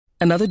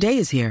Another day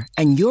is here,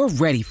 and you're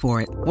ready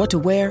for it. What to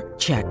wear?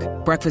 Check.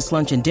 Breakfast,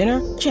 lunch, and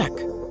dinner? Check.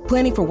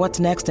 Planning for what's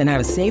next and how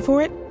to save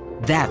for it?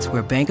 That's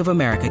where Bank of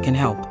America can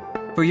help.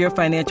 For your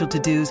financial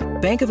to-dos,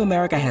 Bank of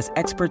America has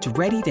experts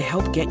ready to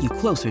help get you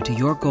closer to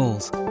your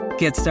goals.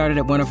 Get started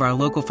at one of our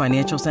local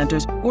financial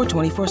centers or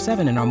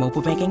 24/7 in our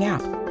mobile banking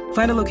app.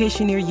 Find a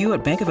location near you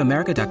at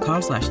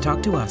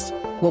bankofamerica.com/talktous.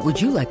 What would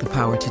you like the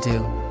power to do?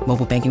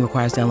 Mobile banking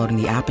requires downloading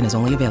the app and is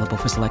only available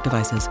for select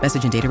devices.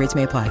 Message and data rates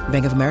may apply.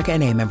 Bank of America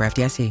N.A., member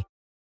FDIC.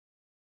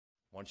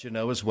 I want you to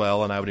know as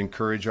well, and I would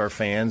encourage our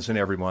fans and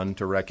everyone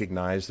to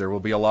recognize there will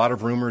be a lot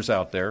of rumors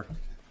out there.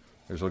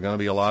 There's going to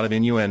be a lot of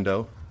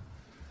innuendo.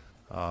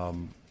 I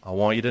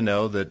want you to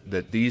know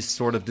that these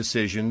sort of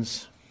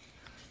decisions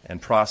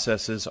and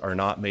processes are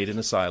not made in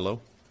a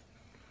silo.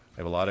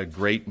 I have a lot of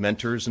great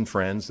mentors and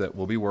friends that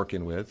we'll be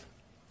working with.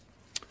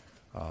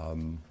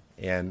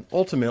 And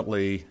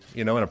ultimately,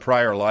 in a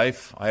prior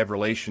life, I have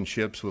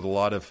relationships with a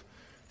lot of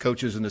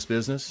coaches in this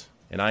business,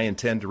 and I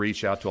intend to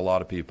reach out to a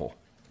lot of people.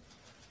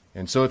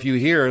 And so if you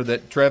hear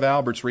that Trev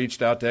Alberts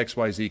reached out to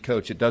XYZ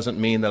coach, it doesn't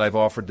mean that I've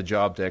offered the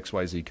job to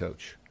XYZ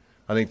coach.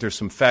 I think there's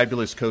some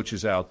fabulous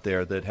coaches out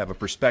there that have a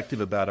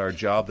perspective about our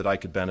job that I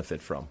could benefit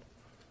from.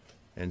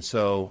 And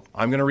so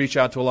I'm going to reach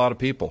out to a lot of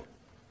people.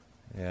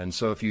 And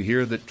so if you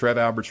hear that Trev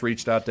Alberts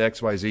reached out to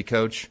XYZ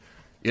coach,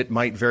 it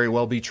might very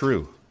well be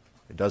true.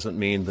 It doesn't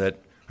mean that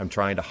I'm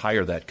trying to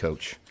hire that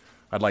coach.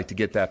 I'd like to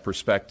get that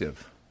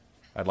perspective.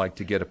 I'd like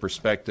to get a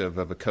perspective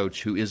of a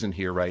coach who isn't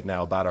here right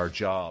now about our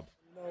job.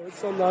 It's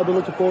something I've been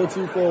looking forward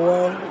to for a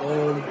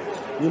while.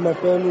 Me and my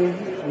family,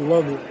 we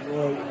love it.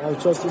 I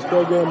trust this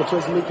program. I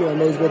trust Mickey. I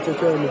know he's going to take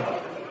care of me.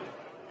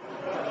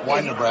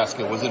 Why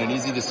Nebraska? Was it an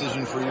easy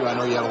decision for you? I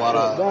know you had a lot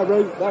of... That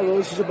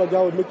relationship I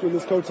got with Mickey and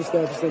this coaching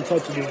staff is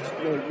untouchable.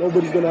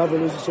 Nobody's going to have a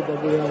relationship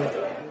like we have.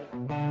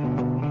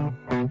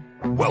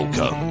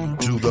 Welcome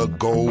to the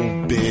Go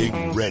Big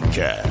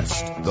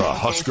Redcast, the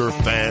Husker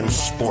Fan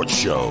Sports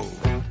Show.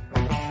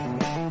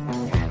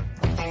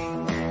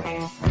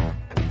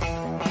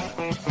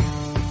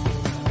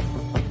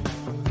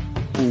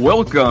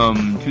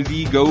 Welcome to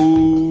the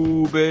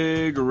Go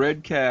Big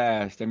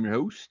Redcast. I'm your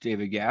host,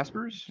 David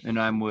Gaspers, and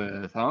I'm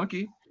with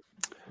Honky.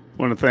 I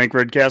want to thank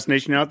Redcast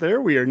Nation out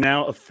there. We are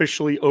now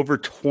officially over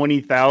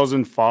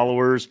 20,000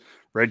 followers.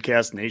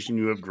 Redcast Nation,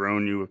 you have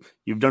grown.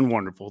 You've done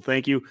wonderful.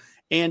 Thank you.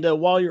 And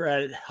while you're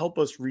at it, help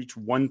us reach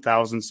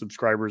 1,000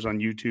 subscribers on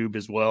YouTube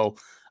as well.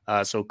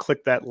 So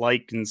click that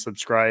like and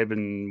subscribe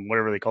and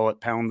whatever they call it,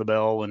 pound the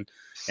bell and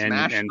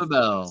smash the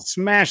bell.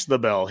 Smash the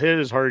bell. Hit it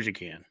as hard as you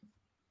can.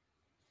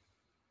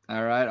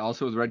 All right.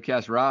 Also with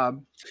Redcast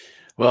Rob.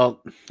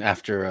 Well,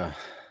 after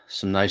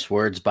some nice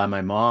words by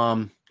my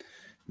mom,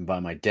 by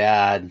my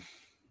dad,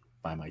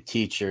 by my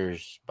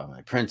teachers, by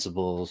my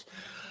principals,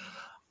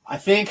 I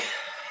think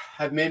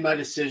I've made my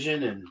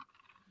decision, and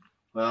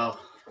well,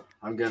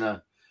 I'm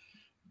gonna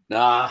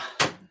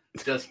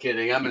just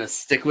kidding. I'm gonna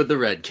stick with the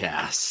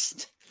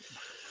Redcast.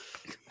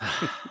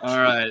 All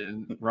right.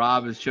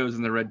 Rob has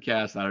chosen the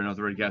Redcast. I don't know if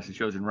the Redcast has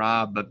chosen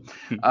Rob, but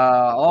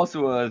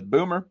also with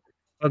Boomer.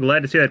 Well,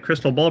 glad to see that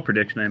crystal ball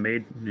prediction I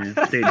made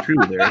stayed true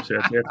there. So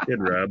that's good,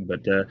 Rob.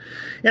 But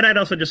and I'd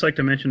also just like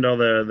to mention to all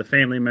the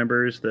family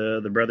members,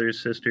 the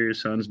brothers,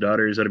 sisters, sons,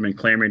 daughters that have been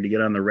clamoring to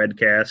get on the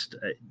Redcast.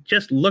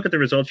 Just look at the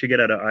results you get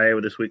out of Iowa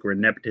this week, where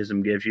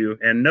nepotism gives you.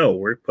 And no,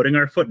 we're putting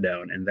our foot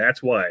down, and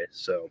that's why.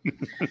 So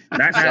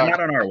not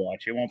on our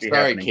watch. It won't be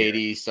happening. Sorry,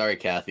 Katie. Here. Sorry,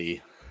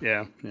 Kathy.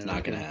 Yeah, it's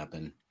not going to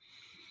happen.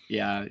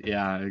 Yeah,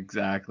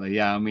 exactly.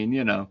 Yeah, I mean,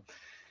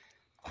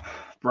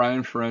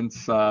 Brian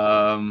Ferentz,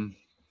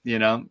 when you're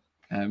not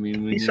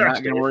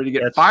getting ready to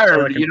get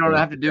fired, you don't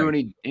have to do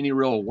any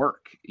real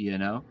work,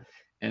 and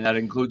that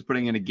includes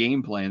putting in a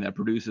game plan that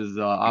produces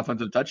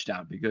offensive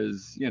touchdown,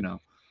 because,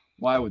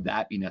 why would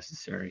that be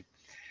necessary?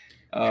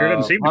 Sure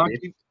doesn't seem to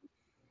be.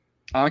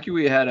 Honky,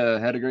 we had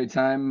a great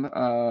time.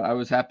 I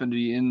was happened to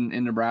be in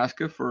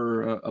Nebraska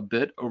for a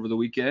bit over the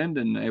weekend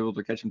and able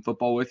to catch some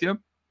football with you.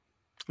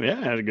 Yeah,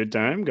 I had a good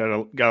time. Got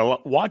to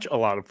watch a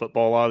lot of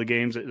football, a lot of the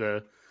games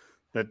that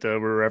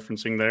we're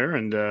referencing there,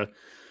 and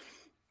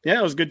yeah,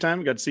 it was a good time.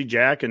 We got to see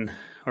Jack and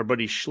our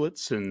buddy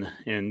Schlitz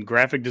and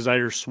graphic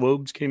designer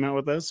Swobes came out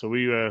with us, so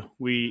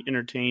we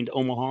entertained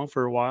Omaha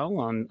for a while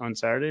on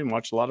Saturday and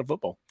watched a lot of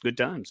football. Good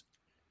times.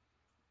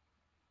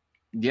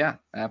 Yeah,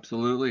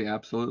 absolutely. I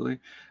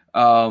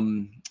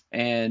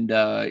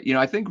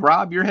think,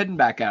 Rob, you're heading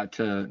back out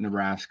to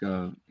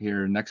Nebraska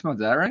here next month.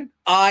 Is that right?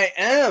 I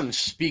am.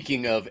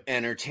 Speaking of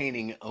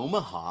entertaining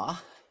Omaha,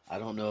 I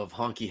don't know if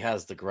Honky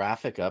has the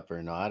graphic up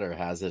or not, or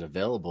has it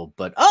available,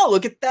 but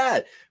look at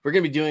that. We're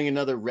going to be doing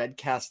another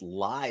Redcast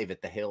live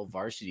at the Hale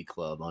Varsity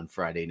Club on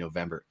Friday,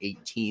 November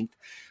 18th.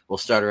 We'll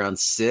start around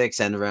 6,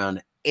 end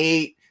around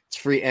 8. It's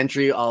free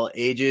entry, all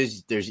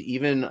ages. There's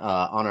even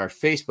on our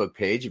Facebook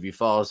page, if you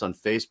follow us on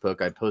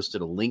Facebook, I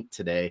posted a link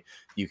today.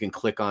 You can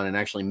click on and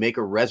actually make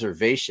a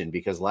reservation,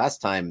 because last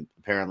time,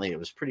 apparently, it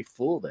was pretty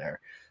full there.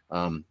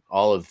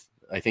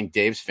 I think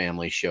Dave's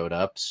family showed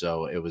up,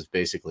 so it was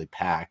basically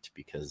packed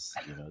because,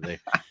 they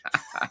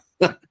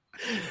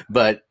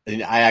But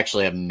I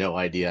actually have no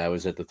idea. I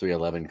was at the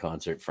 311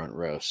 concert front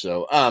row.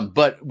 So,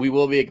 but we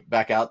will be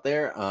back out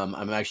there.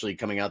 I'm actually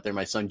coming out there.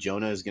 My son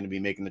Jonah is going to be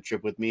making the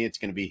trip with me. It's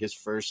going to be his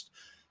first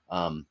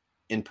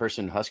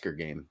in-person Husker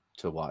game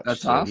to watch.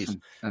 That's so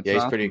awesome.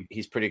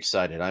 He's pretty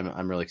excited.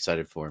 I'm really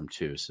excited for him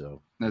too.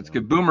 So that's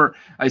good. Boomer,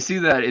 I see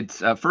that it's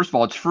first of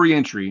all, it's free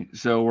entry.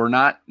 So we're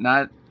not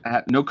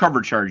no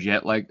cover charge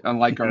yet,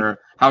 unlike our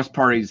house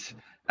parties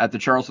at the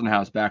Charleston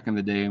House back in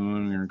the day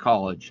when we were in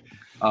college.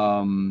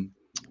 And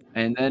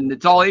then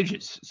it's all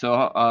ages.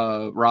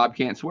 So Rob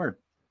can't swear.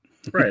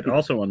 Right.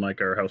 Also, unlike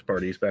our house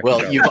parties back.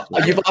 Well, you've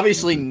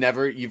obviously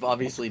never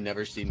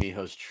seen me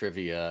host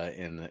trivia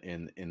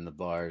in the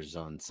bars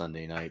on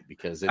Sunday night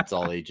because it's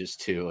all ages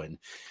too. And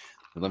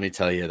let me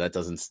tell you, that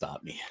doesn't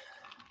stop me.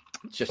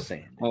 Just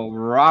saying. Well,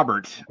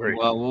 Robert.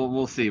 Well,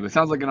 we'll see. But it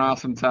sounds like an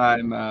awesome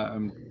time.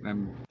 I'm at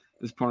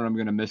this point, I'm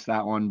going to miss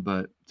that one,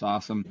 but it's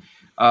awesome.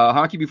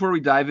 Honky, before we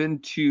dive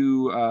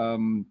into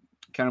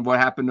kind of what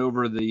happened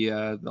over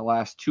the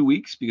last 2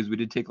 weeks, because we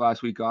did take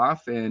last week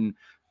off and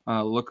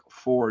look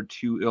forward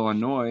to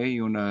Illinois.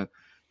 You want to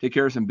take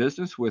care of some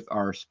business with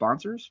our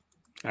sponsors?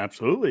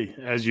 Absolutely.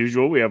 As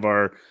usual, we have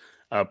our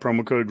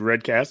promo code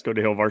REDCAST. Go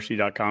to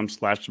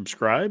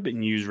hailvarsity.com/subscribe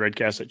and use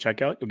REDCAST at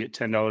checkout. You'll get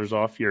 $10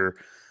 off your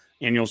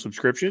annual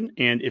subscription.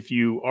 And if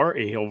you are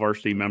a Hail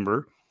Varsity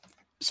member,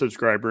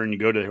 subscriber, and you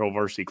go to the Hail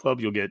Varsity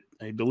Club, you'll get,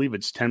 I believe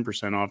it's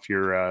 10% off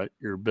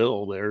your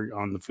bill there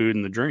on the food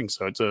and the drinks.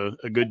 So it's a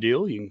good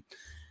deal. You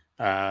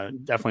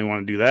definitely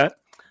want to do that.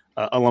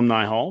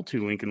 Alumni Hall,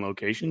 2 Lincoln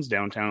locations,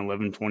 downtown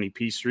 1120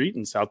 P Street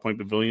and South Point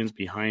Pavilions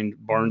behind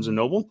Barnes &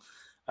 Noble.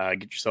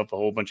 Get yourself a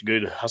whole bunch of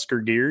good Husker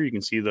gear. You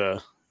can see the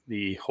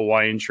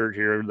Hawaiian shirt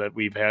here that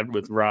we've had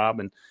with Rob,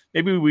 and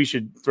maybe we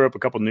should throw up a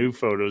couple new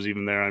photos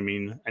even there. I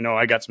mean, I know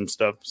I got some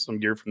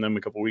gear from them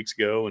a couple weeks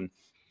ago,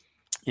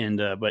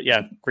 but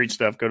yeah, great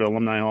stuff. Go to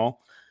Alumni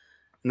Hall.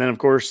 And then, of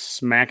course,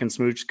 Smack and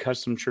Smooch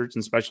custom shirts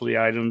and specialty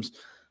items.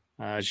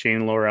 Shane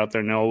and Laura out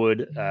there in Elwood.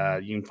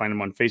 You can find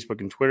them on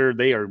Facebook and Twitter.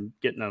 They are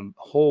getting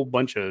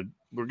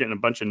we're getting a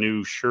bunch of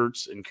new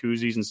shirts and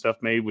koozies and stuff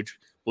made, which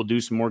we'll do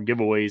some more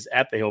giveaways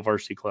at the Hail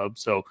Varsity Club.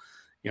 So,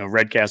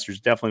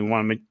 Redcasters definitely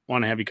want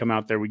to have you come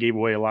out there. We gave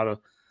away a lot of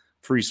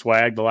free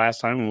swag the last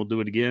time, and we'll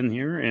do it again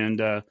here. And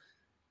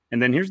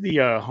then here's the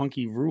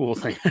honky rule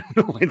thing. I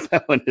don't know what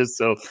that one is.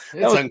 So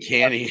it's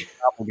uncanny.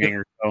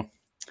 Doppelganger. So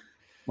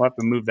we'll have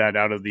to move that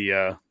out of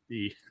the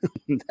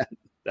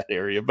that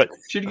area. But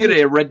should get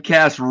a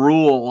Redcast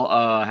rule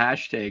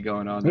hashtag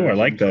going on there. Oh, I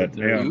like that.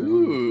 Yeah.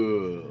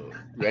 Ooh,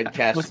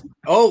 Redcast.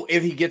 Oh,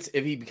 if he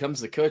becomes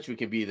the coach, we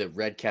could be the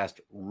Redcast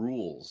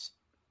rules.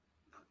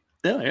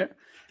 Oh, yeah.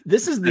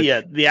 This is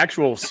the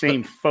actual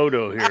same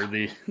photo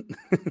here.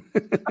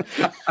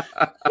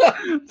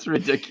 It's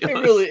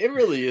ridiculous. It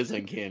really is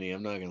uncanny.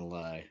 I'm not gonna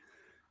lie.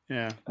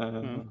 Yeah,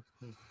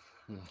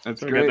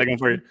 that's great. That going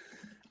for you.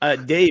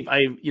 Dave,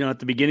 at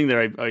the beginning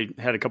there, I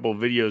had a couple of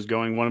videos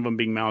going. One of them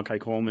being Malachi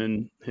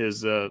Coleman,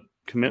 his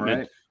commitment,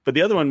 right. But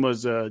the other one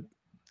was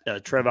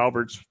Trev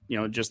Alberts.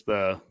 Just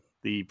the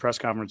press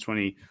conference when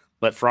he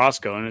let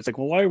Frost go, and it's like,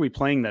 well, why are we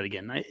playing that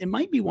again? It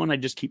might be one I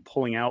just keep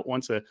pulling out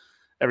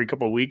every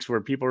couple of weeks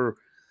where people are,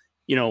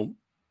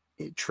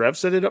 Trev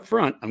said it up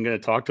front. I'm going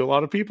to talk to a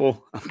lot of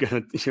people. I'm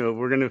going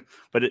to,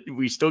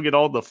 we still get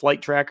all the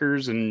flight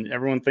trackers and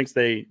everyone thinks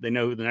they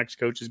know who the next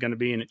coach is going to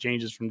be, and it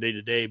changes from day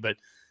to day. But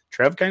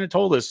Trev kind of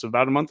told us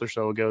about a month or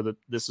so ago that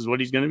this is what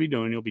he's going to be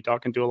doing. He'll be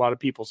talking to a lot of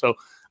people. So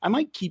I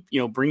might keep,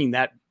 bringing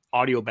that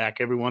audio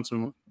back every once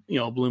in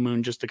a blue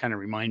moon just to kind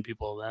of remind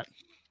people of that.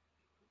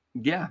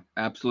 Yeah,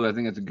 absolutely. I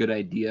think that's a good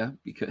idea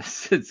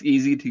because it's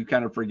easy to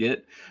kind of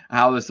forget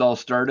how this all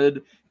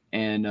started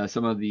and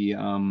some of the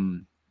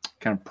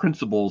kind of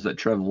principles that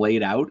Trev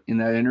laid out in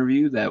that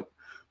interview that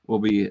will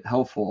be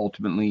helpful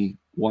ultimately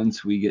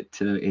once we get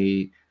to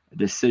a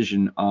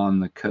decision on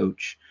the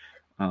coach.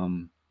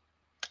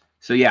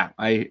 So yeah,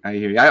 I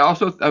hear you.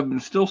 I'm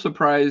still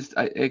surprised.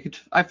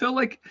 I feel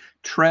like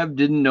Trev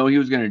didn't know he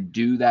was going to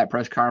do that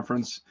press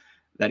conference,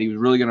 that he was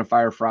really going to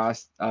fire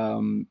Frost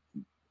on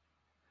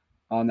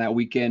that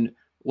weekend,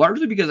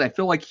 largely because I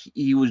feel like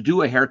he was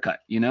due a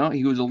haircut. He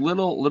was a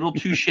little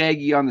too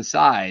shaggy on the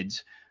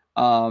sides.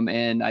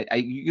 And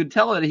you could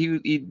tell that he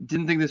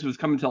didn't think this was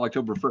coming until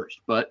October 1st,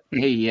 but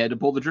hey, he had to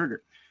pull the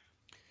trigger.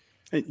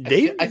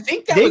 Dave, I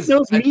think that was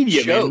a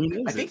joke.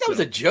 I think that was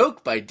a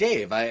joke by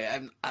Dave.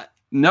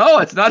 No,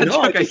 it's not a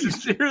joke. I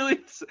sincerely,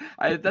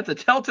 that's a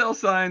telltale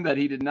sign that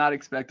he did not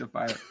expect to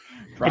fire.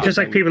 It's just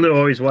like people who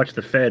always watch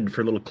the Fed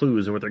for little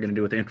clues of what they're going to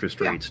do with interest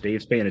rates.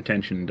 Dave's paying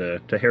attention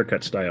to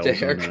haircut styles. To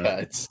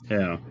haircuts.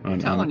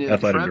 On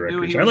athletic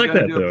directors. I like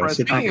that, though.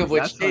 Speaking of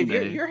which, Dave,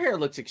 your hair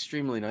looks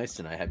extremely nice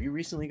tonight. Have you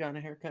recently gotten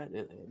a haircut?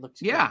 It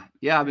looks good.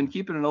 Yeah. I've been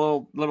keeping it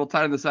a little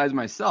tight on the sides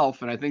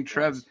myself, and I think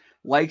Trev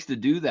likes to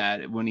do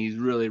that when he's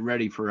really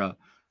ready for a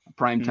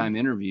primetime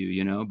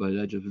interview, but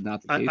that's just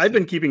not the case. I've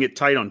been keeping it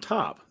tight on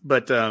top,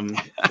 but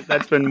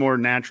that's been more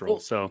natural.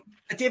 So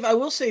Dave, I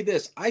will say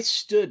this. I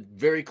stood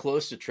very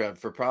close to Trev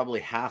for probably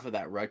half of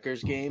that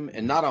Rutgers game,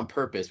 and not on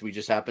purpose. We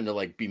just happened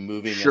to be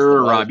moving.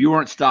 Sure, Rob, you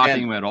weren't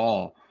stalking him at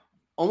all.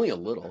 Only a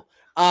little.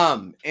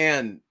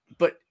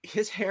 But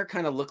his hair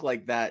kind of looked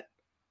like that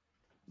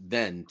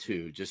then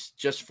too,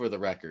 just for the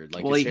record.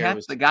 Well, he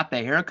got the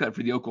haircut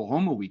for the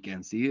Oklahoma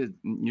weekend. See,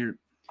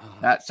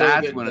 that's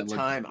when the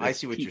time. I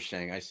see what you're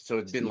saying. So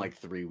it's been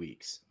 3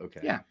 weeks.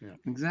 Okay. Yeah.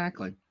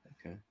 Exactly.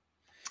 Okay.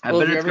 I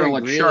bet it's going to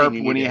look sharp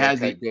when he has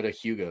the go to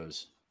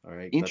Hugo's. All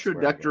right.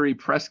 Introductory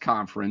press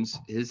conference.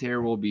 His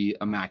hair will be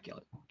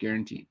immaculate,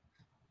 guaranteed.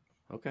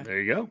 Okay.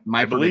 There you go.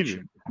 I believe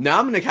you. Now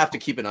I'm going to have to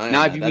keep an eye on that.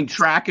 Now, if you can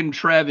track and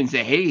Trev and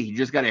say, hey, he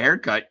just got a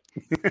haircut,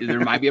 there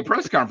might be a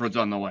press conference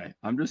on the way.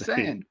 I'm just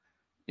saying.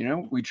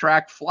 We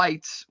track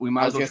flights. We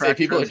might as well track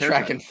people are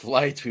tracking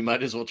flights. We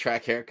might as well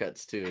track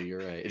haircuts too. You're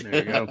right. There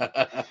you go.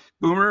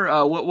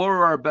 Boomer, what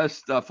were our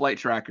best flight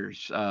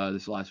trackers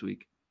this last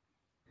week?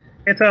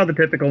 It's all the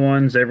typical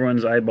ones.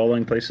 Everyone's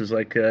eyeballing places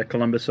like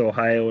Columbus,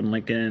 Ohio, and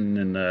Lincoln,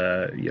 and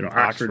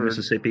Oxford,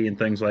 Mississippi, and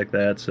things like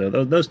that. So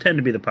those tend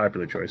to be the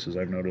popular choices.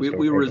 I've noticed.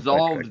 We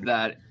resolved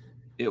that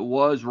it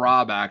was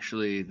Rob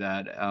actually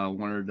that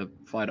wanted to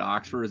fly to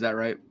Oxford. Is that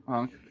right,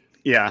 Honk?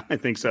 Yeah, I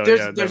think so.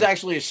 There's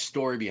actually a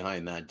story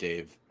behind that,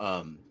 Dave.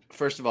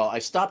 First of all, I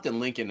stopped in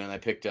Lincoln and I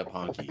picked up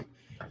Honky,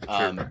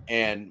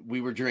 and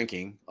we were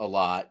drinking a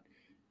lot.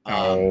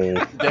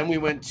 Then we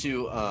went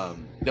to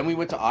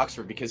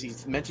Oxford because he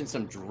mentioned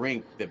some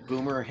drink that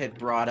Boomer had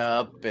brought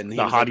up, and he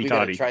the hottie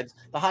toddy. Tried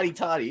the hottie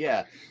toddy,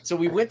 yeah. So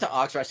we went to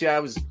Oxford. See, I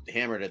was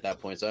hammered at that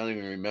point, so I don't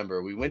even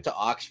remember. We went to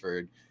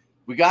Oxford.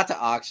 We got to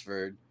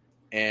Oxford,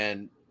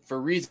 and for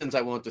reasons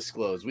I won't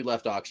disclose, we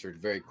left Oxford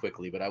very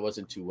quickly, but I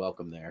wasn't too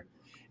welcome there.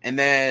 And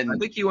then I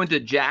think you went to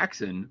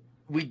Jackson.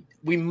 We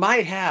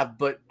might have,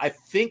 but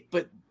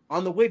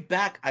on the way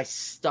back, I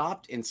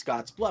stopped in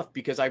Scottsbluff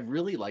because I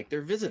really like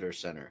their visitor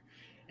center.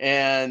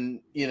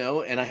 And,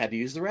 and I had to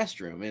use the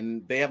restroom.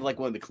 And they have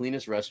one of the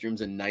cleanest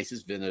restrooms and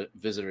nicest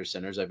visitor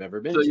centers I've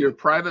ever been to. So your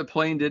private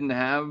plane didn't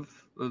have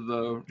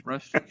the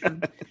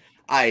restroom?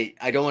 I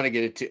don't want to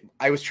get into –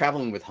 I was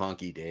traveling with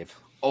Honky, Dave.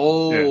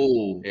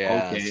 Oh,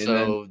 yeah. Okay.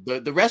 So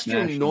the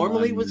restroom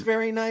normally was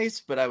very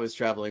nice, but I was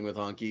traveling with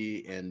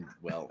Honky and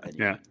anyway.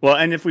 Yeah. Well,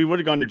 and if we would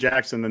have gone to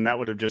Jackson, then that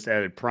would have just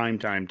added prime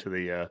time to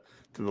the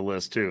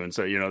list too. And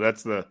so,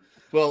 that's the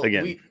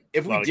again.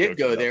 If we did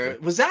go there,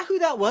 was that who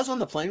that was on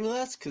the plane with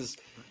us? Because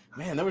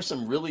man, there was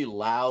some really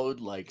loud,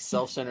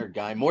 self-centered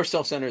guy, more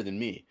self-centered than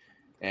me.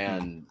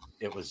 And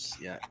it was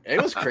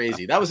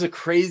crazy. That was the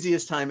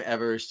craziest time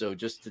ever. So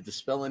just to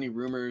dispel any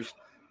rumors,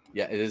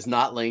 it is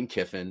not Lane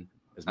Kiffin.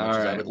 As much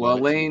as I would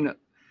love it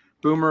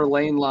Boomer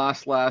Lane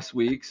lost last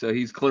week, so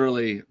he's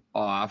clearly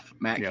off.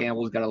 Matt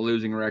Campbell's got a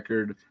losing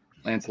record.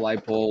 Lance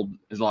Leipold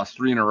has lost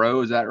 3 in a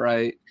row. Is that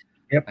right?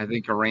 Yep. I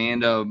think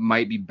Aranda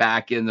might be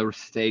back in the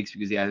stakes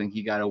because I think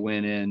he got a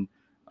win in.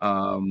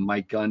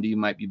 Mike Gundy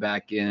might be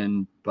back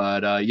in,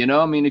 but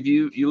if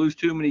you lose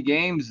too many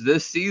games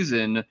this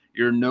season,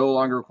 you're no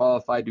longer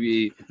qualified to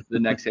be the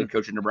next head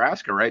coach in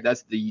Nebraska, right?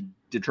 That's the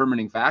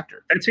determining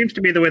factor. It seems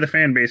to be the way the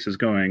fan base is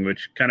going,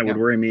 which kind of would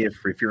worry me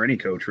if you're any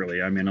coach,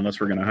 really. I mean, unless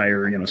we're going to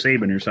hire,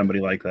 Saban or somebody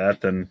like that,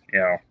 then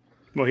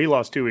Well, he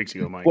lost 2 weeks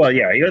ago, Mike. Well,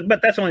 yeah,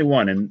 but that's only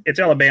one, and it's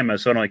Alabama,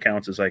 so it only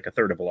counts as a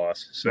third of a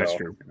loss. So, that's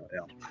true.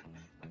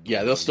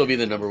 Yeah, they'll still be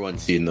the number 1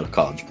 seed in the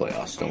college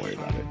playoffs. Don't worry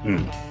about it.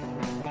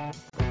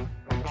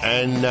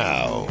 And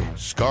now,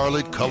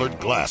 scarlet-colored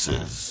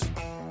glasses.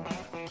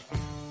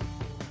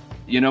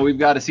 We've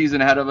got a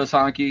season ahead of us,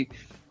 Honky,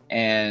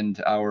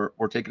 and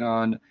we're taking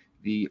on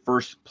the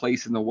first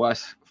place in the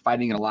West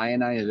Fighting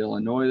Illini of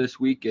Illinois this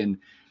weekend.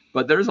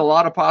 But there's a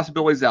lot of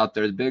possibilities out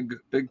there. The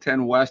Big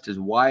Ten West is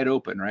wide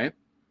open, right?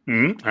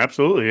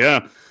 Absolutely,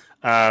 yeah.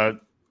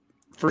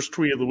 First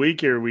tweet of the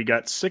week here, we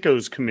got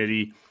Sickos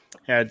Committee.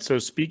 So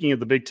speaking of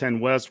the Big Ten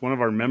West, one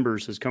of our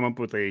members has come up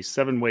with a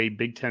 7-way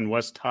Big Ten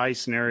West tie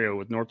scenario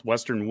with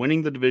Northwestern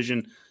winning the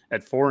division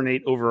at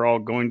 4-8 overall,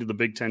 going to the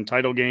Big Ten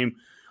title game.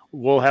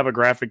 We'll have a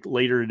graphic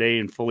later today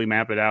and fully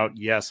map it out.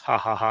 Yes, ha,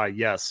 ha, ha,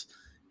 yes.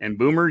 And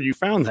Boomer, you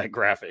found that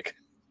graphic.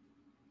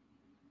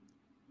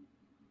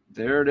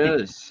 There it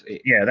is.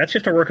 Yeah, that's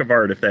just a work of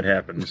art if that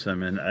happens. I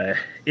mean,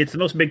 it's the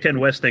most Big Ten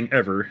West thing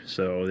ever,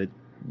 so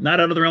not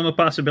out of the realm of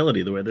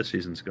possibility the way this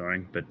season's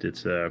going, but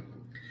it's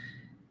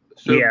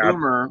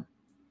Boomer,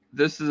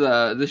 this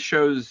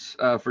shows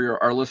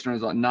for our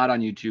listeners not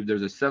on YouTube.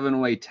 There's a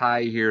 7-way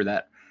tie here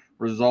that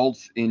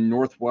results in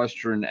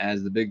Northwestern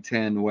as the Big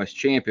Ten West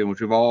champion,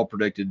 which we've all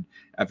predicted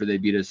after they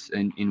beat us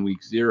in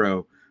week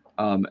 0.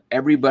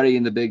 Everybody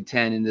in the Big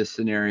Ten in this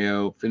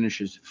scenario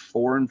finishes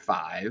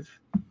 4-5.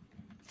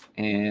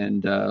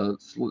 And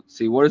let's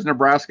see, what does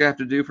Nebraska have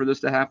to do for this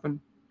to happen?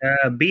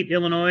 Beat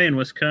Illinois and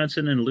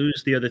Wisconsin and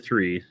lose the other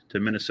 3 to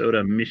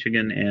Minnesota,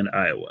 Michigan, and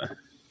Iowa.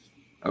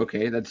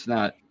 Okay, that's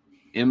not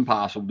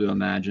impossible to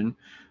imagine.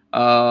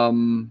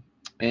 And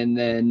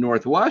then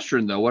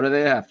Northwestern, though, what do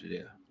they have to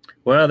do?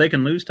 Well, they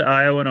can lose to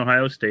Iowa and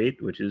Ohio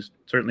State, which is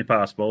certainly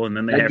possible, and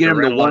then they have get to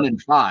them to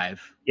 1-5.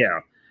 Yeah,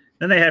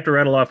 Then they have to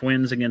rattle off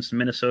wins against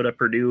Minnesota,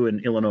 Purdue,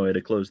 and Illinois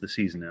to close the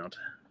season out.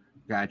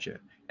 Gotcha.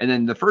 And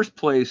then the first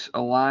place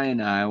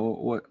Illini,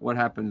 what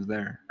happens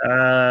there?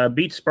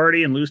 Beat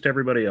Sparty and lose to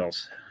everybody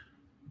else.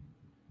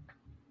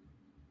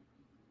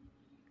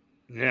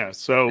 Yeah,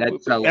 so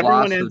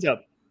everyone ends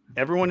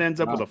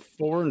up with a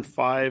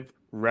 4-5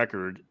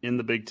 record in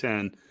the Big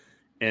Ten,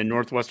 and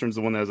Northwestern's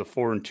the one that has a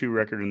 4-2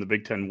 record in the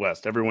Big Ten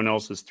West. everyone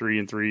else is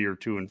 3-3 or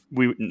 2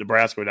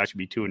 Nebraska would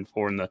actually be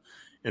 2-4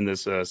 in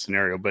this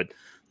scenario, but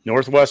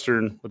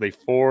Northwestern with a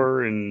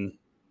 4-8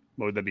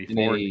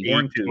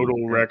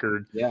 total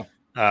record. Yeah.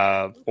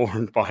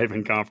 4-5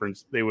 in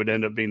conference, they would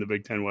end up being the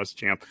Big Ten West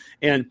champ.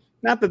 And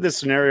not that this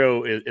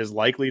scenario is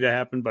likely to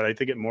happen, but I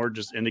think it more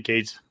just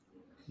indicates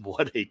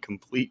what a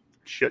complete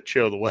shit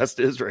show the West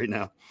is right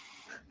now.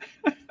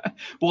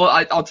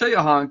 Well, I'll tell you,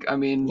 Honk. I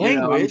mean,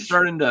 I'm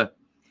starting to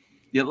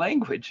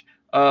language.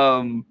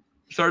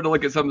 Started to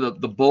look at some of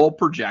the bowl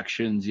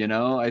projections.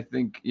 I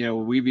think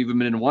we've even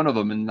been in one of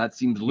them, and that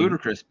seems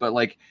ludicrous. But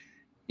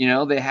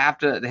they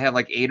have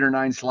like 8 or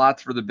 9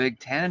 slots for the Big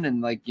Ten,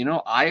 and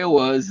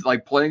Iowa's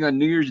like playing on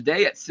New Year's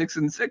Day at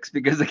 6-6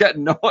 because they got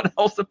no one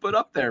else to put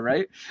up there,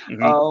 right?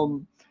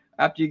 Mm-hmm.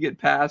 After you get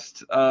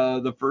past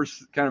the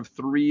first kind of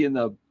 3 in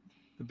the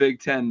Big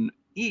Ten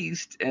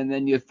East, and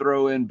then you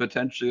throw in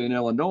potentially in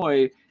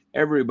Illinois,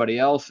 everybody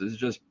else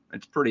is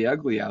it's pretty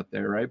ugly out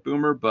there, right,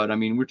 Boomer? But I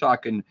mean, we're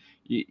talking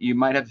you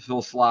might have to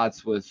fill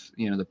slots with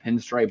the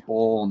Pinstripe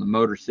Bowl and the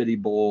Motor City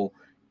Bowl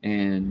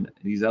and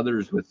these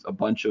others with a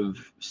bunch of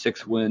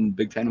 6-win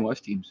Big Ten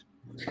West teams.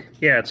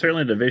 Yeah, it's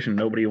certainly a division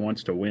nobody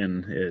wants to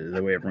win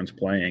the way everyone's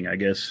playing. I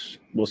guess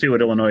we'll see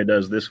what Illinois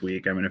does this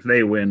week. I mean, if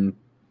they win,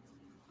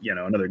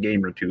 another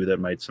game or two,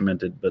 that might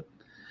cement it. But,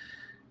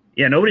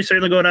 yeah, nobody's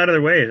certainly going out of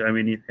their way. I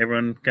mean,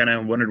 everyone kind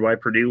of wondered why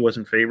Purdue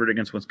wasn't favored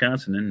against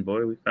Wisconsin, and,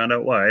 boy, we found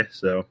out why.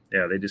 So,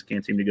 yeah, they just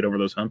can't seem to get over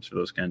those humps for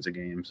those kinds of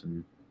games.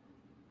 And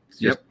it's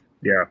just,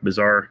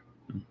 bizarre.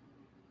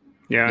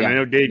 Yeah, and I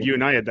know, Dave, you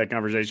and I had that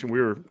conversation. We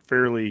were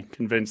fairly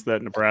convinced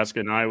that Nebraska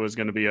and Iowa was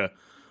going to be a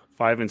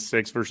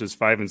 5-6 versus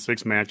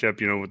 5-6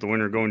 matchup, with the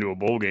winner going to a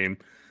bowl game,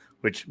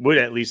 which would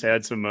at least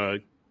add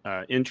some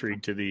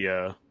intrigue to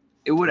the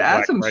it would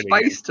add some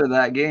spice to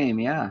that game,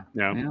 yeah.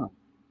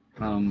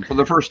 For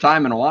the first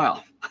time in a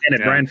while. And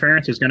if Brian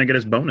Ferentz is going to get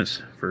his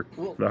bonus for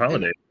the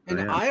holiday.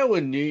 An Iowa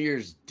New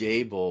Year's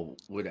Day Bowl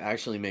would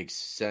actually make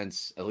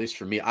sense, at least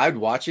for me. I'd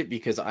watch it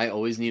because I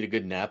always need a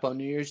good nap on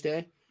New Year's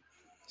Day.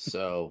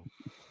 So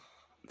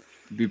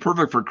it'd be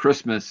perfect for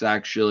Christmas,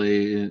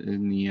 actually,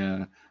 in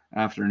the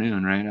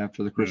afternoon, right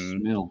after the Christmas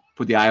meal.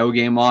 Put the Iowa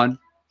game on,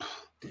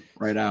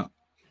 right out,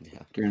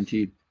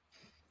 guaranteed.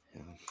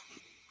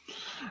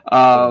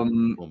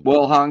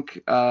 Well,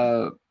 Hunk,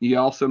 you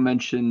also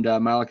mentioned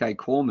Malachi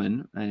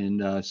Coleman,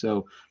 and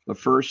so the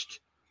first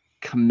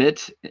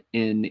commit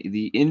in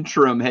the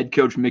interim head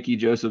coach Mickey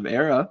Joseph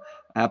era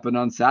happened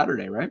on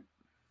Saturday, right?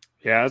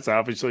 Yeah, that's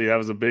obviously that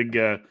was a big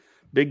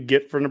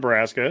get for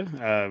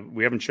Nebraska.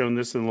 We haven't shown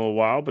this in a little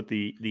while, but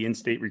the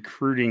in-state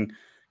recruiting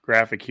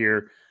graphic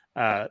here,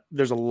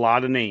 there's a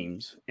lot of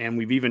names, and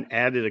we've even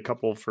added a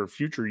couple for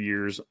future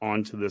years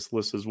onto this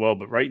list as well.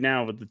 But right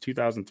now with the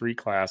 2003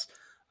 class,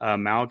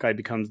 Malachi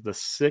becomes the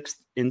 6th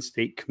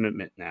in-state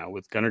commitment now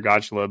with Gunnar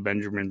Gottschalk,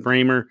 Benjamin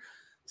Bramer,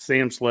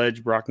 Sam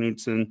Sledge, Brock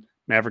Knutson,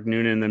 Maverick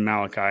Noonan, and then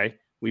Malachi.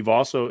 We've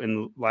also, in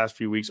the last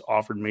few weeks,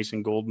 offered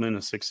Mason Goldman, a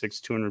 6'6",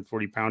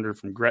 240-pounder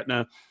from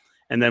Gretna.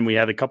 And then we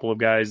had a couple of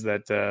guys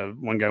that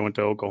one guy went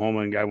to Oklahoma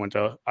and guy went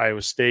to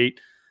Iowa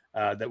State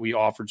that we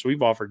offered. So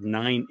we've offered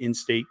 9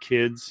 in-state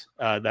kids.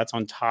 That's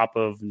on top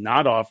of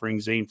not offering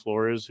Zane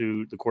Flores,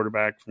 who the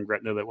quarterback from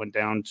Gretna that went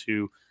down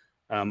to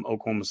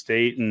Oklahoma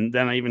State. And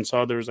then I even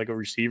saw there was like a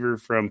receiver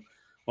from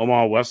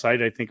Omaha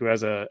Westside, I think, who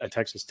has a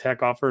Texas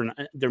Tech offer.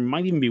 And there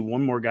might even be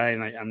one more guy,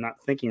 and I'm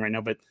not thinking right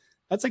now, but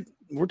that's like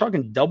we're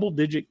talking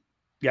double-digit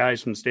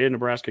guys from the state of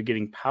Nebraska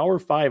getting Power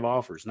 5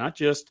 offers, not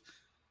just –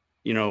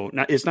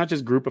 it's not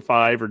just Group of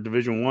 5 or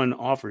Division I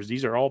offers.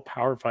 These are all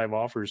Power 5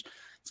 offers.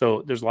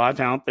 So there's a lot of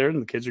talent there,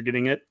 and the kids are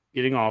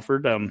getting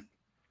offered.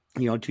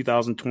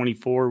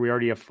 2024, we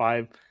already have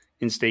 5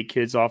 in-state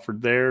kids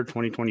offered there.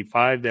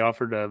 2025, they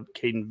offered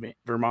Caden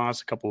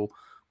Vermas a couple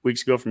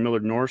weeks ago from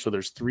Millard North. So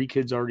there's 3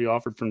 kids already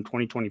offered from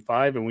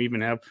 2025, and we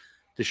even have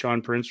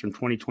Deshaun Prince from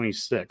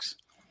 2026.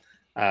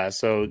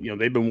 So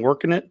they've been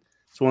working it.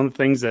 It's one of the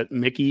things that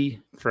Mickey,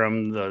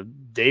 from the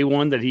day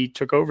one that he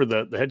took over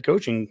the head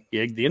coaching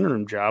gig, the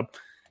interim job,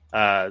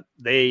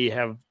 they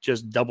have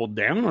just doubled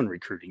down on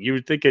recruiting. You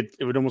would think it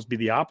would almost be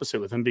the opposite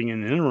with him being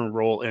in an interim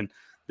role. And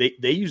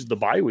they used the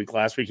bye week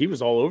last week. He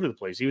was all over the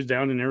place. He was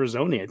down in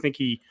Arizona. I think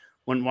he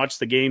went and watched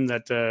the game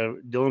that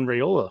Dylan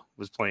Raiola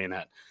was playing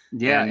at.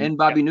 Yeah, and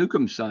Bobby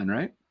Newcomb's son,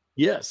 right?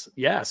 Yes.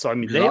 Yeah. So, I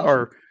mean,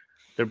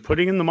 they're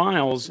putting in the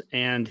miles,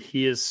 and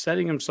he is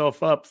setting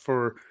himself up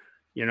for,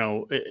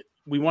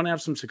 we want to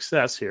have some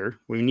success here.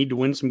 We need to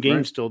win some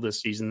games still this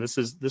season. This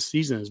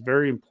season is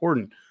very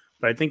important,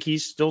 but I think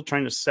he's still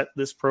trying to set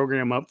this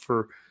program up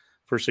for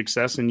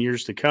success in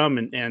years to come.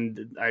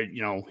 And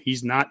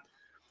he's not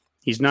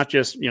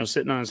just,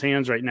 sitting on his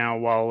hands right now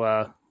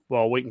while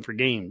while waiting for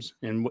games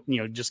and,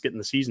 just getting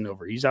the season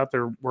over. He's out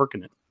there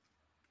working it.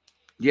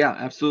 Yeah,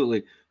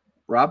 absolutely.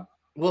 Rob?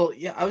 Well,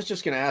 yeah, I was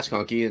just going to ask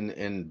Honky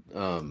and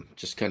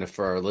just kind of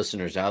for our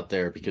listeners out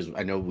there, because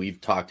I know we've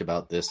talked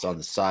about this on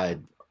the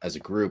side as a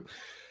group.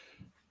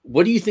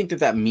 What do you think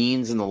that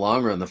means in the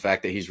long run, the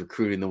fact that he's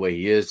recruiting the way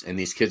he is and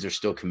these kids are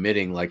still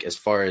committing, like as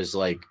far as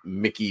like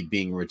Mickey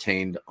being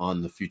retained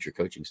on the future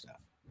coaching staff?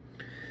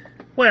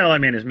 Well, I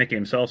mean, as Mickey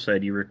himself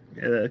said,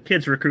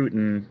 kids recruit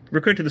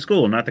to the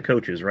school, not the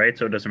coaches, right?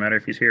 So it doesn't matter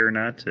if he's here or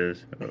not.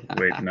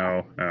 Wait,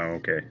 no. Oh,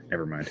 okay.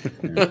 Never mind.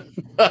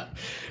 Yeah.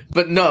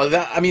 But no,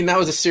 that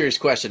was a serious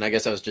question. I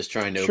guess I was just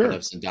trying to open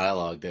up some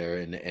dialogue there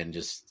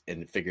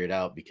and figure it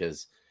out,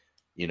 because,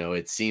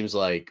 it seems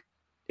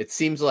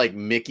like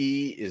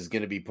Mickey is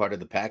going to be part of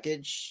the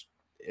package.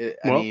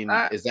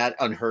 Is that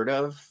unheard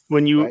of?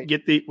 When you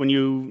when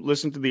you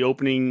listen to the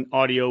opening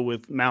audio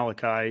with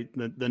Malachi,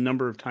 the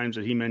number of times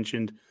that he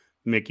mentioned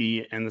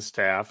Mickey and the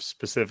staff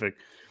specific,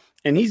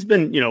 and he's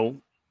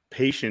been,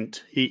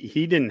 patient.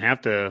 He didn't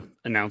have to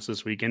announce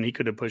this weekend. He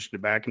could have pushed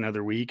it back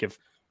another week,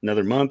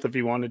 another month if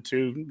he wanted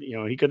to.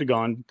 He could have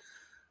gone,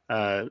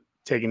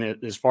 taking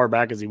it as far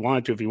back as he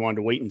wanted to if he wanted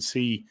to wait and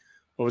see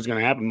what was going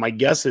to happen. My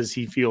guess is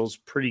he feels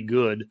pretty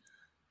good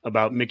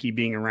about Mickey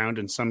being around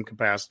in some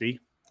capacity.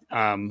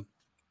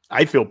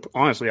 I feel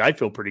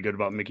pretty good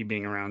about Mickey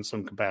being around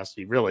some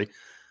capacity, really.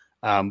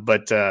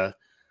 But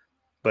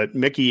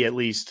Mickey, at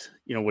least,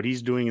 what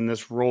he's doing in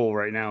this role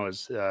right now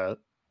is,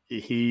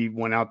 he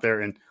went out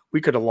there, and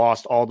we could have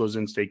lost all those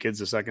in-state kids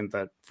the second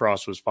that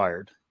Frost was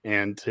fired,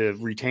 and to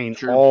retain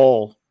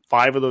all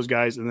 5 of those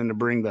guys, and then to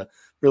bring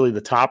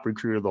the top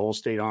recruit of the whole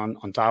state on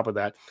top of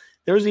that.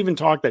 There was even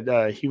talk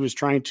that, he was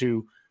trying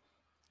to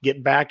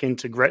get back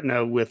into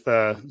Gretna with,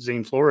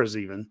 Zane Flores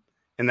even.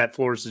 And that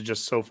Flores is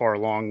just so far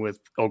along with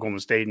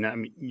Oklahoma State.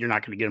 And you're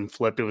not going to get him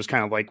flipped. It was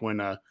kind of like when,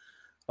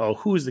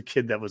 who was the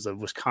kid that was a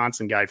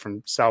Wisconsin guy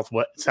from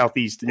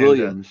Southeast?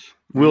 Williams.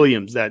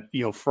 Williams, that,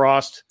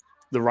 Frost,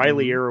 the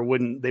Riley era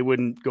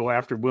wouldn't go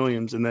after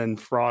Williams. And then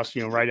Frost,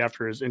 right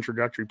after his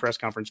introductory press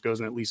conference goes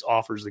and at least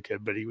offers the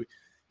kid, but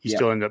he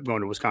still ended up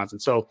going to Wisconsin.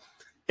 So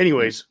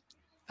anyways,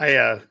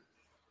 I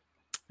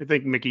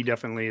think Mickey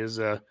definitely is,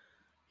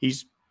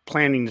 he's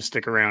planning to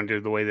stick around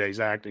to the way that he's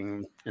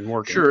acting and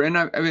working. Sure. And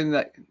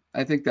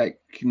I think that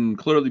can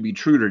clearly be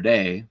true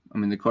today. I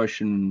mean, the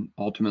question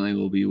ultimately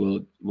will be,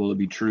 will it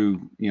be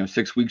true,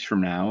 6 weeks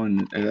from now?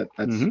 And that's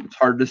it's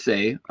hard to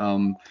say.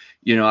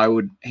 I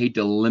would hate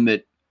to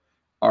limit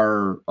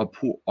our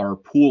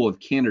pool of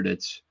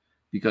candidates,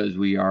 because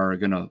we are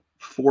going to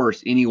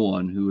force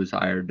anyone who is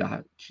hired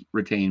to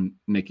retain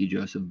Mickey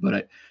Joseph. But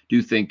I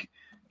do think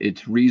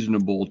it's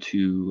reasonable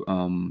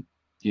to,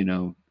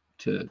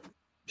 to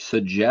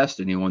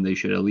suggest anyone they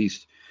should at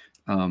least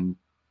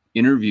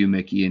interview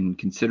Mickey and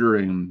consider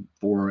him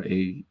for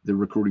the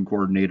recruiting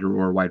coordinator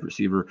or wide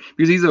receiver,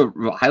 because he's a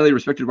highly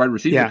respected wide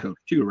receiver coach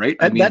too, right?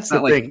 That's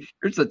the thing.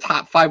 It's a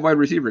top 5 wide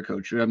receiver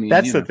coach.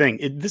 That's the thing.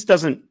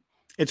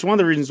 It's one of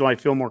the reasons why I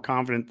feel more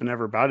confident than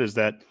ever about it, is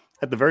that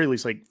at the very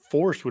least, like,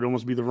 forced would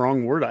almost be the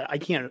wrong word. I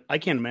can't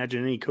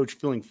imagine any coach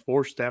feeling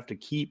forced to have to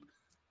keep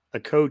a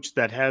coach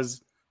that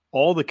has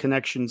all the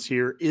connections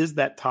here, is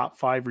that top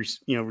 5,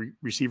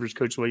 receivers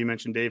coach. The way you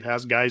mentioned, Dave,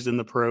 has guys in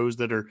the pros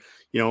that are,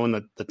 in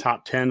the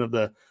top 10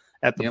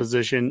 at the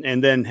position,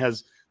 and then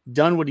has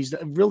done what he's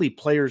done. Really,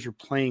 players are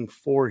playing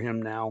for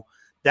him now.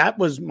 That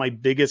was my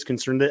biggest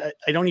concern. That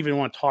I don't even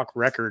want to talk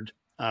record.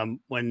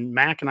 When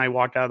Mac and I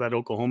walked out of that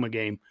Oklahoma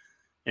game,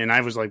 and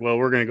I was like, well,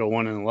 we're going to go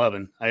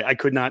 1-11.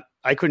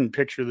 I couldn't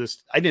picture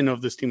this. I didn't know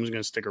if this team was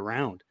going to stick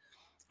around.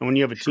 And when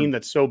you have a team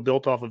that's so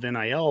built off of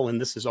NIL, and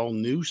this is all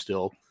new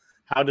still,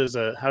 how does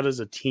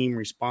a team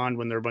respond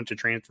when there are a bunch of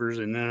transfers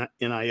and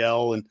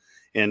NIL,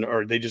 and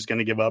are they just going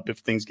to give up if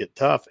things get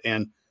tough?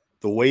 And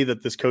the way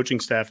that this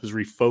coaching staff has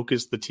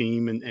refocused the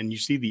team, and you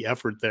see the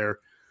effort there,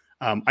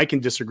 I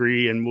can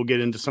disagree, and we'll get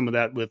into some of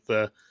that with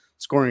the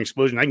scoring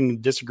explosion. I can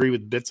disagree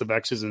with bits of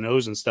X's and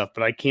O's and stuff,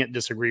 but I can't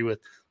disagree with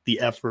the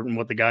effort and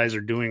what the guys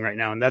are doing right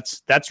now. And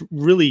that's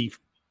really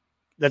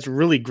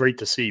great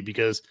to see,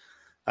 because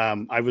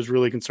I was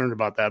really concerned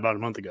about that about a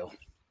month ago.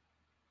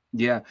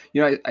 Yeah.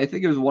 I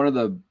think it was one of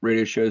the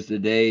radio shows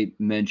today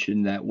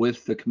mentioned that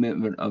with the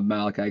commitment of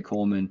Malachi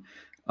Coleman,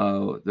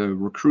 the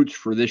recruits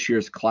for this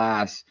year's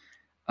class,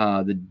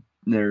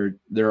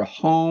 their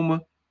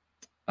home,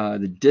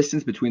 the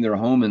distance between their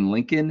home and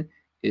Lincoln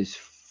is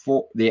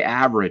the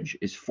average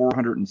is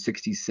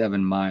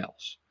 467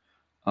 miles,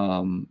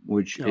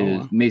 which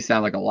may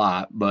sound like a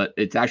lot, but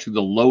it's actually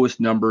the lowest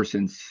number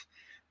since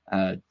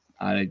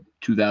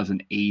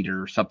 2008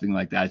 or something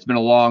like that. It's been a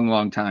long,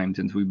 long time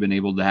since we've been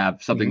able to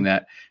have something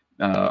that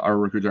our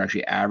recruits are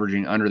actually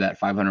averaging under that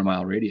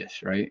 500-mile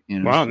radius, right?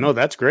 Wow, no,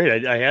 that's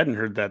great. I hadn't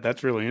heard that.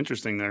 That's really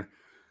interesting there.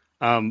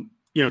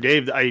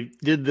 Dave, I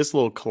did this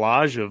little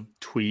collage of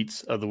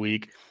tweets of the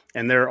week,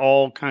 and they're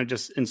all kind of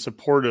just in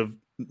support of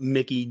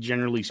Mickey,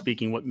 generally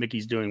speaking, what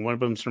Mickey's doing. One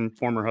of them's from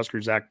former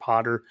Husker Zach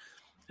Potter,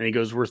 and he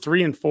goes, "We're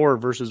 3-4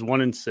 versus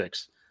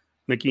 1-6.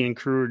 Mickey and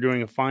crew are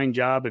doing a fine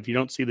job. If you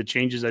don't see the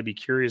changes, I'd be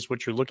curious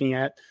what you're looking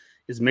at.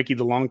 Is Mickey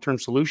the long-term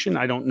solution?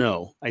 I don't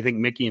know. I think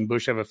Mickey and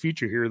Bush have a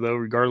future here, though,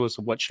 regardless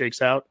of what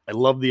shakes out. I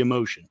love the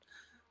emotion.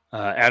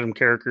 Adam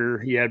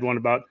Carricker, he had one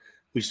about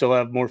we still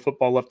have more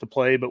football left to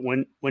play, but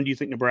when do you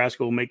think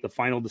Nebraska will make the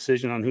final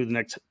decision on who the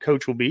next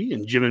coach will be?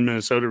 And Jim in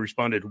Minnesota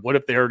responded, what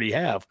if they already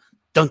have?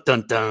 Dun,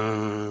 dun,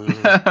 dun.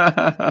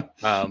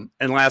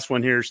 And last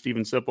one here,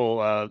 Stephen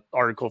Sipple,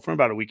 article from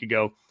about a week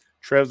ago.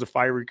 Trev's a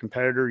fiery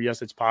competitor.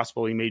 Yes, it's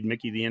possible he made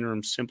Mickey the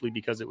interim simply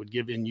because it would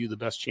give NU the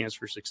best chance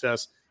for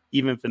success,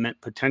 even if it meant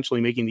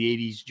potentially making the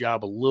 80s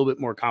job a little bit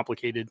more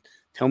complicated.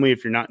 Tell me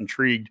if you're not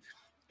intrigued.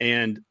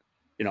 And,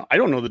 I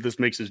don't know that this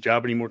makes his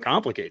job any more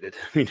complicated.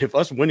 I mean, if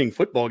us winning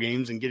football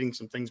games and getting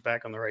some things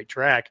back on the right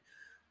track,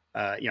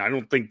 I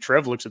don't think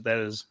Trev looks at that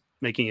as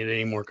making it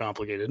any more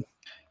complicated.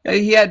 Yeah,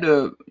 he had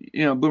to,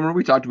 Boomer,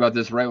 we talked about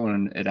this right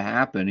when it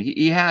happened.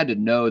 He had to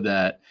know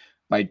that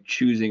by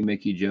choosing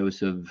Mickey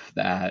Joseph,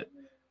 that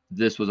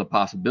this was a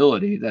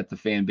possibility that the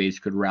fan base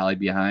could rally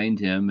behind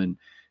him, and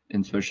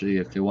especially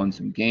if they won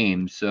some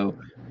games. So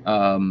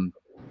to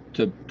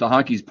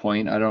Honky's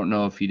point, I don't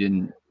know if he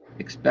didn't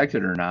expect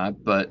it or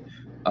not, but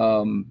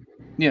I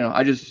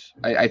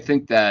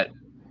think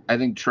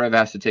Trev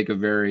has to take a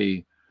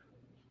very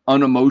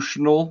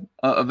unemotional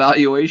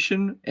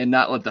evaluation and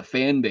not let the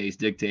fan base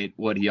dictate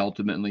what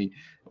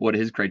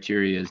his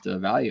criteria is to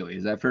evaluate.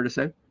 Is that fair to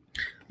say?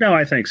 No,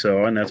 I think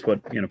so. And that's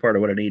what, part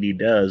of what an AD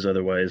does.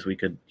 Otherwise we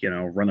could,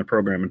 run the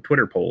program in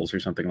Twitter polls or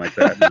something like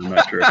that. I'm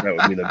not sure if that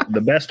would be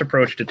the best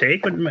approach to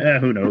take, but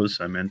who knows?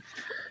 I mean,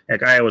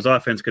 heck, Iowa's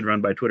offense could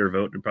run by Twitter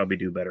vote and probably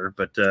do better.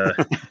 But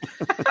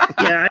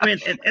yeah, I mean,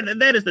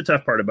 and that is the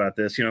tough part about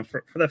this,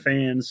 for the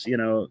fans,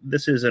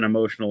 this is an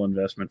emotional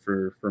investment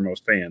for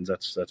most fans.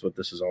 That's what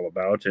this is all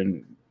about.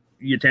 And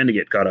you tend to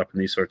get caught up in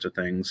these sorts of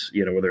things,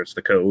 whether it's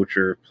the coach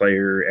or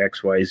player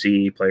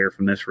XYZ, player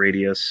from this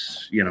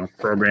radius,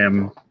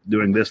 program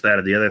doing this, that,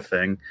 or the other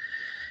thing.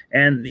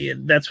 And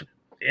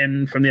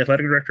from the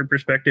athletic director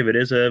perspective, it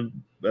is a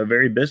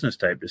very business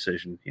type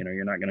decision.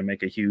 You're not going to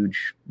make a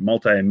huge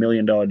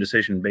multi-million-dollar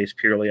decision based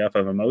purely off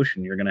of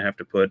emotion. You're going to have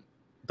to put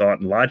thought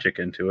and logic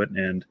into it.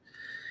 And,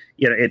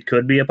 it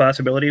could be a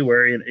possibility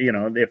where,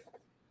 if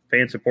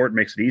fan support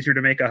makes it easier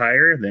to make a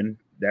hire, then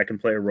that can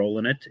play a role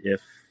in it. If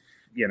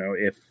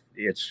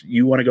it's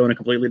you want to go in a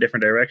completely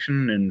different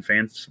direction and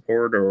fan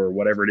support or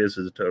whatever it is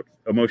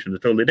emotion is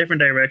a totally different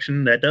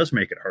direction, that does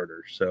make it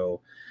harder.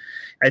 So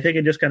I think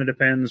it just kind of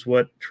depends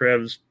what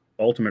Trev's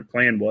ultimate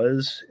plan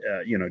was.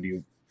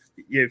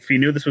 If he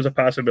knew this was a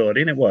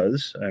possibility, and it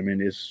was, I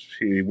mean, is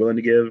he willing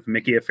to give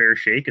Mickey a fair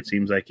shake? It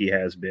seems like he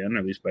has been,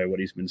 at least by what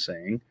he's been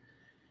saying.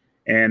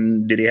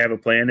 And did he have a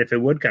plan if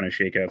it would kind of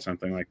shake out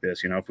something like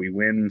this? If we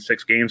win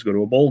 6 games, go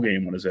to a bowl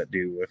game, what does that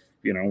do? If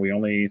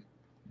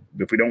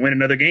we don't win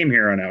another game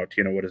here on out,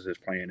 what is his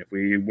plan? If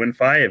we win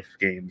 5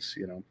 games,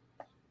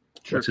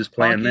 what's his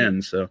plan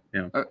then? So,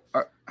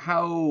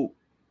 how,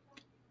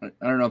 I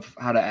don't know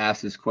how to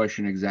ask this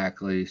question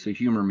exactly, so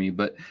humor me,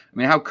 but I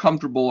mean, how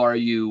comfortable are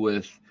you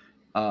with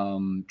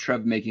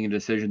Trev making a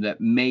decision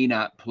that may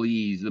not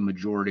please the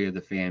majority of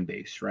the fan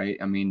base, right?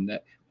 I mean,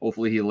 that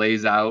hopefully he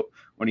lays out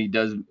when he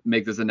does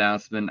make this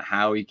announcement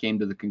how he came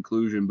to the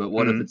conclusion, but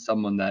what if it's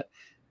someone that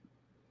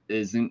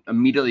isn't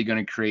immediately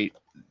going to create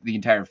the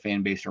entire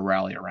fan base to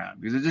rally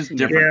around, because it's just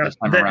different this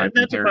time around.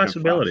 That's a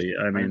possibility.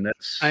 I mean,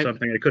 that's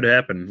something that could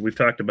happen. We've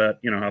talked about,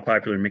 how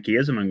popular Mickey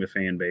is among the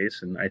fan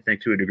base. And I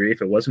think to a degree,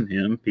 if it wasn't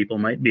him, people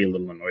might be a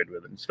little annoyed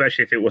with him,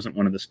 especially if it wasn't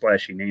one of the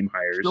splashy name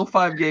hires. Still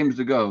 5 games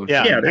to go.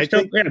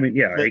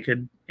 They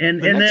could.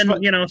 And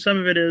then, some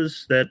of it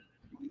is that,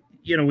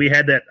 we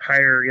had that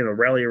hire,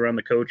 rally around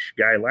the coach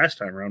guy last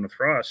time around with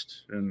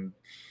Frost, and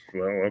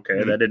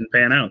that didn't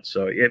pan out.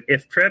 So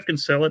if Trev can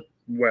sell it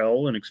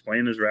well and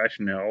explain his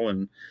rationale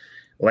and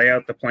lay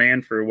out the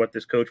plan for what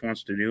this coach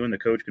wants to do, and the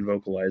coach can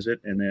vocalize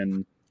it, and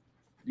then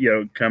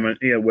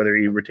whether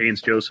he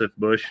retains Joseph,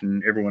 Bush,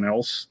 and everyone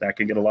else, that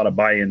can get a lot of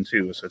buy-in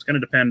too. So it's going to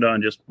depend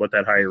on just what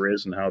that hire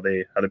is and how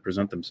they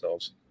present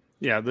themselves.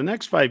 Yeah, the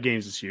next 5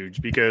 games is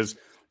huge because,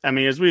 I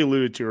mean, as we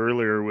alluded to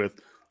earlier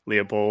with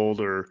Leopold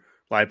or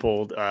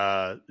Leipold,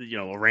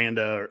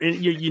 Aranda, or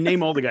you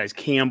name all the guys,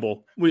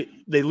 Campbell,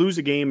 they lose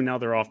a game and now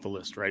they're off the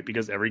list, right?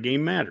 Because every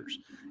game matters.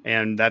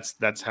 And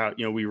that's how,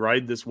 we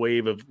ride this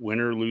wave of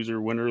winner, loser,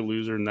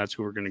 and that's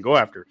who we're going to go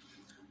after.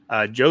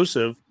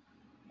 Joseph,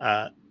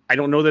 I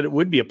don't know that it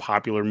would be a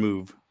popular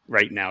move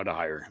right now to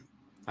hire him.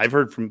 I've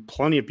heard from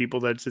plenty of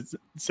people that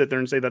sit there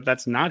and say that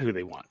that's not who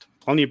they want.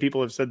 Plenty of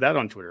people have said that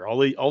on Twitter.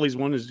 All he's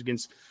won is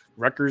against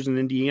Rutgers and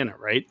Indiana,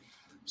 right?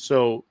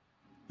 So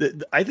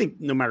I think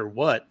no matter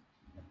what,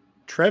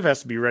 Trev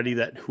has to be ready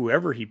that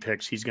whoever he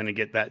picks, he's going to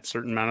get that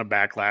certain amount of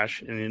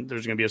backlash, and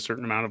there's going to be a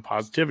certain amount of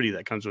positivity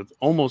that comes with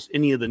almost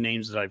any of the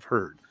names that I've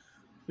heard.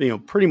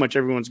 Pretty much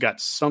everyone's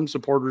got some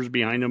supporters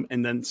behind them,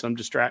 and then some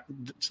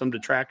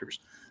detractors.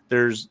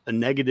 There's a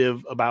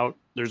negative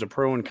there's a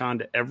pro and con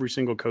to every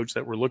single coach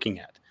that we're looking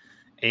at,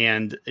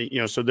 and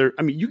so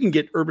you can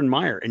get Urban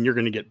Meyer, and you're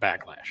going to get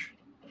backlash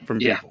from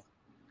people.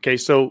 Okay,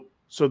 so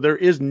So there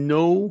is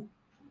no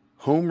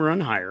home run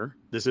hire.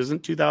 This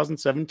isn't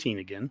 2017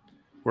 again,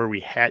 where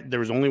there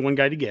was only one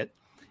guy to get.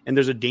 And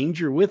there's a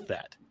danger with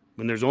that.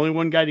 When there's only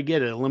one guy to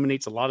get, it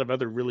eliminates a lot of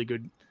other really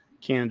good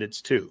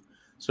candidates too.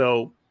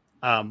 So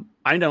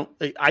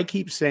I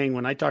keep saying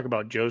when I talk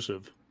about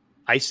Joseph,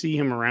 I see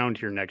him around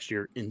here next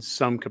year in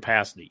some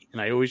capacity.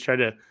 And I always try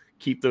to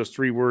keep those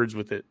 3 words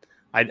with it.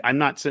 I'm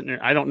not sitting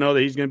there. I don't know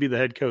that he's going to be the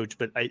head coach,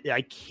 but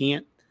I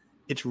can't.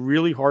 It's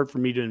really hard for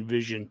me to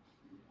envision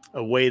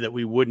a way that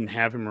we wouldn't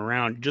have him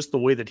around, just the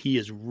way that he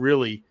is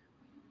really,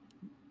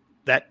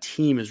 that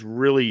team is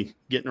really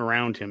getting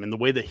around him, and the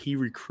way that he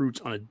recruits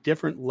on a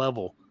different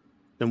level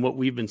than what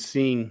we've been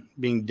seeing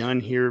being done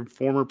here.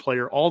 Former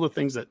player, all the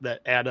things that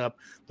add up,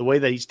 the way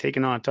that he's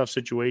taken on a tough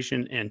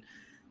situation, and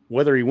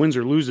whether he wins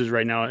or loses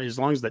right now, as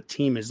long as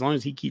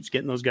he keeps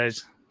getting those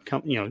guys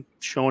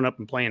showing up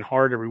and playing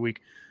hard every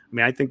week. I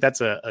mean, I think that's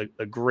a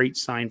great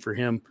sign for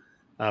him,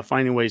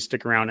 finding ways to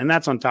stick around. And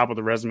that's on top of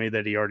the resume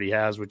that he already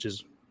has, which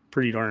is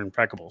pretty darn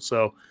impeccable.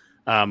 So,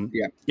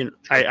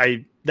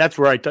 that's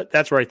where I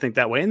think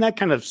that way. And that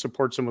kind of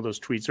supports some of those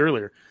tweets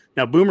earlier.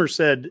 Now, Boomer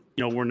said,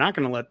 we're not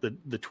going to let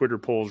the Twitter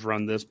polls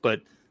run this,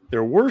 but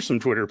there were some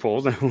Twitter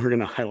polls and we're going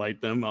to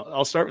highlight them.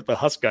 I'll start with the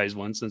Husk Guys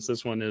one, since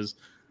this one is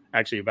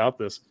actually about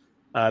this.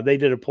 They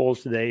did a poll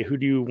today. Who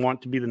do you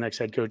want to be the next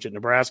head coach at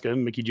Nebraska?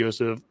 Mickey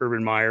Joseph,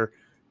 Urban Meyer,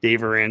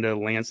 Dave Aranda,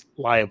 Lance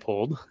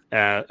Leipold.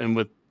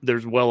 And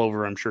there's well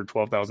over, I'm sure,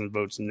 12,000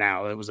 votes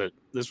now.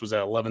 This was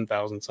at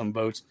 11,000 some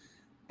votes,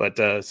 but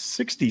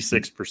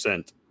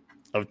 66%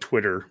 of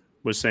Twitter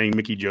was saying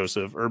Mickey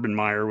Joseph. Urban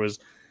Meyer was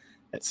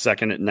at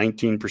second at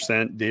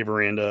 19%, Dave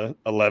Aranda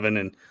 11%,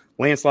 and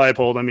Lance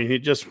Leipold. I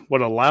mean,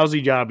 what a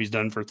lousy job he's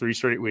done for 3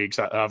 straight weeks.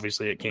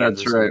 Obviously at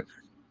Kansas. That's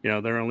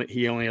right.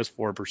 He only has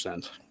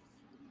 4%.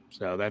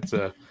 So that's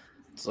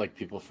It's like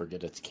people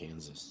forget it's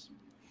Kansas.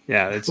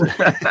 Yeah, it's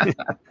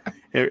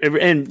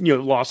and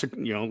lost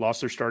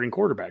their starting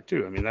quarterback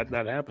too. I mean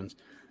that happens.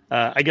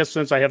 I guess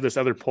since I have this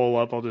other poll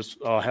up,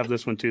 I'll have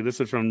this one too. This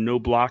is from No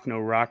Block No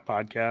Rock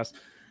podcast,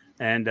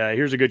 and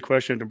here's a good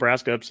question: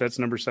 Nebraska upsets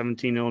number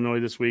 17 Illinois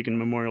this week in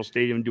Memorial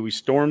Stadium. Do we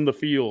storm the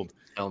field?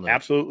 Hell no.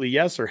 Absolutely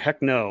yes or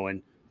heck no.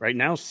 And right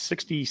now,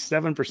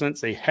 67%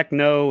 say heck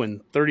no,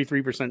 and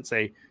 33%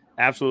 say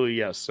absolutely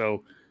yes.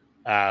 So.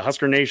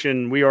 Husker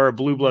Nation, we are a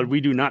blue blood.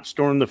 We do not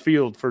storm the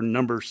field for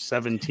number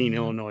 17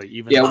 Illinois.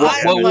 I'd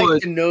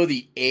like to know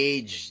the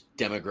age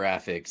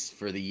demographics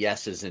for the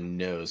yeses and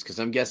nos, because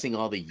I'm guessing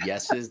all the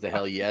yeses, the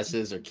hell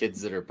yeses, are kids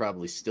that are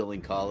probably still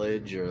in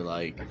college or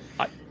I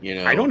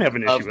don't have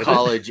an issue with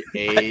college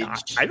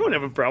age. I don't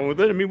have a problem with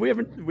it. I mean, we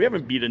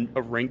haven't beaten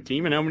a ranked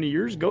team in how many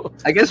years ago?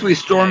 I guess we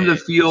stormed the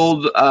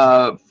field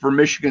for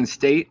Michigan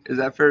State. Is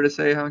that fair to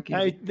say,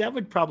 Honky? That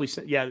would probably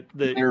say, yeah.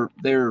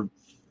 They're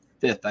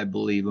 5th, I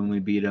believe, when we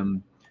beat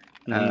them.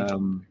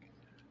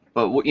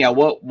 But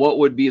what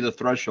would be the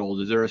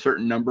threshold? Is there a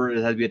certain number?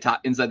 It has to be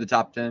inside the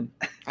top 10.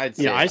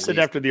 I said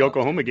after the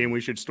Oklahoma game,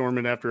 we should storm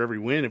it after every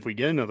win if we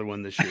get another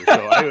one this year.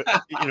 So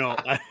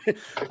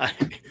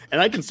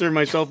I consider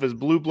myself as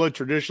blue blood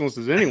traditionalist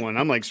as anyone.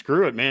 I'm like,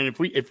 screw it, man.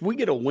 If we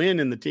get a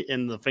win and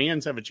the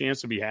fans have a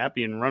chance to be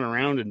happy and run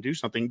around and do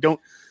something, don't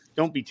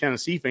be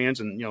Tennessee fans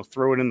and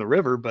throw it in the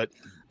river, but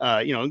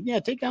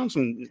take down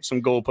some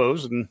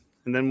goalposts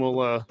and then we'll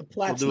the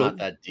Platte's not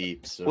that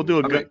deep, so we'll do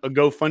a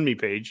GoFundMe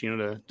page,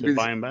 to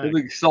buy them back.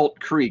 Big Salt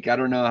Creek. I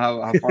don't know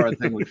how far a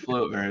thing would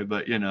float, right?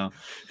 But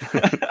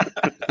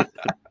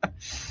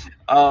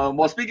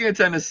well, speaking of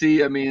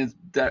Tennessee, I mean,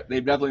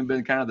 they've definitely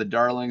been kind of the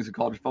darlings of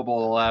college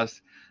football the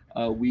last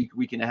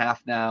week and a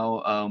half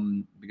now,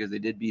 because they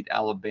did beat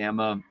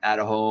Alabama at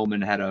home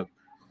and had a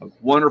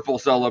wonderful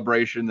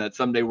celebration. That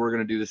someday we're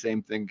going to do the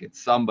same thing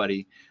against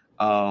somebody.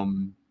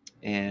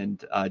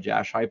 And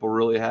Josh Heupel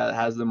really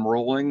has them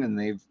rolling, and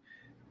they've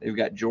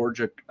got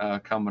Georgia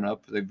coming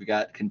up. They've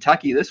got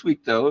Kentucky this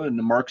week, though, and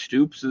Mark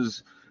Stoops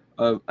is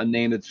a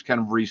name that's kind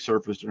of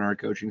resurfaced in our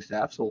coaching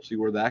staff, so we'll see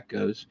where that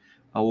goes.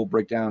 We'll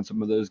break down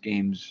some of those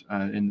games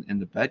in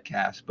the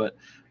bedcast. But,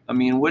 I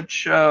mean,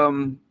 which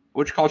college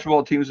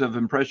football teams have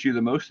impressed you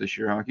the most this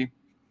year, Honky?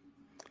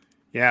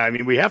 Yeah, I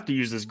mean, we have to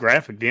use this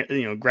graphic.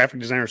 Graphic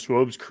designer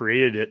Swobes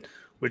created it.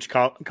 Which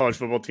college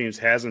football teams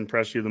has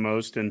impressed you the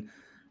most? And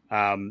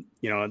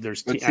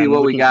let's see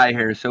what we got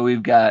here. So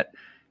we've got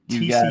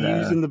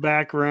TCU's in the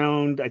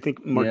background. I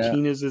think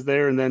Martinez is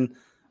there, and then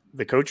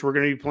the coach we're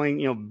going to be playing,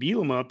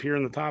 Bielema up here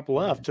in the top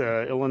left,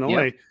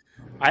 Illinois.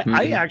 Yep.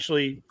 I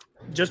actually,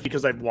 just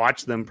because I've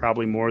watched them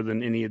probably more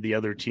than any of the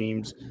other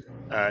teams,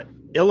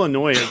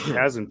 Illinois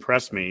has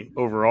impressed me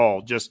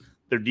overall. Just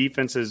their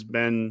defense has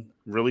been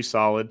really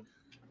solid,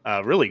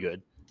 really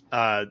good.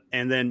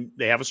 And then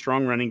they have a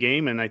strong running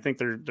game, and I think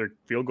their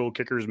field goal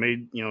kickers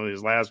made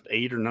his last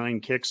 8 or 9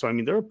 kicks. So I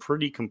mean, they're a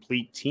pretty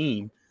complete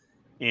team,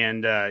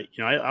 and I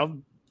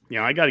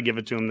got to give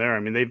it to them there. I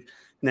mean,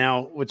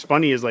 what's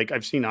funny is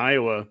I've seen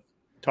Iowa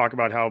talk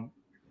about how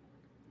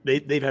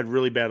they've had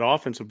really bad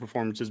offensive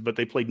performances, but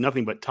they played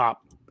nothing but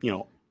top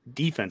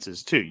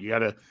defenses too.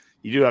 You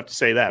do have to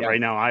say that right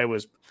now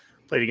Iowa's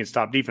played against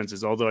top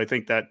defenses, although I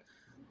think that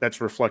that's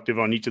reflective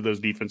on each of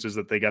those defenses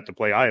that they got to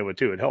play Iowa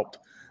too. It helped.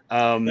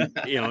 In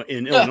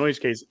Illinois'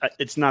 case,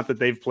 it's not that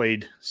they've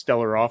played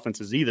stellar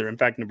offenses either. In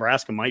fact,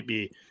 Nebraska might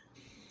be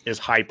as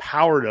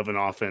high-powered of an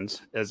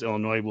offense as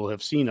Illinois will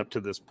have seen up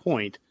to this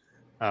point.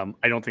 I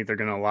don't think they're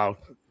going to allow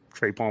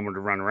Trey Palmer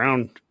to run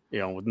around,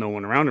 with no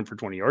one around him for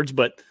 20 yards.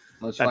 But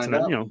let's find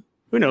out.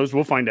 Who knows?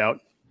 We'll find out.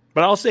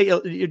 But I'll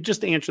say,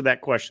 just to answer that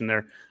question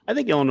there, I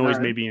think Illinois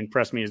maybe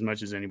impressed me as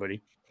much as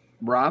anybody.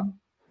 Rob?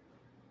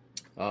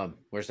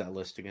 Where's that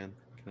list again?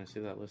 Can I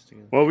see that list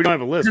again? Well, we don't have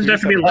a list.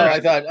 I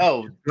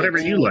thought, whatever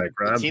you like,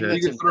 Rob. You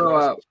can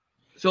throw out.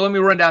 So let me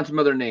run down some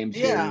other names.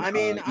 Yeah, here. I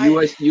mean,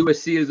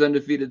 USC is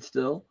undefeated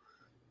still.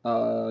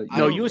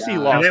 USC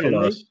lost. They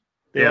lost.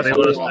 They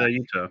lost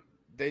Utah.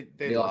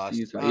 They lost.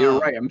 Utah. You're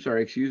right. I'm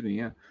sorry. Excuse me.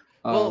 Yeah.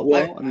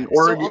 Oregon.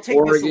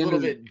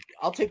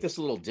 I'll take this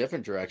a little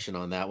different direction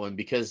on that one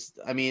because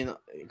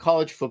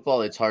college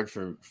football. It's hard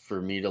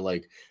for me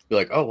to be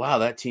like, oh wow,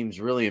 that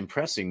team's really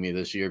impressing me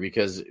this year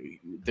because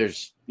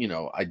there's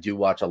I do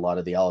watch a lot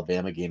of the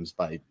Alabama games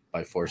by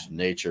force of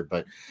nature,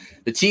 but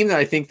the team that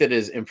I think that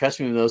is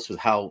impressing me most with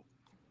how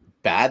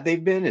bad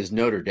they've been is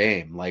Notre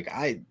Dame.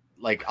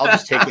 I'll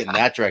just take it in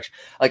that direction.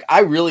 I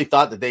really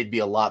thought that they'd be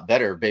a lot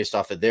better based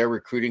off of their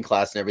recruiting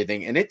class and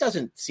everything. And it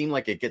doesn't seem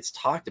like it gets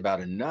talked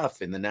about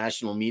enough in the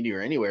national media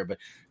or anywhere, but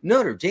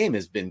Notre Dame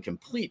has been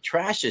complete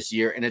trash this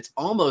year. And it's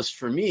almost,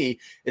 for me,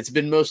 it's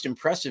been most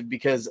impressive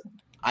because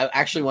I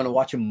actually want to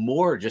watch them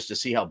more just to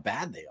see how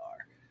bad they are.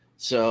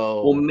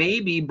 So,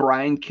 maybe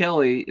Brian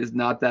Kelly is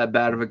not that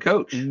bad of a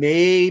coach.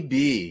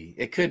 Maybe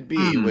it could be,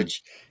 but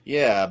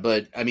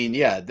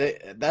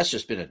that's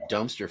just been a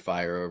dumpster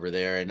fire over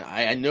there. And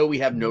I know we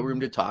have no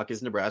room to talk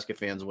as Nebraska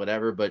fans,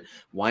 whatever, but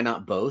why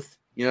not both?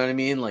 You know what I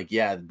mean?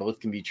 Both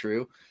can be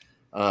true.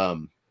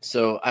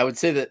 So I would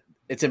say that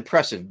it's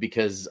impressive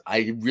because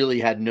I really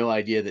had no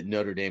idea that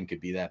Notre Dame could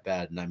be that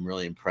bad. And I'm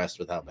really impressed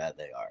with how bad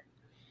they are.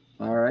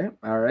 All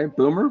right.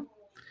 Boomer.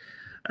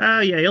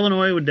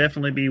 Illinois would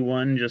definitely be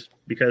one just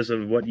because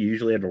of what you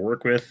usually have to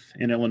work with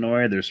in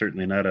Illinois. There's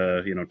certainly not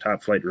a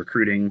top flight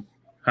recruiting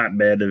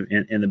hotbed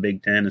in the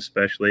Big Ten,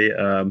 especially.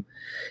 And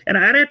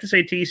I'd have to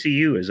say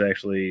TCU is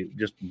actually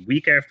just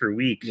week after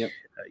week,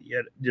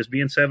 just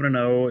being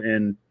 7-0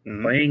 and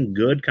playing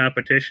good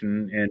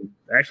competition and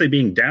actually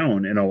being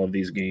down in all of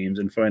these games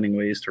and finding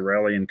ways to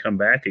rally and come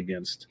back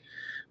against.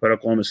 But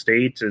Oklahoma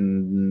State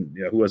and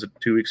who was it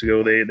 2 weeks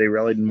ago? They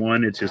rallied and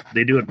won. It's just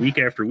they do it week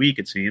after week,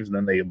 it seems, and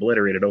then they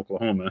obliterated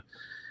Oklahoma.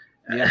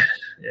 Yeah,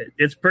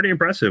 it's pretty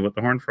impressive what the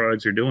Horned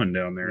Frogs are doing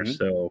down there. Mm-hmm.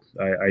 So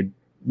I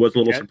was a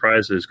little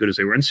surprised as good as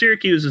they were. And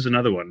Syracuse is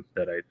another one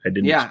that I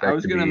didn't. Yeah, expect I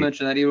was going to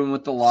mention that even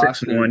with the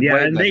loss. 6-1.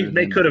 Yeah, and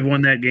they could have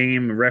won that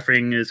game.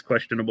 Refereeing is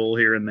questionable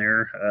here and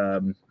there.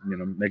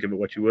 Make of it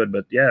what you would,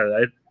 but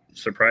I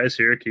surprised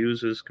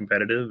Syracuse is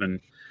competitive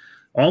and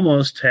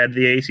almost had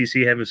the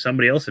ACC having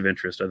somebody else of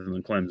interest other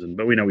than Clemson,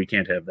 but we know we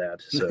can't have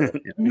that. So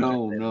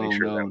no.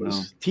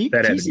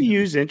 TCU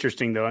is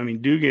interesting though. I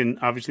mean, Dugan,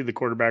 obviously the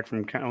quarterback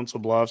from Council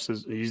Bluffs,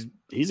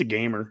 he's a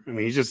gamer. I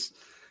mean, he's just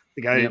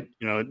the guy.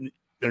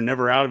 They're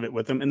never out of it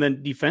with him. And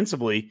then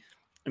defensively,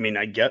 I mean,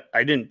 I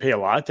didn't pay a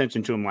lot of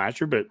attention to him last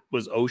year, but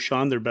was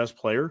O'Shawn their best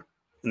player,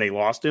 and they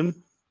lost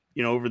him?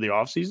 Over the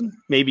offseason?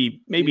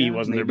 Maybe he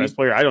wasn't their best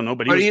player. I don't know,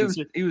 but he was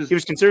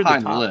considered the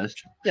top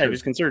list. Yeah, he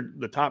was considered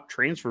the top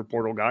transfer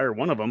portal guy or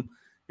one of them,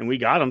 and we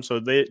got him. So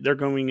they're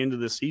going into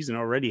this season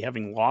already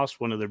having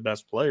lost one of their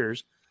best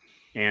players,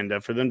 and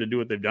for them to do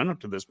what they've done up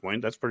to this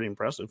point, that's pretty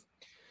impressive.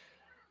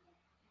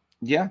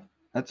 Yeah,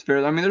 that's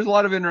fair. I mean, there's a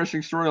lot of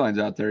interesting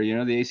storylines out there.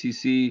 The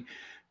ACC.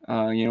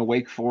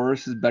 Wake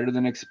Forest is better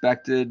than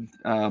expected.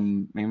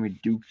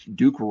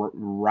 Duke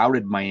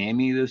routed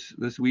Miami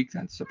this week.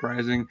 That's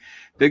surprising.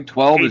 Big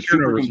 12 is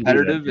super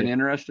competitive and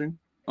interesting.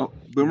 Oh,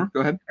 Boomer, go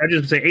ahead. I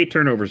just say 8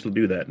 turnovers will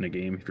do that in a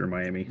game if you're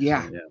Miami.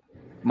 Yeah.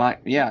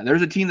 So,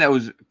 there's a team that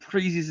was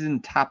preseason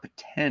top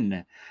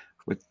 10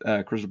 with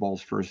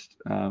Cristobal's first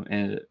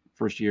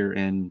year,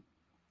 and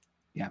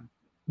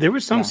there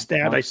was some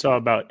stat I saw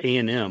about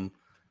A&M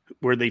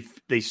where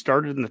they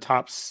started in the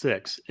top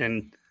 6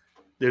 and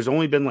there's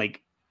only been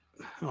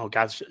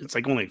it's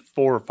only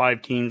 4 or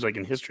 5 teams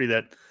in history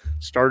that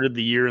started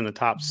the year in the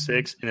top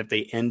 6. And if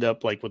they end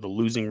up with a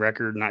losing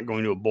record, not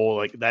going to a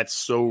bowl, that's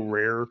so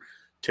rare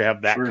to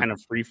have that kind of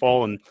free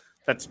fall. And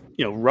that's,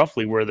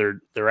 roughly where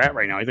they're at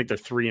right now. I think they're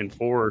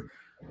 3-4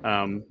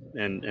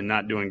 and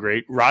not doing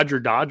great. Roger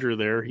Dodger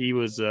there,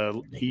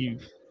 he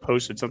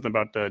posted something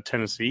about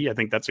Tennessee. I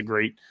think that's a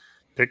great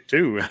pick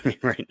too. I mean,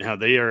 right now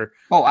they are.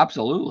 Oh,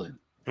 absolutely.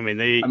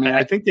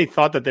 I think they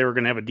thought that they were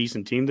going to have a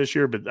decent team this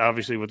year, but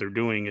obviously what they're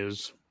doing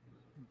is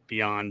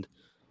beyond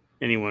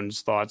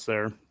anyone's thoughts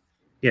there.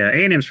 Yeah,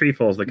 A&M's free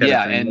falls the kind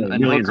of thing and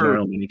millions of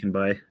money you can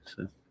buy.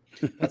 So.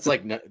 That's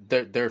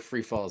their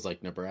free fall is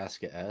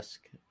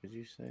Nebraska-esque. Would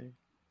you say?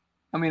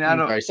 I mean, I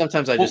don't. Sorry,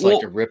 sometimes I just like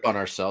to rip on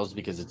ourselves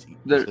because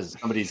because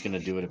somebody's going to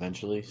do it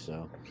eventually.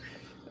 So.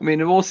 I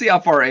mean, we'll see how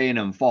far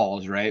A&M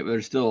falls, right?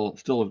 There's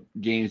still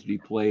games to be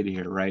played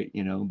here, right?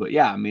 But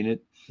yeah, I mean,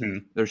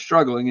 they're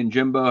struggling, and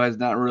Jimbo has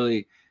not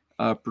really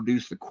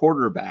produce the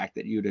quarterback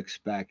that you'd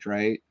expect,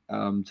 right?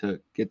 To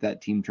get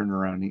that team turned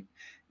around.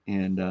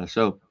 And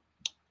so,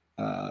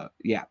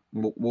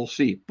 we'll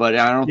see. But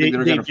I don't think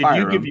they're going to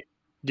fire him.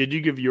 Did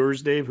you give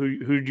yours, Dave?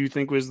 Who do you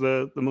think was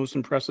the most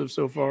impressive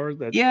so far?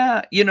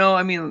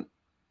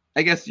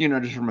 I guess,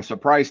 just from a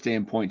surprise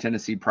standpoint,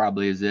 Tennessee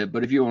probably is it.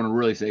 But if you want to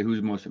really say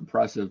who's most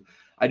impressive,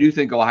 I do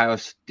think Ohio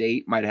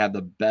State might have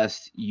the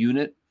best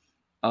unit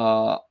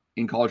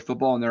in college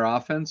football in their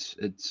offense.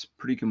 It's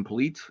pretty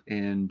complete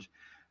and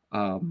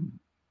can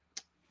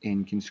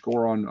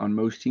score on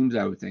most teams,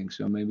 I would think.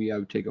 So maybe I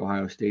would take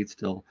Ohio State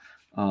still.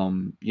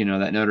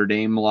 That Notre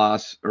Dame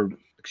loss,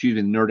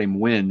 the Notre Dame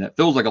win, that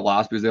feels like a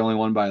loss because they only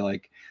won by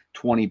like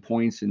 20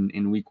 points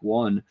in week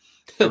 1.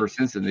 Ever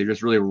since then, they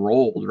just really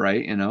rolled,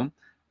 right?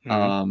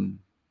 Mm-hmm.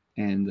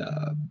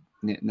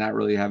 Not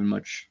really having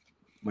much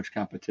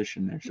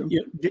competition there. So,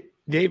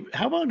 Dave,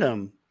 how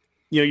about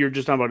you're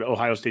just talking about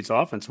Ohio State's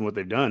offense and what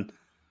they've done.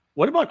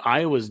 What about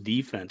Iowa's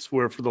defense?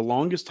 Where for the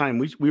longest time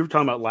we were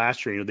talking about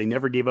last year, they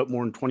never gave up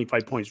more than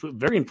 25 points.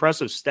 Very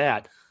impressive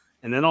stat.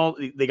 And then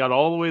they got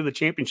all the way to the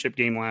championship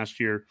game last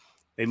year.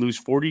 They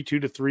lose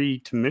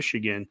 42-3 to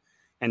Michigan.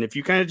 And if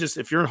you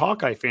if you're a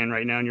Hawkeye fan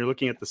right now and you're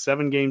looking at the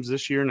 7 games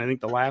this year, and I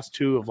think the last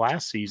 2 of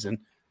last season,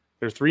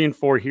 they're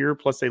 3-4 here.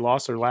 Plus they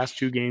lost their last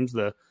 2 games,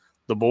 the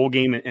bowl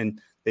game,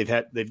 and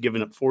they've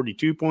given up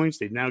 42 points.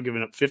 They've now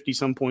given up 50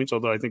 some points.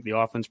 Although I think the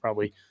offense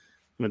probably,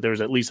 there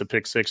was at least a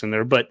pick 6 in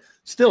there, but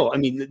still,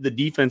 the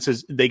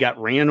defenses, they got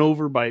ran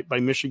over by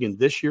Michigan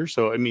this year.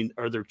 So,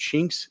 are there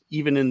chinks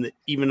even on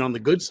the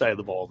good side of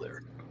the ball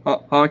there?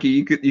 Honky,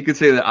 you could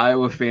say that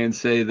Iowa fans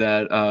say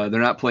that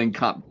they're not playing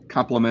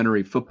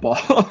complementary football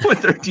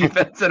with their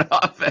defense and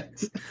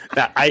offense.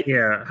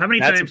 How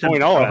many times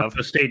did Ohio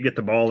State get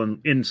the ball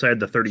inside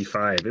the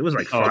 35? It was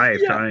like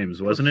 5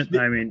 times, wasn't it?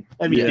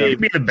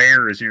 It'd be the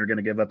Bears, and you're going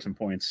to give up some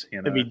points.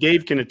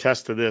 Dave can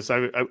attest to this.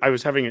 I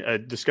was having a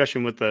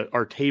discussion with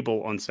our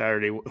table on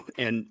Saturday,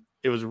 and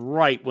it was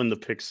right when the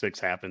pick 6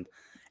 happened,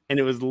 and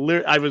it was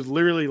I was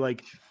literally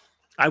like,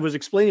 I was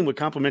explaining what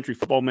complementary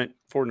football meant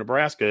for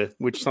Nebraska,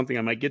 which is something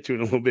I might get to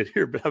in a little bit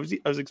here. But I was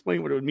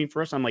explaining what it would mean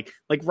for us. I'm like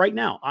right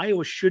now,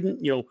 Iowa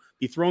shouldn't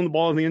be throwing the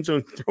ball in the end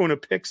zone, throwing a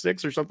pick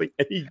 6 or something,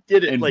 and he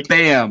did it. And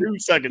bam, 2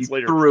 seconds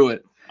later, threw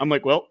it. I'm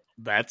like, well,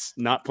 that's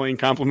not playing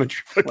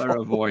complementary football.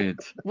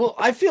 Clairvoyant. Well,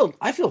 I feel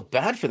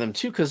bad for them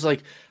too, because I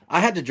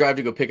had to drive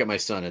to go pick up my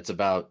son. It's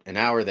about an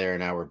hour there,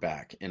 an hour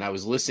back, and I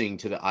was listening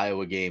to the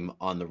Iowa game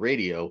on the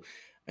radio.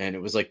 And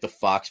it was like the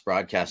Fox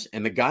broadcast.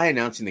 And the guy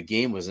announcing the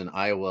game was an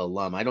Iowa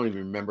alum. I don't even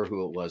remember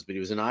who it was, but he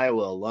was an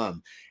Iowa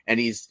alum. And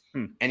he's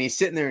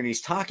sitting there and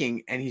he's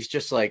talking and he's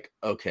just like,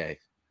 okay,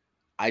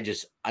 I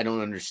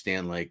don't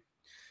understand.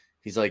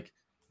 He's like,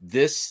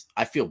 this,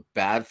 I feel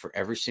bad for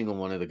every single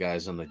one of the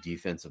guys on the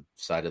defensive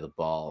side of the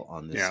ball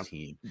on this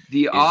team.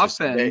 The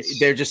offense.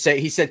 They're just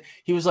saying,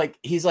 he's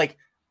like,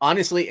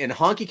 honestly, and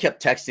Honky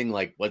kept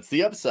texting, what's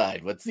the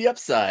upside? What's the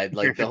upside?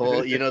 The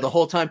whole, the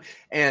whole time.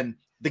 And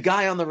the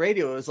guy on the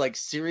radio was like,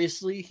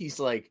 seriously? He's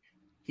like,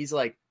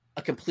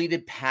 a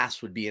completed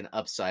pass would be an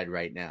upside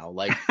right now.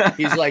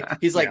 He's like,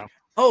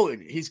 oh,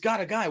 and he's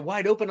got a guy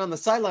wide open on the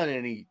sideline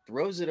and he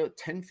throws it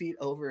 10 feet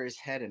over his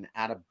head and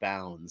out of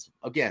bounds.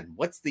 Again,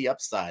 what's the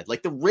upside?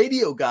 The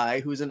radio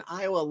guy who's an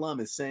Iowa alum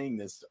is saying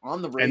this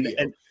on the radio.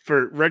 And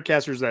for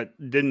Redcasters that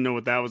didn't know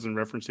what that was in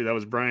reference to, that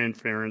was Brian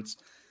Ferentz,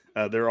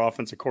 their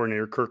offensive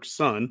coordinator, Kirk's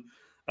son,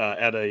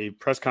 at a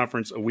press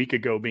conference a week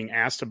ago being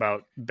asked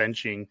about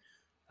benching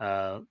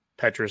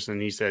Petrus,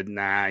 and he said,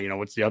 nah,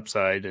 what's the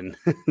upside? And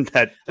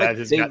that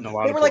has gotten a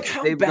lot of. They were like,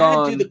 how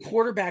bad do the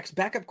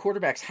backup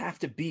quarterbacks have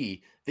to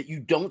be that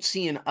you don't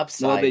see an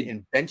upside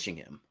in benching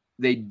him?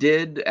 They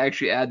did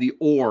actually add the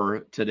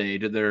or today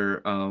to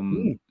their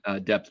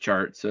depth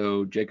chart.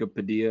 So Jacob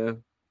Padilla.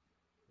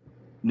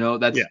 No,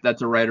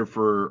 that's a writer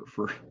for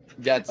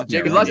that's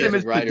Jacob. Last name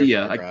is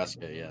Padilla.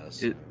 Nebraska,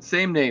 yes.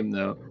 Same name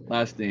though.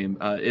 Last name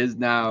is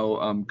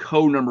now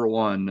number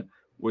 1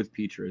 with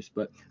Petrus.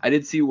 But I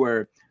did see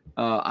where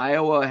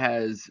Iowa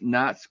has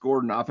not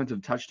scored an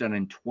offensive touchdown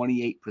in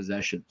 28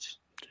 possessions.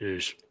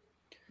 Jeez.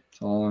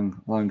 It's a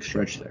long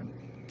stretch there.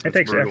 It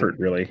takes effort,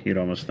 really. You'd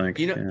almost think.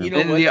 And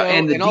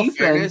the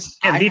defense.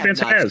 I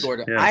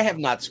have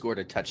not scored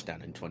a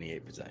touchdown in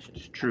 28 possessions.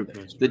 It's true.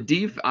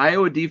 The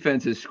Iowa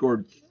defense has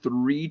scored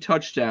 3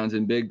 touchdowns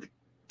in Big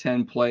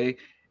Ten play,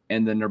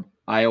 and the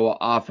Iowa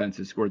offense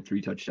has scored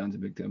 3 touchdowns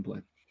in Big Ten play.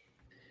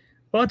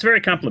 Well, it's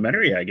very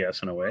complimentary, I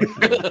guess, in a way.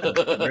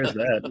 There's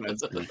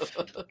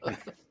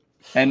that.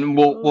 And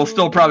we'll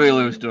still probably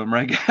lose to them,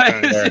 right,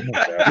 guys?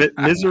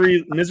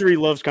 Misery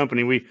loves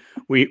company. We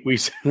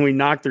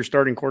knocked their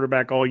starting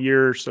quarterback all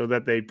year, so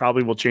that they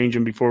probably will change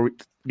him before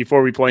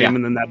we play him,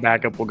 and then that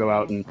backup will go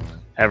out and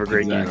have a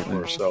great game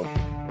for us. So.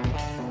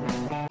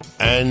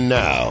 And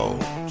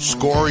now,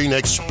 scoring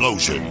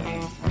explosion,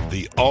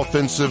 the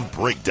offensive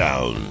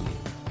breakdown.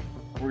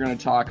 We're going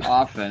to talk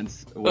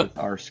offense with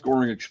our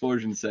scoring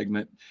explosion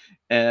segment.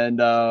 And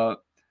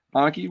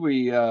Honky,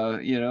 we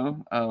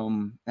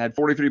had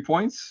 43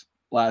 points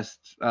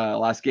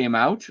last game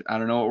out. I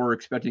don't know what we're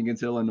expecting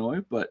against Illinois,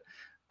 but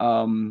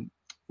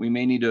we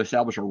may need to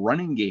establish a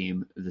running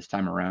game this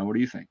time around. What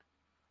do you think?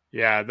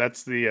 Yeah,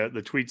 that's the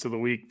tweets of the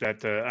week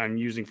that I'm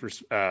using for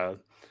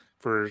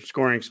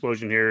Scoring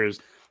Explosion. Here is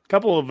a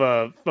couple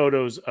of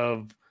photos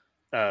of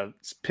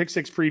Pick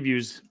Six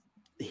previews.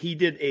 He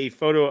did a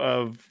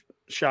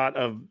shot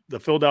of the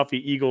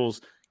Philadelphia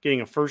Eagles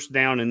getting a first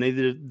down, and they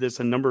did this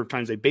a number of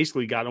times. They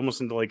basically got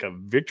almost into like a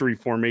victory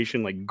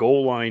formation, like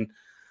goal line,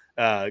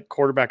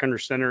 quarterback under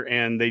center,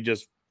 and they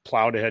just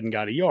plowed ahead and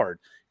got a yard.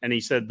 And he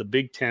said the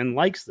Big Ten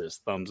likes this,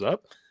 thumbs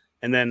up.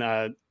 And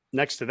then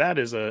next to that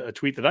is a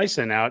tweet that I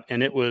sent out,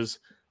 and it was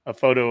a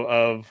photo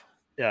of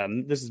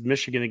this is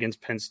Michigan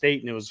against Penn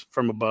State, and it was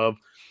from above.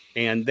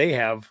 And they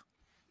have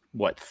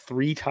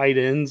 3 tight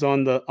ends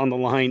on the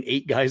line,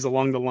 8 guys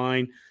along the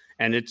line,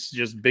 and it's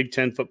just Big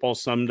Ten football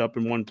summed up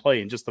in one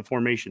play, and just the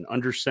formation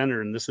under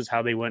center. And this is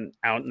how they went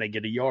out and they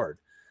get a yard.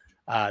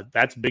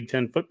 That's Big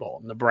Ten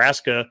football.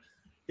 Nebraska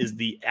is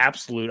the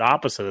absolute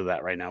opposite of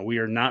that right now. We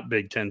are not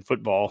Big Ten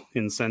football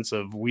in the sense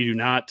of we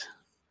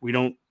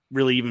don't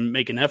really even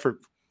make an effort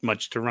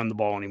much to run the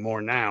ball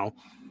anymore now.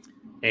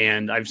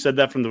 And I've said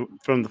that from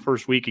the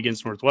first week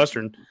against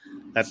Northwestern.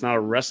 That's not a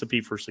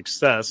recipe for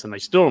success, and I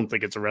still don't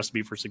think it's a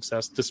recipe for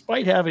success,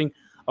 despite having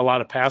a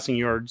lot of passing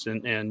yards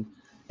and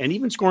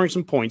even scoring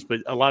some points, but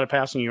a lot of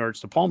passing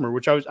yards to Palmer,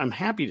 which I'm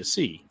happy to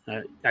see.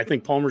 I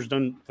think Palmer's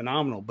done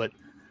phenomenal, but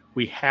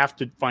we have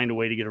to find a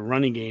way to get a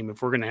running game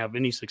if we're going to have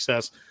any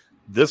success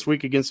this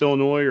week against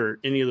Illinois or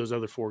any of those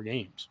other 4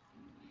 games.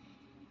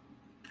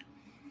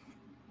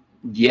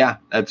 Yeah,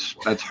 that's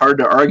hard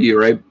to argue,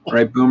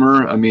 right,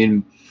 Boomer? I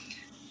mean,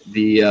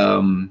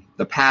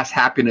 the past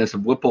happiness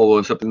of Whipple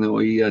was something that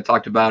we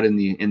talked about in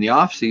the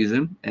off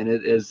season, and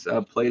it has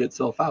played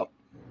itself out.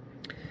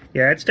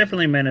 Yeah, it's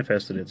definitely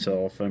manifested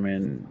itself. I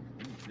mean,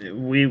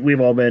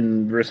 we've all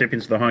been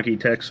recipients of the honky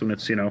text when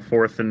it's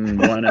 4th and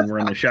 1 and we're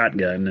in the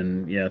shotgun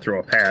and throw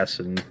a pass,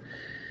 and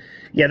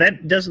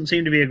that doesn't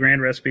seem to be a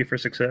grand recipe for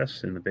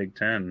success in the Big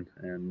Ten,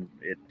 and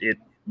it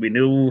we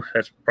knew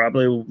that's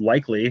probably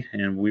likely,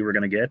 and we were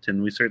going to get,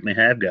 and we certainly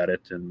have got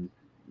it, and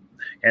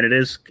it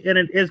is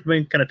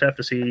been kind of tough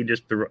to see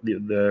just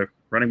the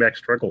running back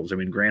struggles. I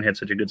mean, Grant had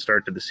such a good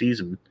start to the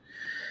season.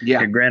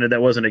 Yeah, and granted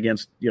that wasn't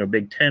against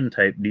Big Ten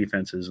type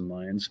defenses and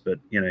lines, but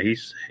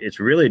it's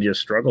really just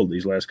struggled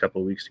these last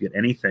couple of weeks to get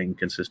anything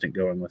consistent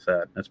going with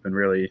that. That's been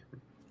really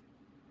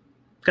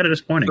kind of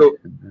disappointing.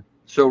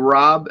 So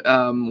Rob,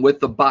 with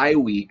the bye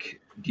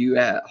week, do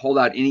you hold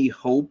out any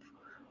hope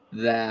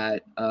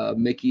that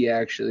Mickey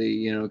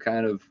actually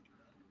kind of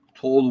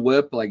told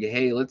Whip like,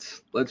 hey,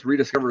 let's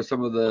rediscover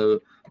some of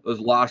those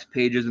lost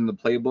pages in the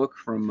playbook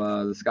from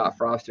the Scott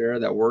Frost era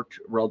that worked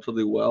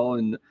relatively well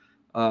in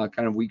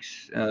kind of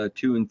weeks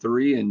 2 and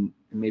 3, and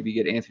maybe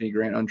get Anthony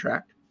Grant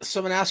untracked? So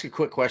I'm going to ask a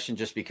quick question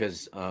just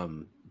because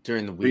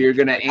during the week. You're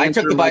going to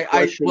answer my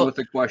question with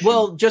a question.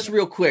 Well, just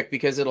real quick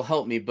because it'll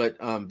help me. But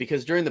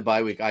because during the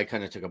bye week, I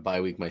kind of took a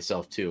bye week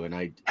myself too, and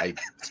I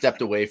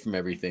stepped away from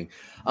everything.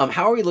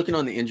 How are we looking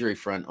on the injury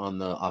front on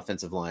the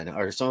offensive line?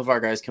 Are some of our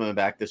guys coming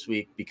back this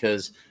week?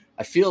 Because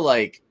I feel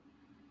like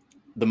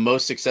the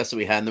most success that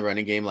we had in the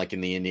running game, like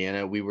in the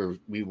Indiana, we were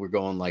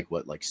going like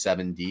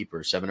 7 deep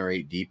or 7 or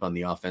 8 deep on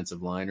the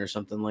offensive line or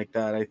something like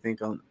that. I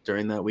think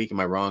during that week. Am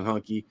I wrong,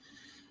 Honky?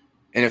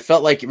 And it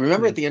felt like,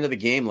 remember at the end of the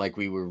game, like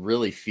we were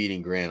really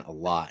feeding Grant a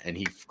lot and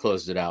he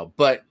closed it out.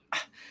 But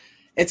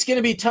it's going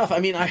to be tough. I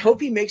mean, I hope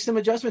he makes some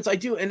adjustments. I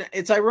do. And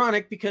it's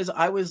ironic because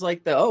I was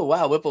like oh,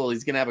 wow, Whipple,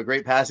 he's going to have a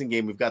great passing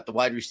game. We've got the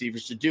wide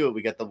receivers to do it.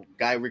 We got the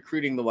guy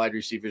recruiting the wide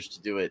receivers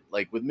to do it,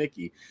 like with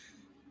Mickey.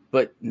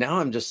 But now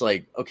I'm just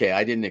like, okay,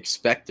 I didn't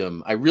expect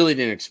him. I really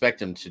didn't expect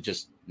him to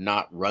just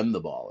not run the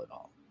ball at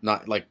all.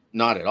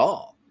 Not at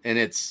all. And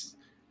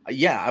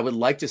I would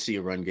like to see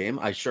a run game.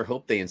 I sure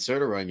hope they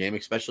insert a run game,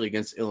 especially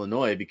against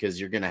Illinois,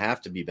 because you're going to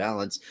have to be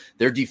balanced.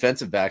 Their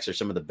defensive backs are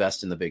some of the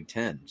best in the Big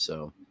Ten.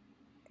 So,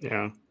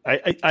 yeah,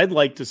 I'd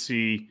like to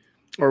see,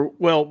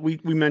 we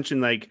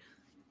mentioned like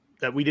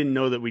that we didn't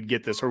know that we'd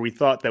get this, or we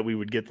thought that we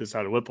would get this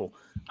out of Whipple.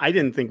 I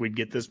didn't think we'd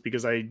get this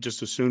because I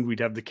just assumed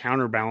we'd have the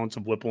counterbalance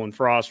of Whipple and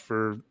Frost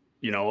for,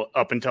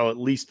 up until at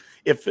least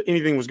if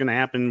anything was going to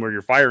happen where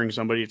you're firing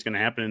somebody, it's going to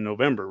happen in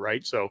November,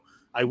 right? So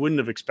I wouldn't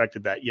have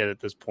expected that yet at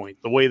this point.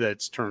 The way that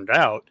it's turned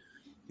out,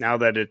 now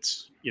that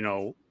it's,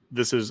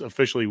 this is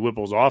officially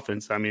Whipple's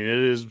offense. I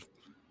mean,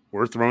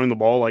 we're throwing the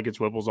ball like it's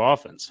Whipple's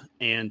offense.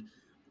 And,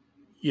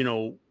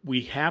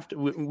 we have to,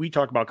 we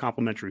talked about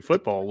complementary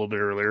football a little bit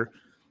earlier.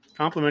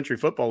 Complementary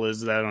football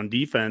is that on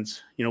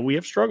defense, we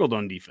have struggled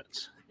on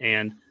defense.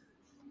 And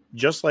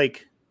just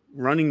like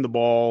running the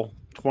ball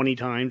 20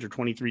 times or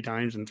 23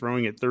 times and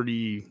throwing it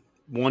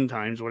 31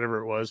 times, whatever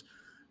it was,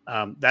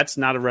 that's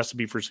not a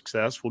recipe for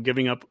success. Well,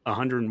 giving up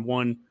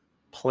 101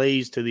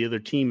 plays to the other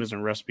team isn't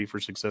a recipe for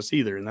success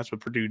either. And that's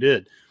what Purdue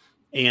did.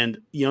 And,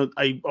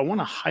 I want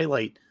to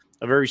highlight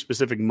a very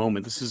specific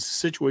moment. This is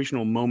a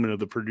situational moment of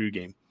the Purdue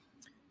game,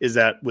 is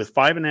that with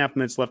 5.5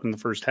 minutes left in the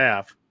first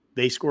half,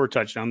 they score a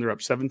touchdown. They're up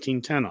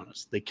 17-10 on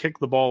us. They kick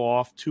the ball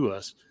off to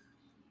us.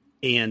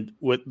 And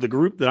with the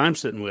group that I'm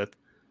sitting with,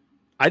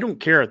 I don't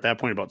care at that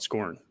point about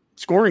scoring.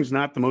 Scoring's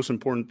not the most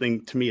important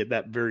thing to me at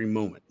that very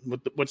moment.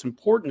 What's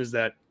important is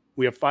that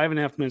we have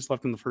 5.5 minutes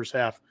left in the first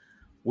half.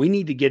 We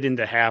need to get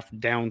into half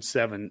down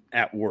 7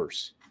 at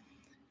worst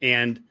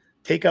and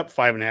take up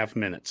 5.5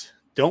 minutes.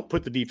 Don't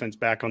put the defense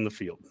back on the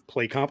field.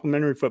 Play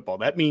complementary football.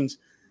 That means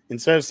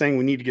instead of saying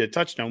we need to get a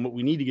touchdown, what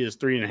we need to get is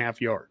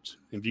 3.5 yards.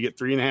 If you get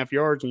 3.5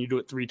 yards and you do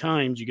it 3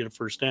 times, you get a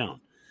first down.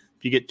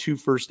 If you get 2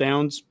 first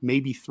downs,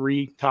 maybe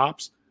 3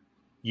 tops,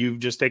 you've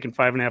just taken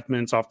 5.5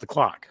 minutes off the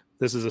clock.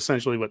 This is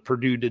essentially what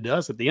Purdue did to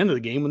us at the end of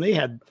the game when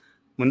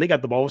they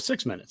got the ball with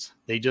 6 minutes.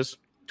 They just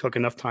took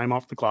enough time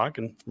off the clock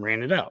and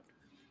ran it out.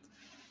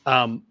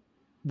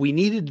 We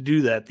needed to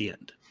do that at the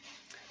end.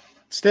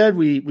 Instead,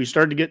 we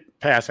started to get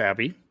pass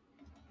happy.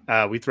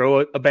 We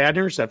throw a bad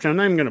interception. I'm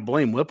not even going to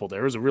blame Whipple.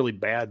 There was a really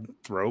bad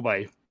throw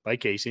by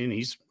Casey, and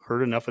he's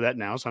heard enough of that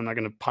now, so I'm not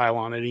going to pile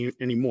on it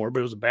anymore. But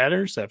it was a bad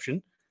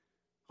interception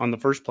on the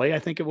first play, I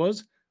think it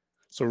was.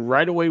 So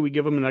right away, we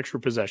give them an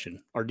extra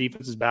possession. Our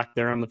defense is back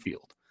there on the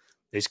field.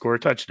 They score a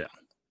touchdown.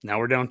 Now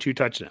we're down 2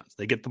 touchdowns.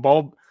 They get the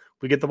ball.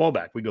 We get the ball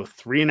back. We go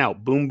 3 and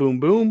out. Boom, boom,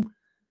 boom.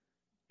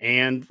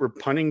 And we're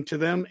punting to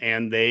them,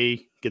 and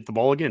they get the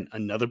ball again.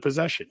 Another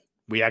possession.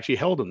 We actually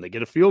held them. They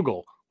get a field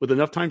goal with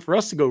enough time for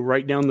us to go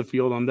right down the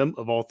field on them,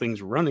 of all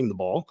things, running the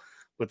ball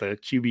with a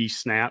QB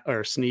snap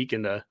or sneak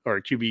and a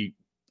QB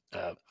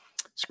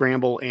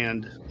scramble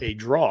and a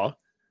draw.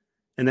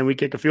 And then we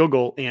kick a field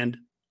goal. And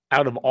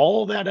out of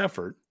all that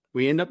effort,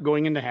 we end up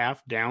going into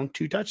half down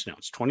 2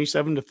 touchdowns,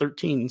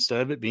 27-13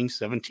 instead of it being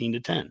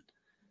 17-10.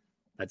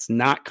 That's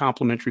not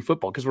complimentary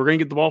football because we're going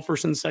to get the ball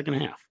first in the second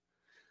half.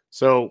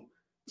 So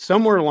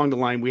somewhere along the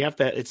line,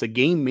 it's a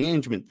game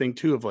management thing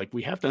too, of like,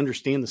 we have to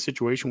understand the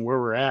situation where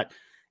we're at,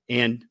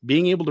 and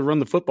being able to run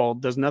the football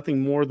does nothing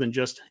more than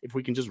just, if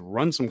we can just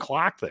run some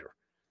clock there,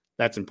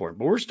 that's important.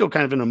 But we're still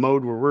kind of in a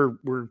mode where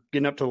we're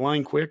getting up to the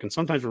line quick. And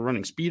sometimes we're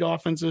running speed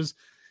offenses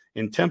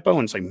in tempo.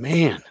 And it's like,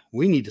 man,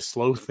 we need to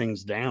slow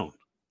things down.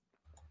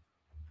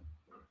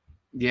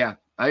 Yeah.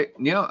 I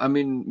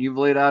mean, you've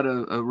laid out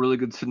a really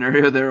good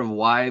scenario there of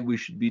why we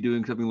should be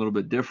doing something a little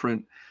bit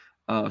different,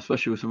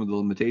 especially with some of the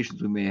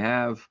limitations we may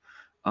have.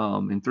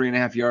 And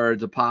 3.5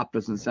 yards a pop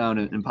doesn't sound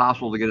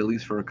impossible to get, at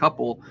least for a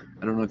couple.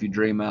 I don't know if you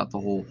dream out the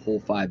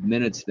whole 5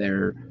 minutes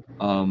there,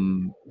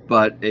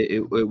 but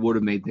it would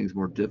have made things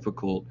more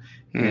difficult.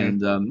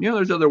 Mm-hmm. And,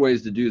 there's other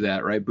ways to do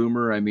that, right,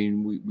 Boomer? I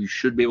mean, we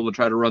should be able to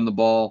try to run the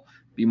ball,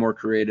 be more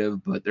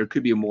creative, but there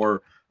could be a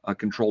more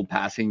controlled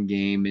passing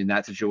game in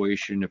that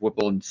situation. If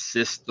Whipple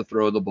insists to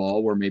throw the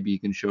ball, where maybe you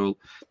can throw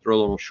a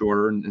little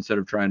shorter instead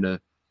of trying to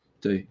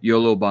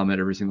YOLO bomb it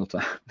every single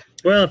time.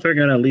 Well, if they're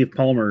going to leave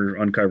Palmer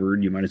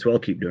uncovered, you might as well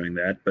keep doing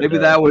that. But, maybe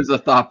that was a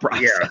thought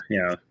process.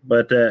 Yeah.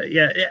 But,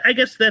 I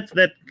guess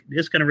that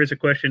is going to raise a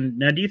question.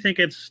 Now, do you think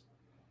it's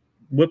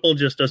Whipple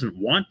just doesn't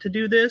want to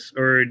do this,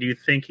 or do you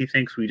think he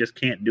thinks we just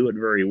can't do it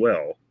very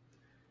well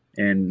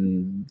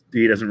and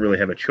he doesn't really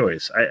have a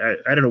choice? I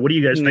don't know. What do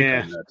you guys think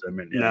on that? I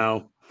mean,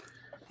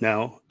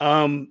 No.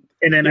 And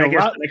then I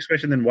guess the next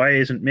question, then why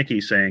isn't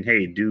Mickey saying,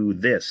 hey, do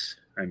this?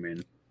 I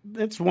mean,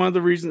 that's one of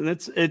the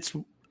reasons. It's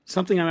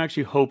something I'm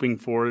actually hoping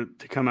for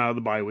to come out of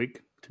the bye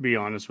week, to be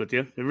honest with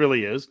you. It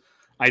really is.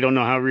 I don't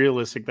know how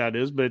realistic that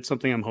is, but it's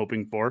something I'm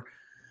hoping for.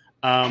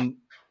 I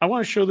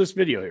want to show this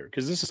video here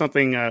because this is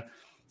something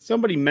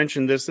somebody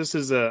mentioned this. This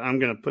is I'm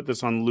going to put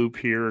this on loop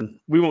here, and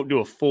we won't do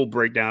a full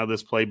breakdown of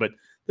this play, but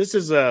this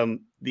is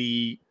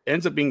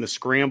ends up being the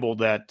scramble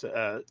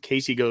that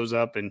Casey goes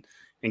up and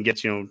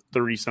gets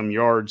 30 some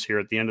yards here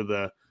at the end of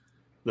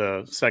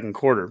the second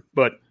quarter.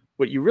 But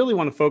what you really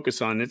want to focus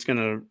on, it's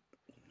going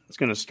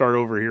to start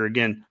over here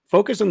again.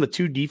 Focus on the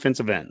 2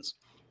 defensive ends.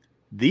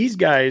 These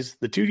guys,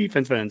 the 2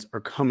 defensive ends, are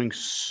coming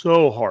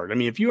so hard. I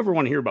mean, if you ever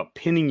want to hear about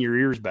pinning your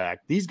ears back,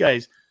 these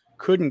guys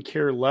couldn't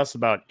care less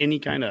about any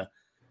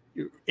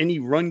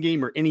run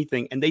game or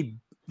anything, and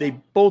they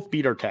both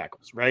beat our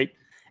tackles, right?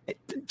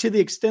 To the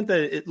extent that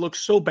it looks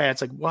so bad,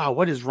 it's like, wow,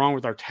 what is wrong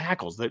with our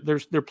tackles?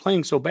 They're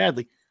playing so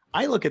badly.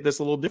 I look at this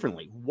a little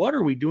differently. What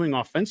are we doing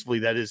offensively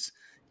that is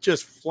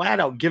just flat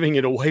out giving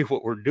it away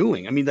what we're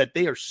doing? I mean, that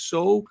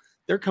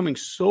they're coming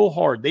so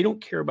hard. They don't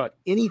care about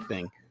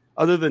anything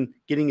other than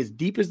getting as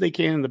deep as they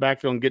can in the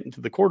backfield and getting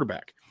to the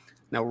quarterback.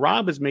 Now,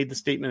 Rob has made the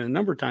statement a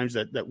number of times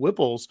that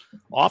Whipple's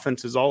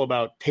offense is all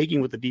about taking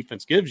what the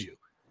defense gives you.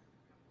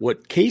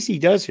 What Casey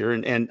does here,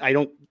 and I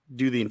don't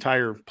do the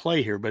entire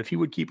play here, but if he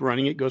would keep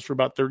running, it goes for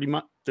about 30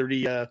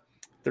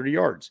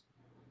 yards.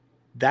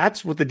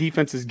 That's what the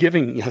defense is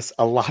giving us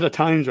a lot of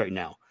times right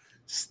now.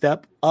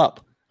 Step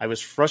up. I was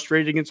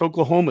frustrated against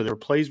Oklahoma. There were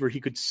plays where he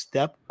could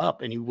step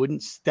up, and he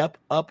wouldn't step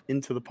up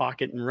into the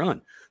pocket and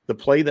run. The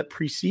play that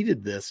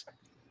preceded this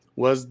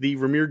was the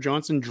Ramir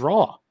Johnson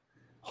draw.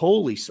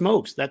 Holy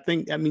smokes. That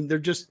thing, I mean,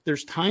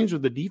 there's times where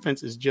the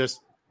defense is just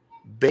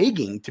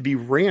begging to be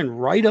ran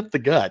right up the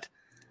gut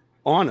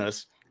on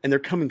us, and they're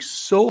coming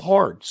so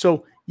hard.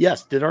 So,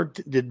 yes,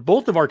 did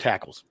both of our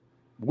tackles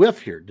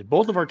whiff here? Did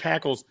both of our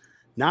tackles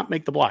not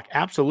make the block?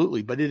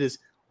 Absolutely. But it is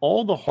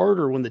all the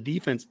harder when the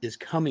defense is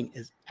coming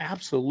as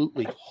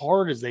absolutely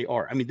hard as they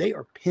are. I mean, they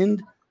are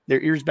pinned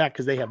their ears back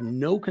because they have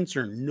no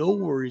concern, no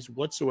worries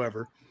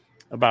whatsoever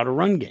about a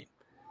run game.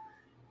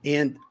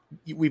 And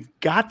we've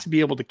got to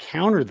be able to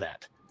counter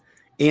that.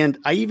 And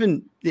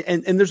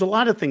and there's a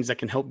lot of things that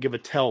can help give a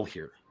tell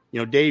here.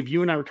 Dave,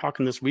 you and I were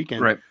talking this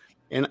weekend, right?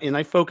 And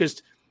I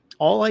focused,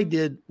 all I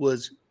did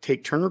was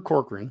take Turner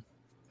Corcoran,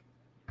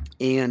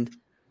 and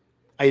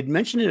I had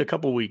mentioned it a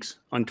couple weeks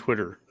on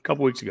Twitter, a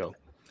couple weeks ago.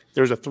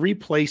 There was a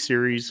 3-play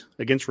series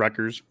against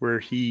Rutgers where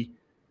he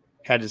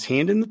had his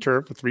hand in the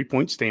turf, a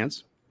 3-point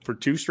stance for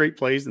 2 straight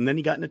plays, and then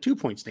he got in a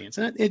 2-point stance.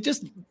 And it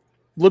just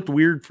looked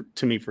weird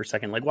to me for a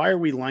second. Like, why are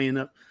we lining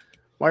up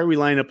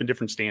in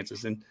different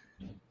stances? And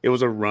it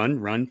was a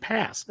run,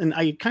 pass. And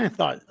I kind of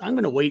thought, I'm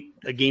going to wait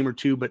a game or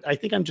two, but I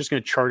think I'm just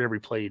going to chart every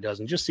play he does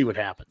and just see what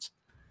happens.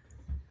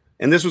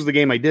 And this was the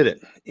game I did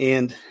it.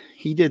 And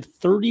he did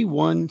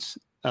 31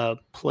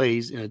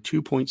 plays in a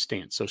 2-point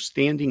stance. So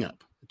standing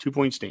up, a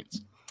 2-point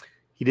stance.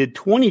 He did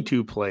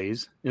 22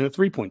 plays in a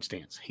 3-point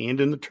stance,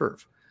 hand in the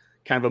turf,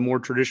 kind of a more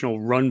traditional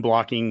run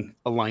blocking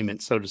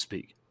alignment, so to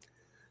speak.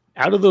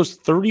 Out of those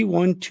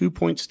 31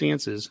 2-point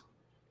stances,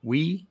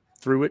 we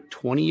threw it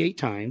 28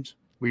 times.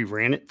 We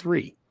ran it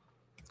 3.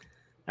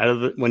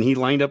 When he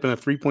lined up in a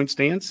 3-point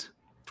stance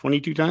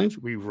 22 times,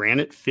 we ran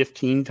it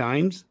 15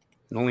 times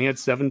and only had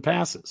 7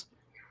 passes.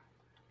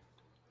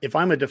 If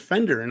I'm a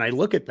defender and I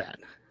look at that,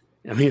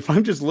 I mean, if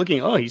I'm just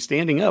looking, he's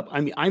standing up. I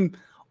mean, I'm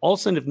all of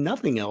a sudden, if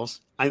nothing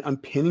else, I'm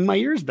pinning my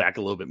ears back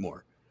a little bit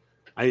more.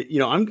 I'm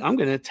going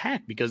to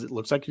attack because it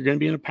looks like you're going to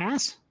be in a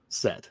pass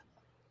set.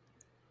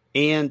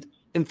 And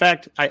in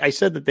fact, I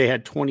said that they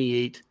had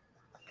 28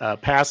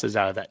 passes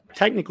out of that.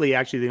 Technically,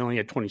 actually, they only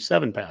had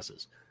 27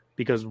 passes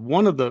because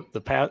one of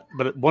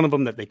but one of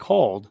them that they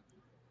called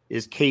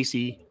is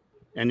Casey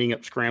ending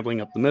up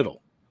scrambling up the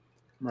middle.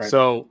 Right.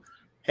 So,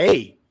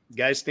 hey,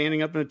 guys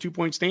standing up in a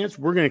 2-point stance,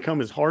 we're going to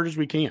come as hard as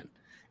we can.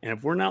 And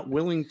if we're not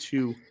willing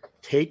to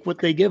take what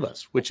they give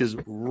us, which is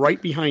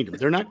right behind them,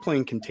 they're not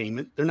playing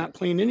containment. They're not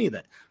playing any of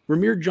that.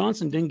 Ramir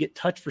Johnson didn't get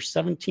touched for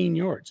 17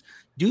 yards.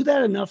 Do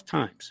that enough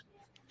times.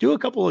 Do a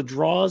couple of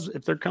draws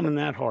if they're coming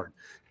that hard.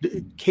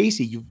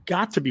 Casey, you've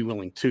got to be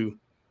willing to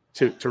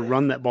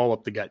run that ball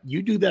up the gut.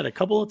 You do that a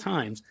couple of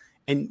times,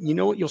 and you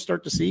know what you'll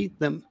start to see?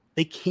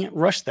 They can't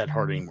rush that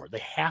hard anymore. They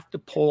have to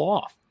pull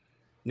off.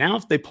 Now,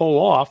 if they pull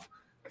off,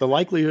 the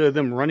likelihood of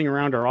them running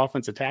around our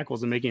offensive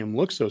tackles and making them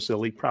look so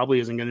silly probably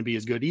isn't going to be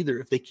as good either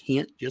if they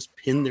can't just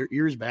pin their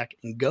ears back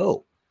and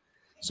go.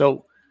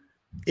 So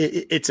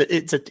it's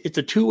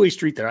a two-way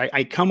street there.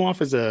 I come off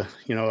as a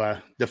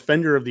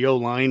defender of the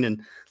O-line,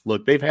 and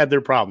look, they've had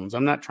their problems.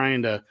 I'm not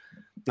trying to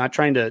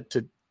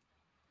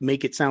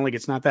make it sound like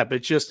it's not that, but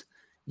it's just,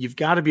 you've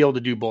got to be able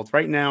to do both.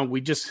 Right now,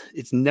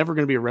 it's never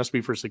going to be a recipe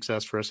for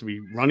success for us to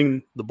be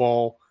running the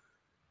ball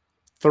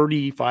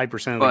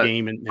 35% of the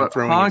game and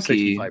throwing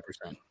Honky,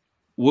 65%.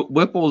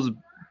 Whipple's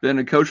been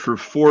a coach for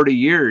 40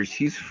 years.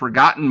 He's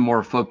forgotten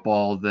more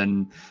football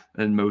than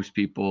most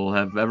people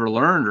have ever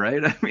learned,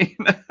 right? I mean,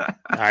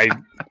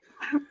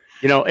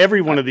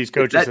 every one of these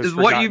coaches is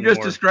what you've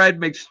just described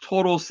makes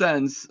total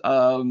sense.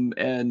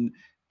 And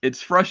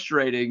it's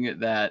frustrating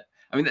that,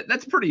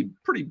 that's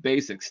pretty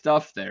basic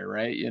stuff there,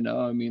 right?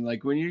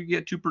 Like when you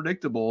get too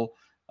predictable,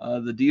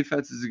 the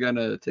defense is going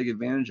to take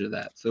advantage of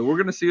that. So we're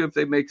going to see if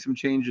they make some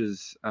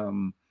changes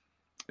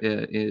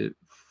with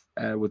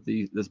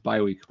this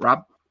bye week.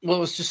 Rob? Well,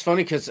 it was just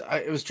funny because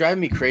it was driving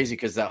me crazy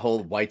because that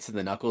whole whites and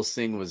the knuckles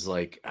thing was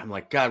like, I'm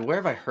like, God, where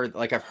have I heard?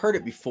 Like, I've heard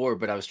it before,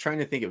 but I was trying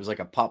to think it was like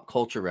a pop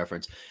culture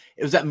reference.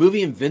 It was that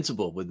movie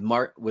Invincible with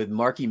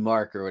Marky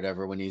Mark or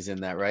whatever when he's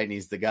in that, right? And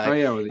he's the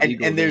guy. Oh, yeah,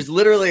 and there's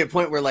literally a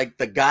point where like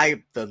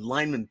the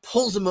lineman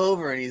pulls him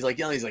over and he's like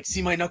yelling, he's like,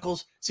 see my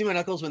knuckles? See my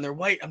knuckles? When they're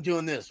white, I'm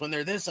doing this. When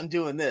they're this, I'm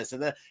doing this.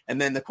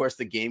 And then of course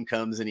the game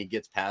comes and he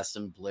gets past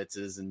some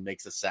blitzes and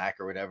makes a sack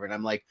or whatever. And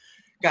I'm like,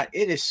 God,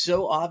 it is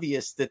so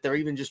obvious that they're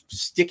even just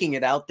sticking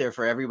it out there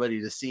for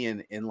everybody to see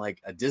in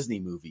like a Disney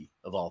movie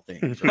of all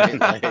things, right?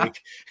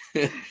 Like,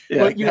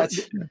 yeah,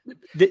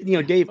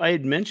 Dave, I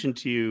had mentioned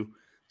to you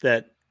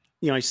that,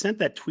 I sent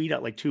that tweet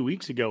out like 2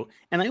 weeks ago,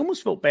 and I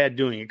almost felt bad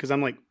doing it because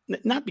I'm like,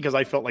 not because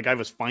I felt like I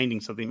was finding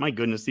something. My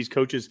goodness, these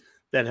coaches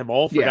that have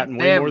all forgotten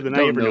way more than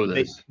I ever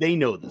know. They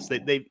know this.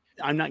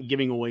 I'm not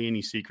giving away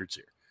any secrets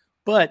here,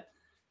 but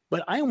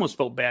I almost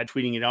felt bad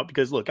tweeting it out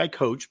because look, I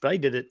coach, but I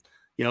did it.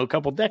 A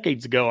couple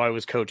decades ago, I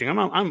was coaching.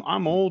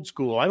 I'm old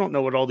school. I don't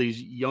know what all these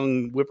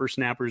young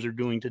whippersnappers are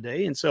doing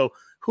today. And so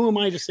who am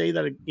I to say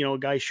that, a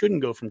guy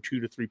shouldn't go from 2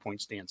 to 3 point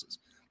stances?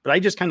 But I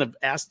just kind of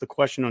asked the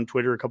question on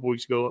Twitter a couple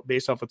weeks ago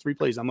based off of 3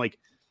 plays. I'm like,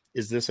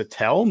 is this a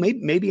tell?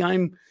 Maybe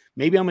I'm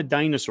a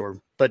dinosaur,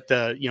 but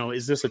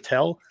is this a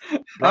tell?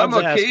 I'm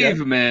a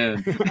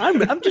caveman.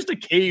 I'm just a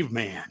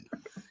caveman.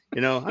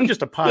 I'm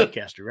just a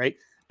podcaster, right?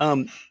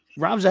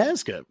 Rob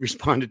Zaska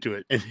responded to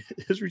it, and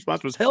his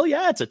response was, hell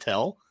yeah, it's a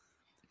tell.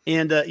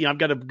 And, I've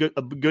got a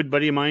good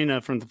buddy of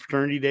mine from the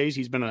fraternity days.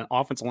 He's been an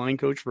offensive line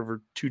coach for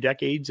over 2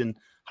 decades in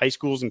high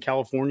schools in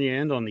California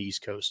and on the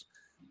East Coast.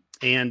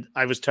 And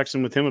I was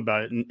texting with him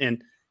about it.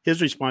 And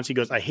his response, he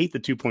goes, I hate the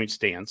 2-point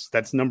stance.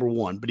 That's number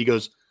one. But he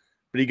goes,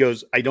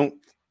 I don't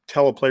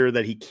tell a player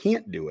that he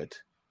can't do it.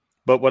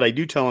 But what I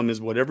do tell him is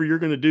whatever you're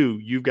going to do,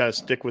 you've got to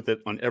stick with it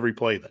on every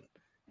play then.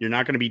 You're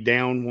not going to be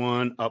down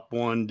one, up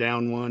one,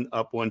 down one,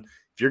 up one.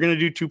 If you're going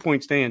to do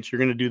 2-point stance, you're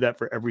going to do that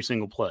for every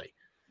single play.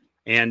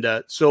 And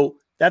so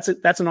that's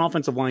an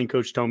offensive line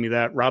coach telling me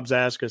that. Rob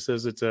Zaska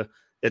says it's a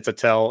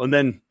tell. And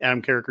then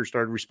Adam Carricker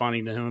started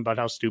responding to him about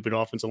how stupid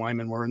offensive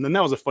linemen were. And then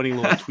that was a funny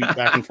little tweet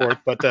back and forth.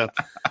 But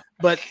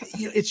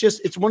you know,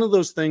 it's one of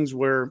those things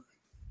where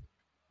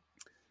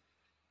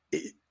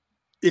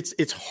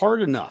it's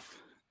hard enough.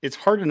 It's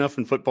hard enough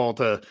in football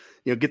to,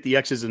 you know, get the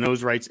X's and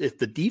O's right. If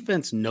the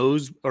defense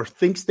knows or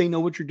thinks they know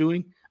what you're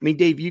doing. I mean,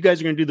 Dave, you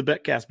guys are going to do the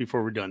betcast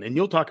before we're done. And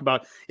you'll talk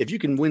about if you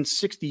can win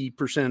 60%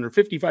 or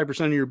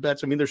 55% of your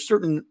bets. I mean, there's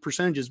certain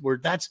percentages where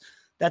that's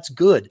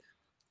good.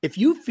 If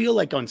you feel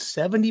like on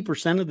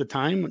 70% of the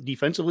time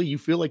defensively, you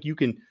feel like you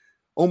can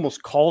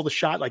almost call the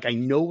shot, like I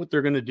know what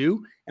they're going to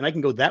do, and I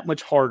can go that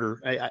much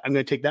harder. I'm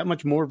going to take that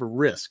much more of a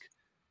risk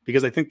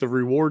because I think the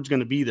reward's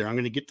going to be there. I'm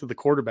going to get to the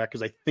quarterback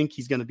because I think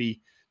he's going to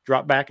be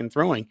drop back and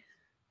throwing.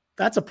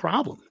 That's a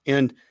problem.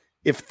 And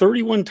if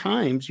 31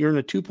 times you're in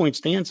a 2-point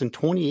stance and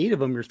 28 of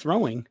them you're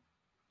throwing,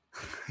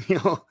 you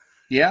know.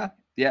 Yeah.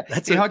 Hey,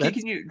 Honky,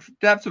 can you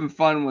have some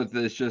fun with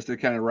this just to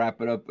kind of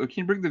wrap it up? Can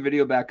you bring the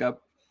video back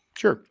up?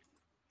 Sure.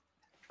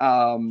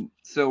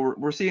 So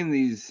we're seeing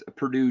these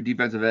Purdue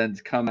defensive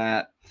ends come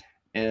at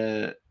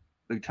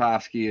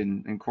Lutovsky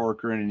and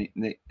Corcoran,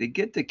 and they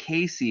get to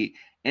Casey,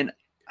 and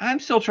I'm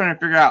still trying to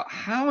figure out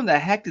how in the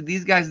heck did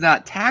these guys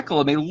not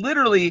tackle him? They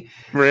literally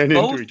ran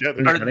into each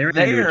other. They ran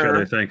into each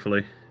other,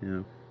 thankfully.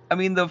 Yeah. I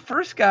mean, the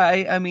first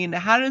guy,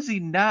 how does he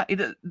not? It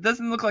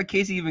doesn't look like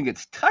Casey even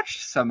gets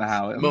touched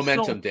somehow.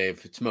 Momentum,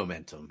 Dave. It's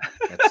momentum.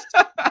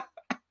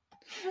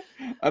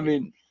 I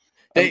mean,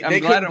 they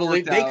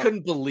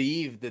couldn't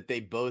believe that they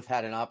both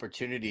had an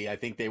opportunity. I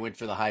think they went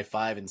for the high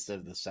five instead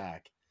of the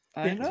sack.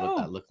 I know what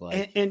that looked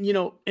like. And you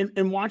know,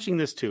 and watching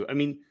this too. I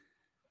mean,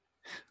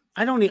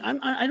 I don't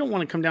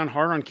want to come down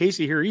hard on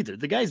Casey here either.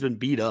 The guy's been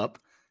beat up.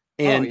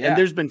 And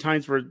there's been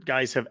times where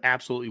guys have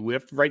absolutely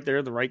whiffed right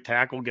there. The right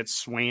tackle gets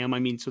swam. I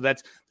mean, so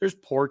there's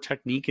poor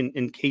technique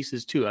in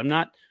cases too.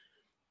 I'm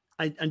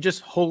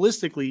just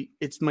holistically,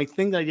 it's my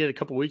thing that I did a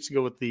couple of weeks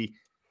ago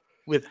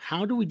with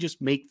how do we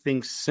just make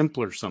things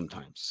simpler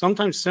sometimes?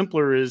 Sometimes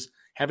simpler is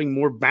having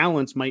more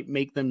balance might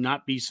make them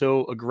not be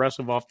so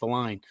aggressive off the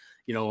line.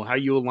 You know, how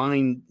you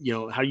align, you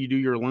know, how you do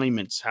your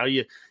alignments,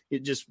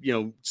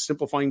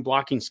 simplifying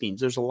blocking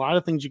schemes. There's a lot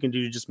of things you can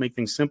do to just make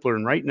things simpler.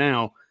 And right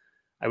now,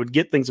 I would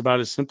get things about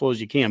as simple as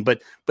you can,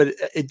 but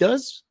it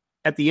does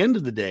at the end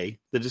of the day,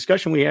 the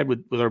discussion we had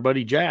with our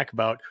buddy Jack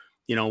about,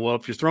 you know, well,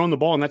 if you're throwing the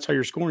ball and that's how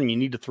you're scoring, you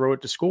need to throw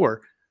it to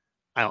score.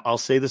 I'll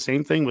say the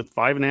same thing with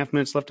 5.5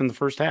 minutes left in the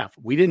first half.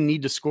 We didn't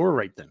need to score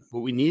right then.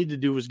 What we needed to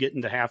do was get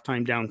into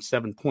halftime down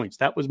 7 points.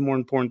 That was more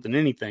important than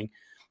anything.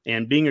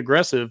 And being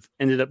aggressive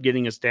ended up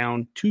getting us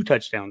down 2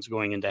 touchdowns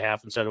going into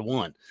half instead of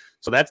 1.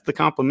 So that's the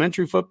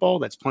complementary football.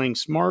 That's playing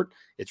smart.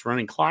 It's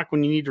running clock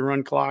when you need to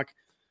run clock.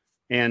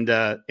 And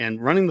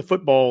running the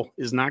football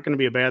is not going to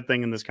be a bad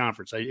thing in this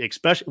conference.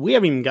 Especially, we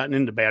haven't even gotten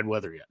into bad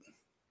weather yet.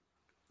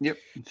 Yep,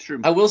 it's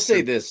true. I will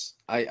say this.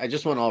 I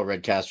just want all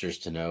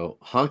Redcasters to know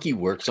Honky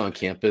works on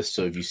campus.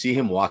 So if you see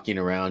him walking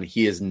around,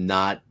 he is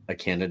not a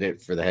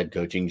candidate for the head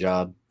coaching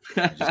job.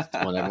 I just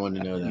want everyone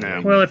to know that.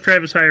 No. Well, if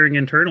Travis hiring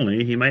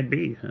internally, he might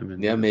be. I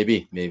mean, yeah,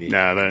 maybe. Maybe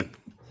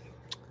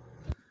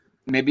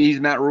he's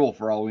Matt Rule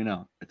for all we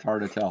know. It's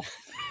hard to tell.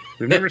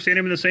 We've never seen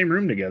him in the same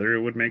room together.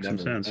 It would make some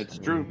sense. It's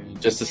true.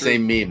 Just the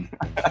same meme.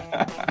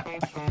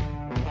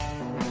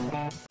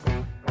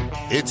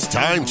 It's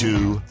time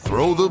to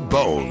throw the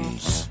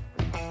bones.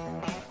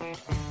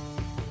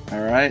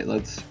 All right,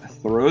 let's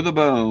throw the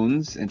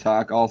bones and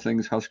talk all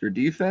things Husker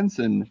defense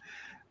and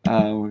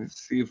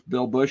see if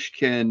Bill Busch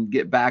can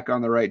get back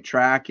on the right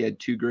track. He had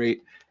 2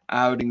 great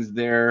outings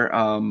there,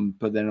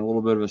 but then a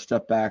little bit of a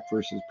step back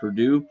versus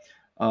Purdue.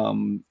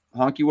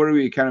 Honky, what are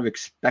we kind of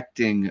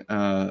expecting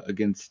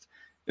against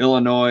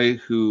Illinois,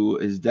 who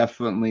is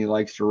definitely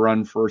likes to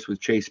run first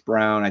with Chase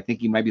Brown? I think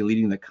he might be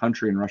leading the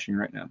country in rushing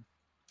right now.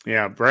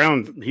 Yeah,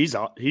 Brown, he's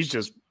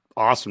just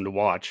awesome to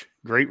watch.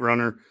 Great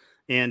runner.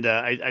 And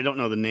I don't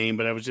know the name,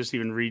 but I was just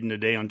even reading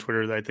today on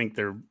Twitter that I think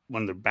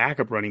one of their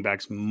backup running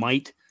backs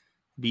might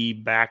be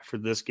back for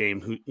this game,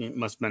 who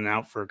must have been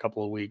out for a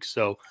couple of weeks.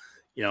 So,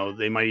 you know,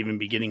 they might even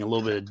be getting a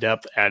little bit of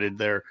depth added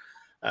there.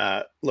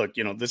 Look,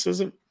 you know, this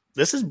is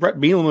Brett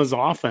Bielema's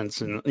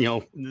offense. And, you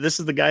know, this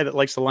is the guy that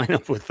likes to line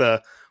up with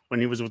when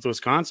he was with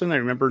Wisconsin. I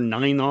remember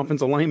 9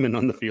 offensive linemen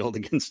on the field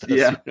against us.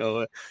 Yeah. You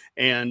know,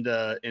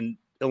 and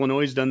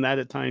Illinois has done that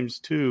at times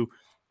too,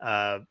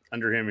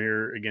 under him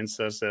here against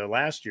us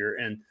last year.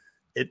 And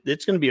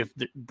it's going to be a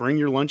bring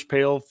your lunch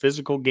pail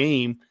physical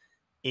game.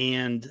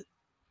 And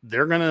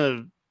they're going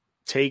to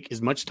take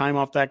as much time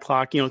off that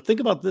clock. You know, think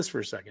about this for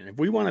a second. If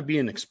we want to be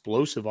an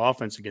explosive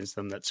offense against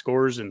them that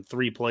scores in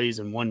 3 plays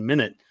in 1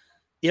 minute,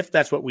 if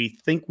that's what we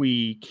think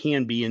we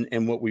can be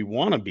and what we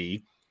want to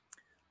be,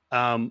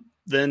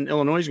 then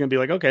Illinois is going to be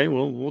like, okay,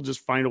 well, we'll just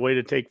find a way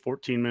to take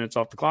 14 minutes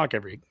off the clock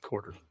every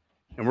quarter,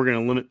 and we're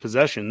going to limit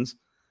possessions,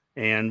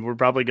 and we're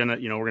probably going to,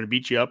 we're going to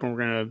beat you up, and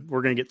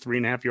we're going to get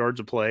 3.5 yards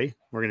of play.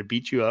 We're going to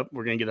beat you up.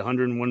 We're going to get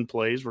 101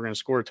 plays. We're going to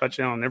score a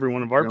touchdown on every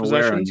one of our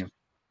possessions.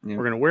 We're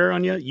going to wear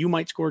on you. You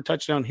might score a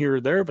touchdown here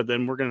or there, but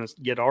then we're going to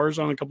get ours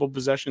on a couple of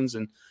possessions,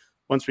 and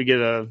once we get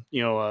a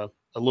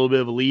little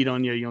bit of a lead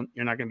on you,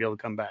 you're not going to be able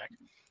to come back.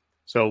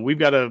 So we've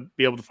got to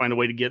be able to find a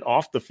way to get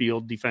off the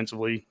field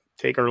defensively,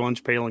 take our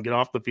lunch pail and get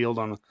off the field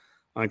on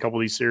a couple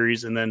of these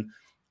series. And then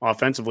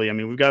offensively, I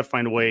mean, we've got to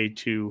find a way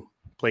to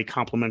play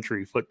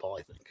complementary football,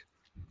 I think.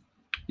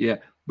 Yeah.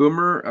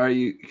 Boomer, are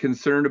you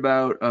concerned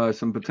about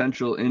some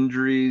potential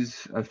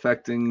injuries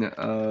affecting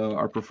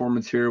our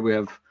performance here? We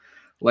have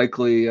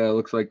likely,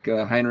 looks like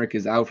Heinrich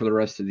is out for the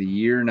rest of the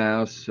year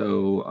now.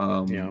 So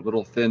a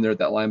little thin there at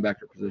that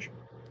linebacker position.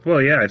 Well,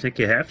 yeah, I think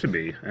you have to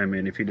be. I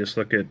mean, if you just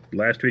look at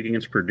last week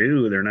against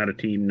Purdue, they're not a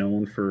team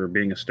known for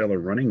being a stellar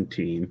running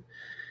team.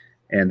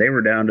 And they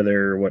were down to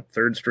their,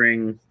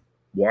 third-string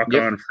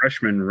walk-on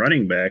freshman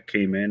running back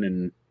came in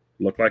and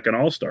looked like an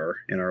all-star,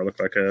 or looked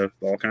like a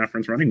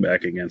all-conference running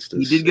back against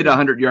us. He did get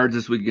 100 yards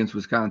this week against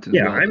Wisconsin.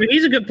 Yeah, I mean,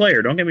 he's a good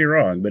player, don't get me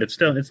wrong, but it's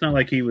not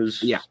like he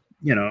was,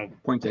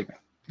 point taken.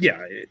 Yeah,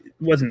 it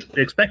wasn't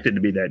expected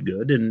to be that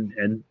good,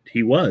 and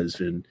he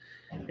was. And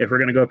if we're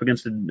going to go up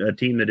against a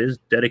team that is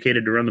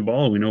dedicated to run the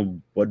ball, we know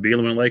what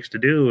Bielema likes to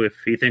do. If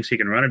he thinks he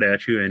can run it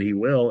at you, and he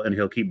will, and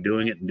he'll keep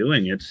doing it and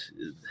doing it,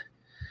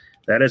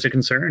 that is a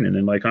concern. And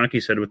then, like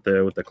Honky said, with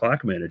the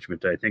clock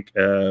management, I think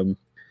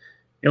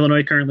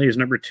Illinois currently is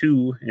number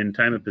 2 in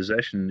time of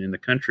possession in the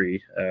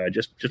country,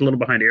 just a little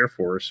behind Air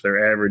Force.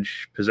 Their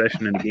average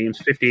possession in the games,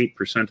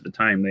 58% of the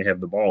time they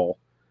have the ball.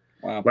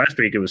 Wow. Last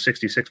week it was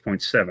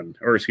 66.7,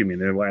 or excuse me,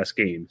 their last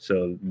game.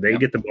 So they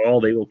get the ball,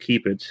 they will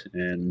keep it,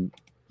 and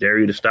dare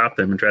you to stop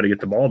them and try to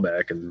get the ball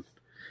back. And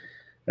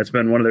that's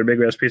been one of their big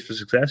recipes for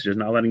success, just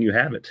not letting you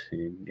have it.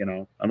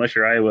 Unless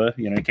you're Iowa,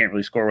 you can't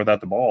really score without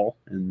the ball.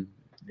 And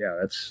yeah,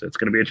 that's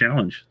going to be a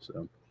challenge.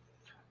 So,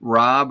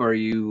 Rob, are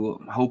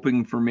you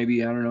hoping for maybe,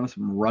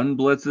 some run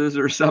blitzes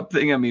or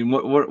something? I mean,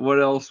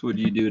 what else would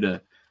you do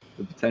to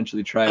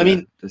potentially try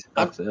to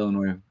stop the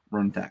Illinois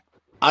run attack?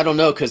 I don't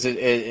know, because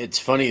it's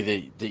funny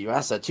that you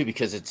asked that too,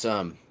 because it's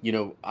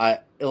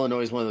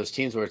Illinois is one of those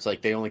teams where it's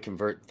like they only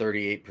convert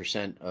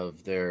 38%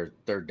 of their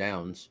third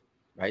downs,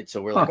 right? So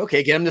we're like,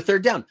 okay, get them to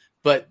third down,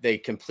 but they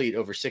complete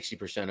over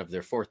 60% of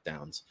their fourth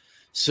downs.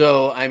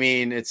 So I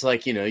mean, it's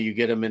like you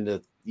get them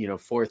into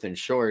fourth and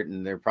short,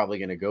 and they're probably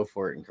going to go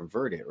for it and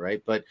convert it,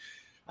 right? But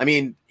I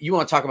mean, you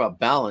want to talk about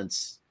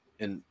balance,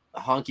 and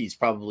Honky's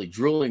probably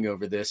drooling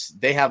over this.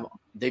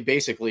 They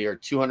basically are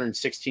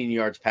 216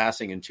 yards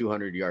passing and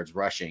 200 yards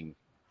rushing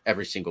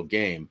every single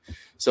game.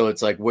 So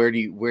it's like, where do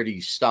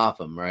you stop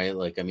them, right?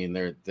 Like, I mean,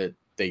 their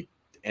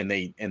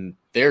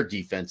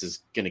defense is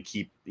going to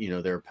keep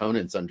their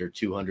opponents under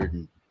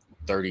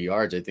 230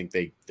 yards. I think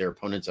their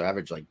opponents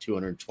average like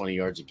 220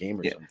 yards a game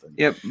or something.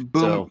 Yeah.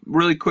 Boom. So,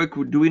 really quick,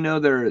 do we know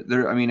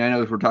they're? I mean, I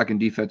know if we're talking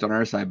defense on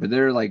our side, but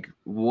they're like,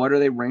 what are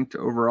they ranked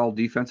overall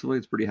defensively?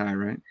 It's pretty high,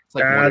 right?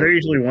 Like they're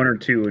usually 1 or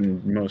 2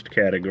 in most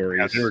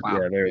categories.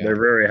 They're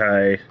very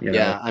high.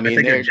 I mean, I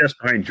think they're just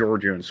behind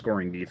Georgia in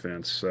scoring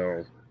defense.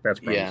 So that's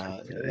probably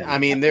I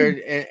mean,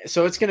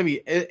 so it's gonna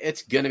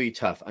be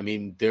tough. I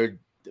mean, they're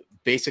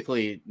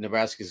basically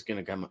Nebraska's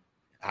gonna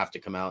have to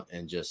come out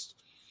and just.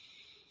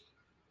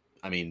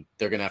 I mean,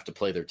 they're going to have to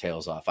play their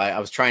tails off. I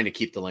was trying to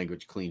keep the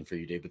language clean for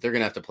you, Dave, but they're going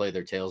to have to play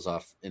their tails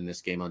off in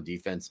this game on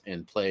defense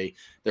and play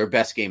their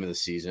best game of the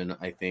season,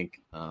 I think,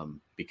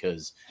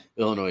 because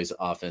Illinois'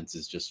 offense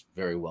is just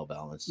very well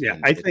balanced. Yeah,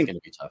 I think it's going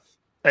to be tough.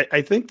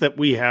 I think that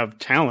we have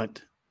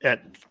talent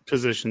at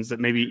positions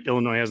that maybe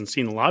Illinois hasn't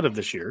seen a lot of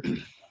this year. So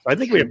I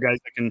think we have guys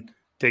that can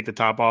take the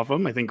top off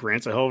them. I think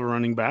Grant's a hell of a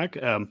running back.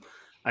 I'm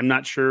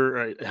not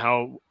sure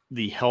how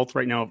the health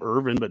right now of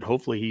Irvin, but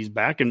hopefully he's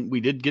back. And we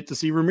did get to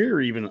see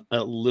Ramir even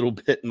a little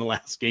bit in the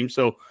last game.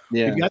 So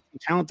we've got some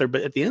talent there,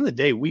 but at the end of the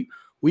day,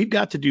 we've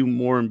got to do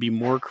more and be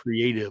more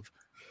creative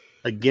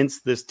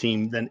against this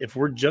team than if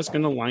we're just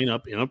going to line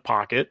up in a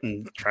pocket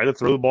and try to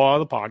throw the ball out of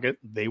the pocket.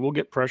 They will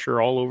get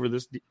pressure all over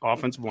this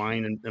offensive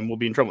line and we'll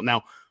be in trouble.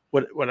 Now,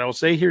 what I will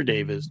say here,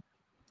 Dave, is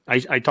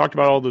I talked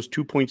about all those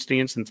 2-point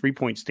stance and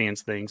 3-point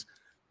stance things.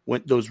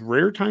 When those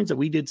rare times that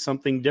we did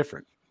something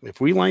different, if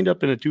we lined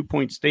up in a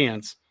 2-point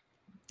stance,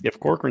 if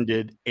Corcoran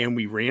did, and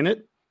we ran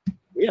it,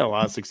 we had a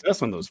lot of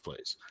success on those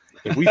plays.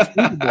 If we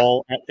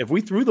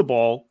threw the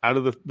ball out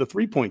of the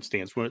 3-point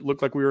stance when it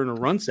looked like we were in a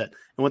run set,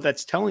 and what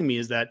that's telling me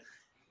is that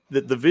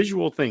the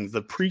visual things,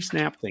 the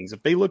pre-snap things,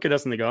 if they look at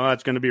us and they go, "Oh,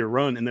 it's going to be a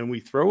run," and then we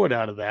throw it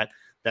out of that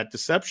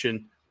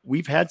deception,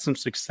 we've had some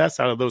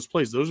success out of those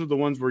plays. Those are the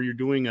ones where you're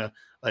doing a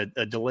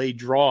delayed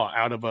draw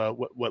out of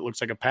what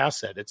looks like a pass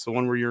set. It's the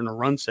one where you're in a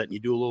run set and you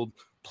do a little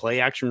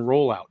play action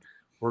rollout.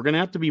 We're going to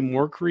have to be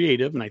more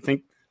creative, and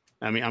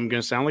I'm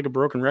going to sound like a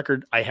broken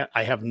record.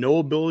 I have no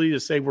ability to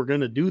say we're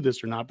going to do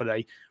this or not, but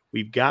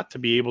we've got to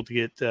be able to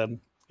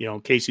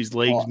get Casey's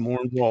legs more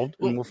involved,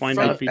 and we'll find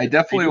out. I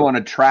definitely want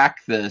to track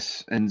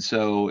this, and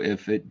so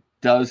if it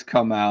does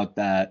come out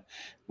that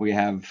we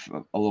have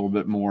a little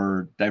bit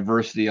more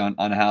diversity on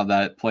how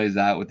that plays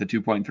out with the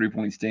 2-point,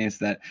 3-point stance,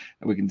 that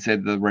we can say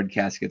the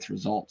Redcast gets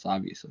results,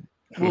 obviously.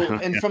 Well,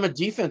 and from a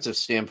defensive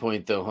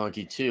standpoint, though,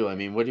 Honky, too, I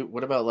mean,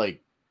 what about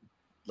like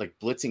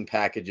blitzing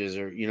packages,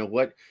 or,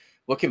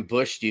 what can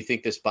Bush, do you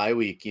think, this bye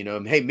week,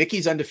 hey,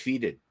 Mickey's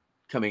undefeated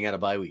coming out of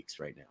bye weeks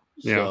right now.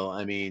 Yeah. So,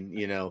 I mean,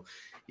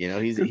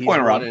 he's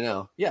running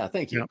now. Yeah,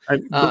 thank you.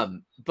 Yeah.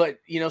 But,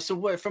 so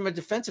what, from a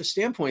defensive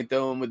standpoint,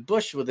 though, and with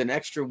Bush with an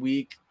extra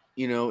week,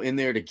 in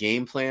there to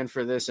game plan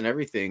for this and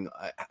everything,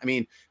 I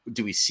mean,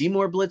 do we see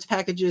more blitz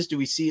packages? Do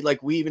we see,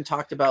 like we even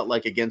talked about,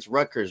 like against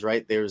Rutgers,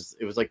 right? It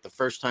was like the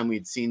first time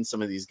we'd seen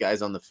some of these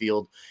guys on the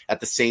field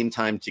at the same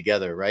time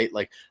together, right?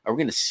 Like, are we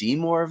going to see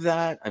more of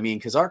that? I mean,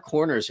 because our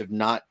corners have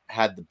not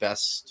had the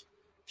best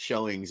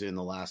showings in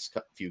the last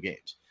few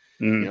games.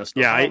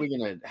 So how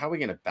are we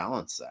gonna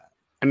balance that?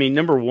 I mean,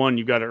 number one,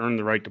 you've got to earn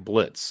the right to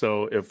blitz.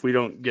 So if we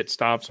don't get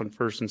stops on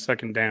first and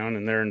second down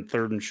and they're in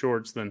third and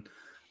shorts, then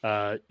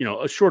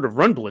short of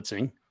run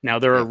blitzing. Now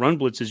there are run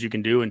blitzes you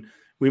can do, and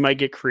we might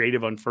get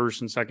creative on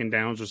first and second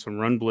downs with some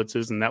run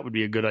blitzes, and that would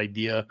be a good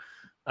idea.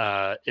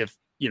 If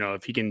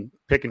he can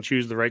pick and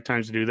choose the right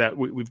times to do that,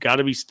 we've got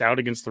to be stout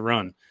against the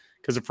run,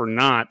 because if we're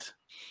not,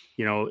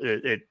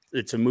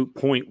 it's a moot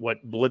point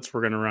what blitz we're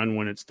going to run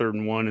when it's 3rd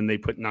and 1 and they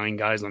put 9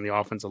 guys on the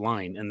offensive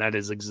line, and that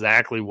is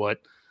exactly what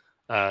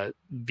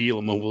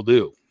Bielema will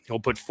do.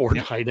 He'll put 4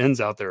 tight ends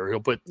out there.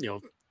 He'll put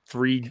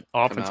 3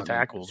 offensive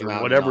tackles or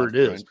whatever it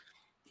is. Right.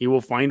 He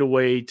will find a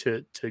way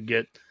to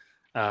get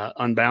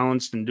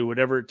unbalanced and do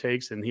whatever it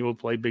takes, and he will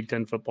play Big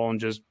Ten football and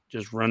just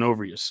run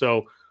over you.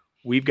 So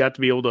we've got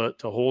to be able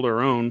to hold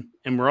our own,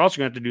 and we're also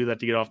going to have to do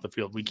that to get off the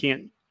field. We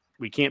can't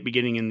be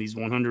getting in these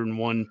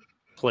 101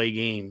 play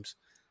games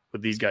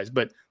with these guys.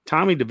 But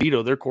Tommy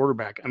DeVito, their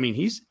quarterback, I mean,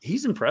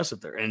 he's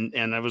impressive there.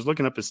 And I was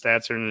looking up his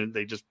stats here, and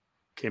they just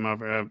came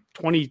out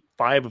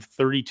 25 of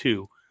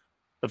 32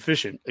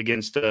 efficient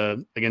against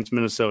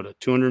Minnesota,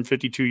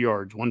 252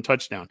 yards, 1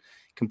 touchdown.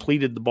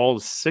 Completed the ball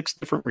to 6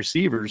 different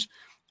receivers,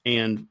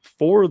 and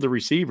 4 of the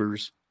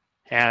receivers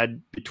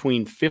had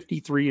between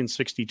 53 and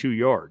 62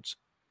 yards.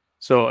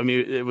 So, I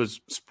mean, it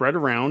was spread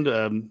around,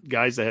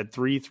 guys that had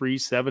 3,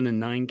 7, and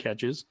 9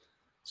 catches.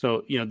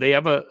 So, they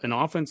have an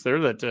offense there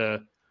that,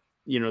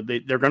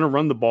 they're going to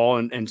run the ball,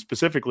 and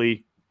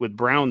specifically with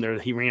Brown there,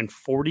 he ran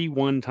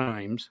 41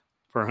 times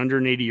for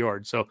 180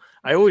 yards. So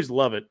I always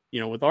love it.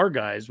 With our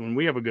guys, when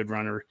we have a good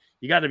runner,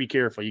 you got to be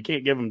careful. You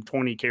can't give them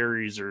 20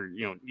 carries, or,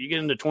 you get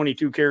into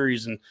 22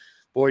 carries and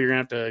boy, you're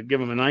going to have to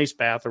give them an ice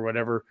bath or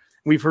whatever.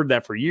 We've heard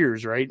that for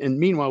years. Right. And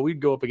meanwhile, we'd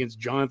go up against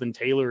Jonathan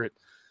Taylor at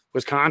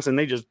Wisconsin.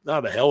 They just,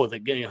 the hell with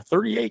it.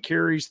 38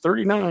 carries,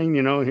 39,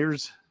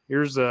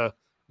 here's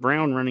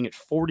Brown running it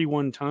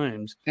 41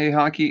 times. Hey,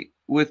 Honky,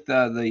 with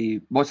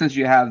since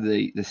you have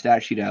the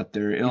stat sheet out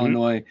there,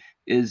 Illinois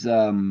is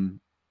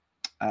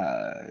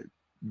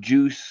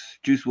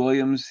Juice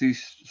Williams.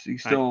 He's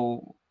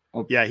still he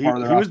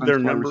was their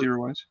number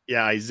receiver-wise.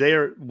 Yeah,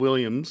 Isaiah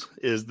Williams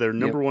is their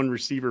number one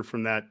receiver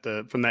from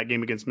that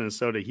game against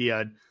Minnesota. He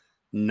had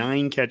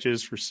 9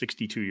 catches for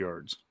 62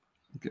 yards.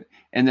 Okay,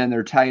 and then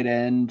their tight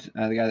end,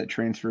 the guy that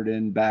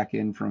transferred back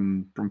in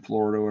from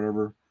Florida or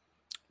whatever.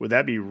 Would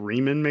that be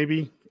Riemann?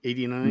 Maybe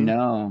 89.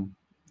 No,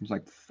 it was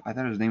I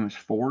thought his name was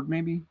Ford.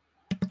 Maybe.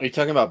 Are you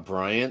talking about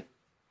Bryant?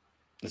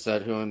 Is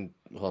that who I'm?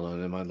 Hold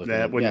on, am I looking?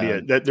 That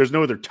wouldn't be it. There's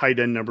no other tight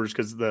end numbers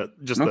because the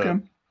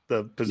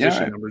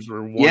position numbers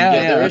were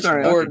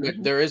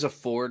 1. There is a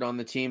Ford on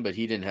the team, but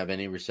he didn't have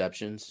any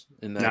receptions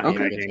in that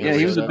game. Yeah,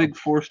 he was a big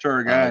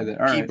 4-star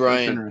guy.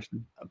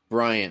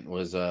 Bryant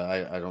was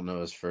I don't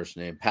know his first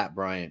name. Pat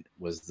Bryant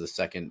was the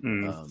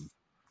second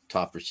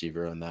top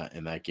receiver in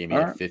that game. He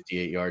had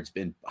 58 yards.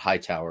 And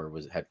Hightower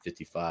had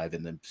 55,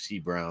 and then C.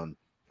 Brown,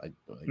 I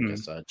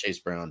guess Chase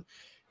Brown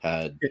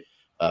had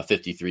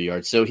 53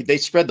 yards. So they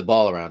spread the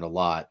ball around a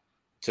lot.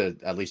 To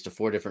at least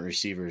 4 different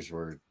receivers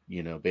were,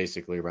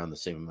 basically around the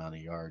same amount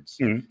of yards.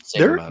 Same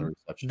amount of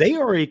receptions. They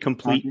are a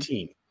complete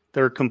team.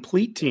 They're a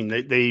complete team.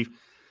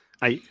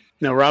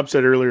 Now Rob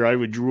said earlier I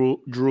would drool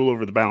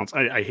over the balance.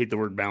 I hate the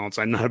word balance.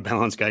 I'm not a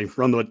balance guy.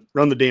 Run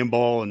the damn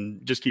ball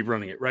and just keep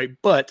running it, right?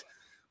 But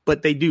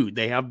they do.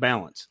 They have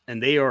balance,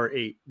 and they are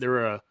a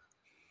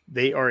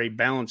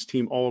balanced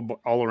team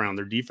all around.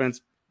 Their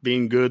defense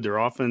being good, their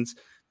offense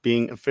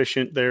being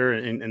efficient there,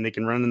 and they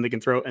can run and they can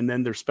throw. And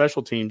then their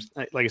special teams,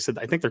 like I said,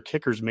 I think their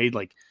kickers made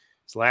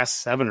his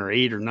last 7 or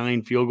 8 or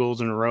 9 field goals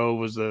in a row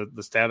was the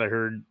stat I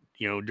heard,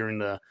 during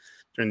the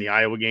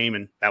Iowa game.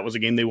 And that was a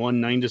game they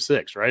won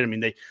 9-6, right? I mean,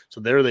 they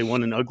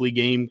won an ugly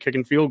game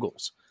kicking field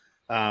goals.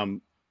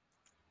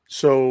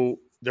 So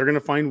they're going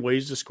to find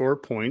ways to score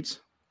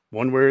points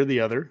one way or the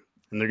other.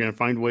 And they're going to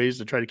find ways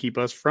to try to keep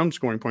us from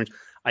scoring points.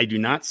 I do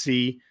not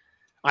see,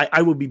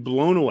 I will be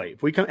blown away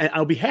if we come, and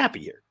I'll be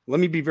happy here. Let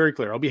me be very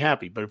clear. I'll be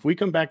happy. But if we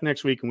come back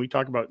next week and we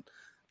talk about,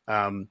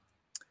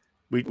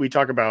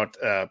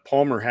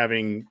 Palmer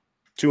having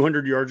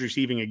 200 yards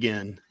receiving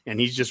again, and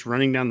he's just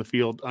running down the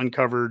field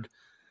uncovered,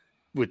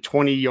 with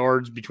 20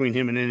 yards between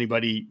him and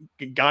anybody,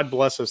 God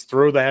bless us,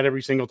 throw that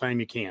every single time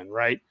you can,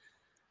 right?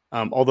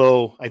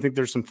 Although I think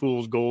there's some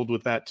fool's gold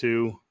with that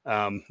too.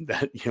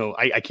 That,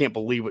 I can't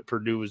believe what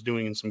Purdue was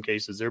doing in some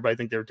cases. Everybody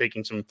think they were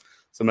taking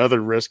some other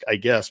risk, I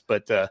guess.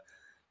 But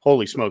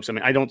holy smokes. I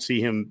mean, I don't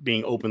see him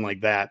being open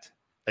like that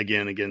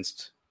again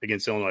against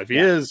Illinois. If he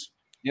is,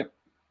 yep.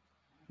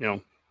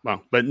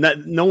 Well, but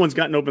no one's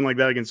gotten open like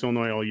that against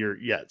Illinois all year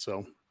yet.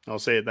 So I'll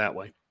say it that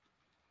way.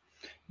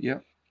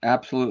 Yep,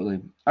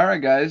 absolutely. All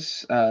right,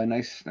 guys.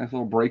 Nice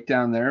little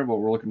breakdown there of what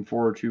we're looking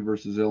forward to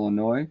versus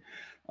Illinois.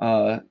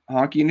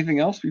 Honky, anything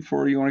else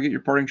before you want to get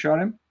your parting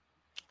shot in?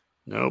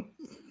 Nope.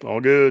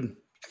 All good.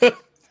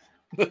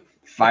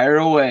 Fire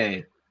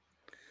away.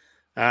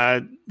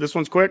 This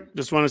one's quick.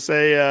 Just want to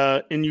say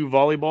NU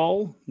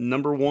volleyball,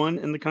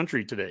 #1 in the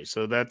country today.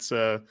 So that's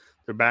they're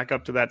back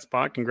up to that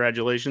spot.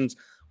 Congratulations.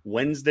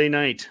 Wednesday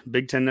night,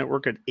 Big Ten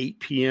Network at 8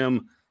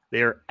 p.m.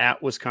 They are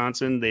at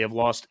Wisconsin. They have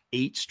lost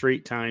 8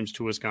 straight times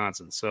to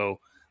Wisconsin. So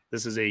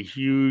this is a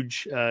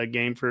huge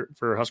game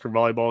for Husker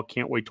volleyball.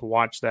 Can't wait to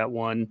watch that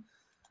one.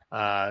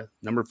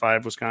 Number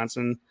 5,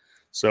 Wisconsin.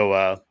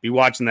 So be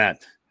watching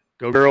that.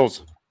 Go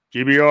girls.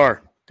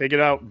 GBR. Take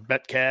it out.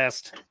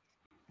 Betcast.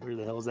 Where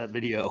the hell is that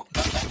video?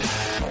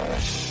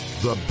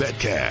 The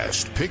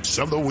Betcast Picks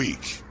of the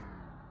Week.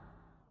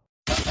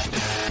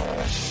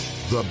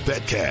 The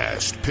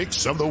Betcast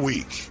Picks of the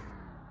Week.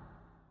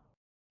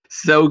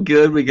 So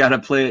good, we got to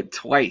play it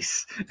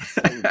twice.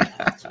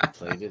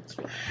 Played it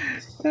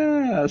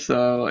twice.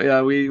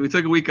 We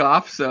took a week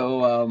off,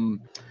 so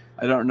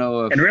I don't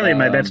know if... And really,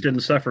 my bets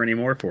didn't suffer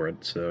anymore for it,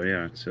 so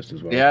yeah, it's just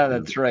as well. Yeah,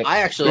 that's right. I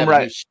actually have a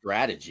new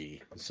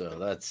strategy, so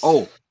that's...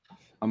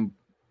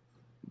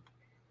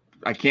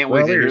 I can't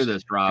wait to hear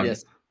this, Rob.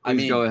 Yes.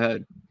 Please go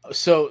ahead.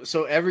 So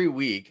every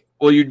week...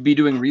 Will you be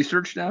doing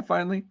research now,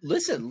 finally?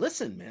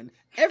 Listen, man.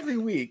 Every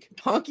week,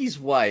 Honky's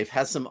wife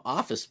has some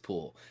office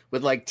pool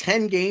with like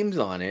 10 games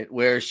on it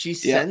where she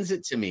sends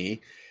it to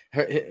me.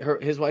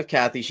 His wife,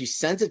 Kathy, she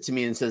sends it to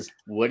me and says,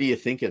 "What do you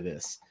think of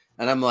this?"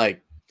 And I'm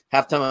like,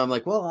 half time, I'm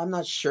like, well, I'm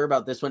not sure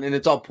about this one. And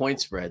it's all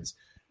point spreads.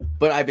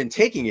 But I've been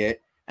taking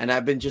it and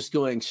I've been just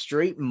going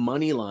straight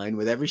money line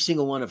with every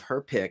single one of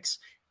her picks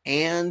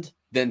and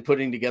then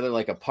putting together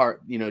like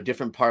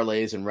different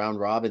parlays and round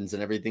robins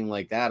and everything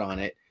like that on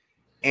it.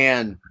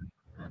 And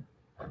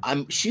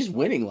she's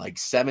winning like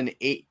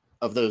 7-8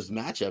 of those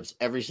matchups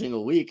every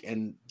single week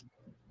and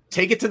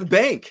take it to the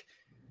bank.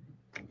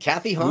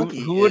 Kathy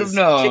Honky. Who would have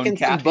known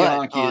Kathy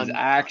Honky is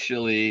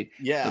actually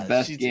the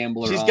best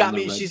gambler. She's got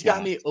me. She's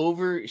got me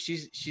over.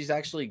 She's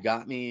actually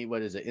got me.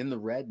 What is it? In the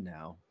red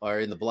now, or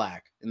in the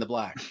black? In the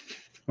black.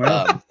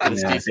 Well,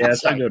 it's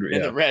good.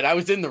 In the red. I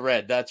was in the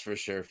red. That's for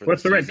sure.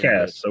 What's the red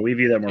cast? So we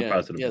view that more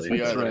positively.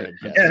 Yes, we are. Right.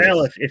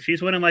 Hell, if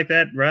she's winning like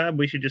that, Rob,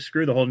 we should just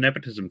screw the whole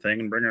nepotism thing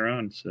and bring her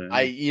on. So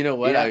you know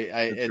what?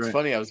 It's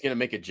funny. I was going to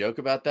make a joke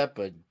about that,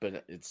 but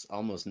it's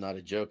almost not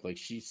a joke. Like,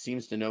 she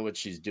seems to know what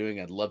she's doing.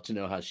 I'd love to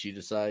know how she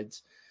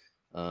decides.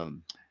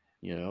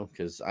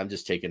 Because I'm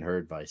just taking her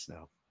advice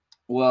now.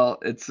 Well,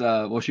 it's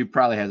she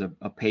probably has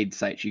a paid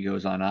site she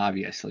goes on,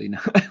 obviously.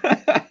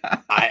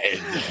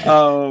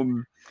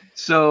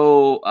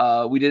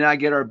 So we did not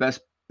get our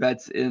best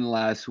bets in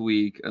last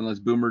week, unless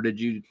Boomer, did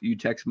you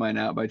text mine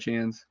out by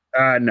chance?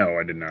 No,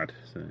 I did not.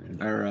 So.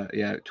 Or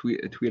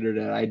tweeted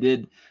it. I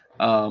did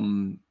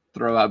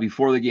throw out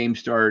before the game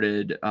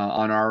started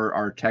on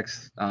our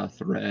text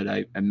thread.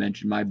 I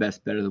mentioned my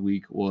best bet of the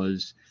week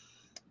was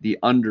the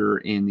under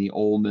in the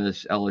Ole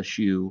Miss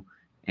LSU,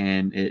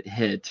 and it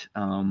hit.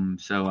 I'll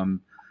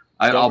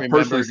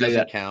personally say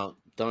that count.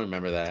 Don't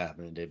remember that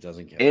happening. Dave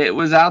doesn't count. It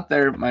was out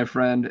there, my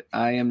friend.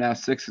 I am now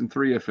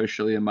 6-3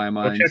 officially in my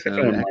mind. I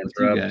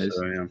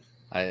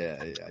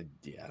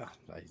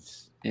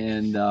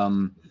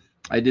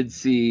did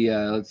see.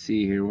 Let's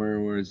see here. Where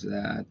was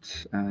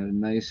that?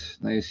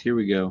 Nice. Here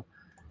we go.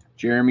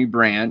 Jeremy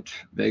Brandt,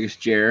 Vegas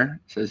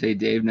Jer, says, "Hey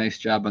Dave, nice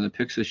job on the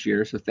picks this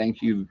year." So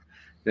thank you,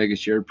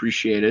 Vegas Jer.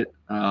 Appreciate it.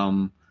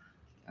 I'm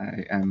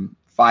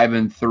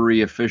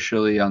 5-3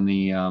 officially on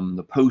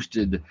the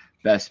posted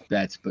best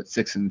bets, but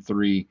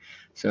 6-3,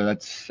 so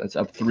that's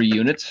up 3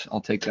 units.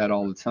 I'll take that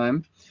all the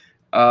time.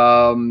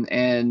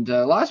 And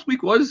last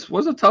week was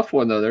a tough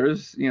one though.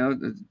 There's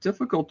it's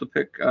difficult to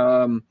pick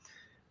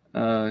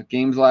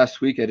games last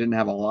week. I didn't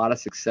have a lot of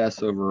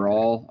success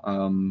overall,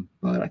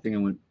 but I think I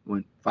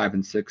went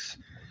 5-6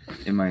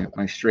 in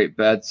my straight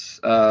bets.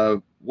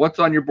 What's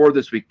on your board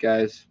this week,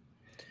 guys?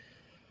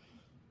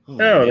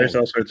 There's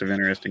all sorts of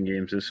interesting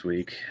games this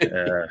week.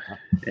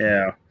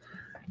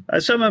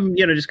 Some of them,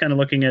 just kind of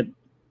looking at,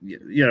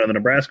 the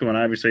Nebraska one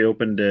obviously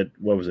opened at,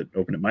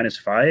 opened at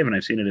 -5, and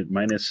I've seen it at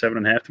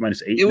 -7.5 to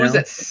 -8. It was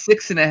at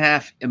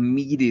 6.5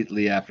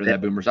 immediately after that,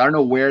 Boomer. So I don't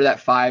know where that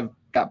 5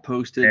 got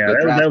posted. Yeah,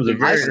 but that was a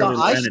very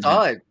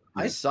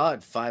I saw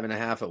it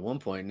 5.5 at one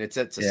point, and it's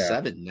at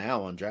 7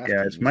 now on DraftKings.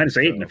 Yeah, it's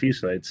 -8 in a few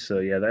sites. So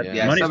money's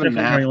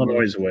definitely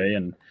Illinois' way,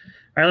 and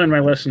I learned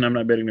my lesson. I'm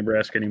not betting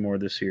Nebraska anymore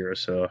this year,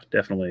 so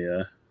definitely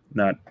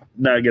not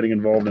getting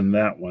involved in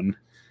that one.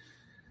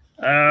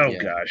 Oh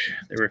gosh,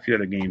 there were a few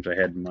other games I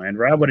had in mind.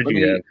 Rob, what did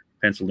you have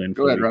penciled in?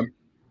 Go ahead, Rob.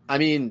 I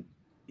mean,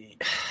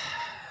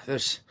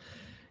 there's,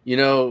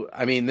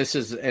 this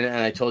is, and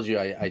I told you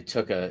I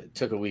took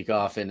a week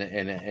off, and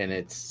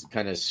it's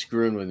kind of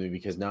screwing with me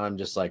because now I'm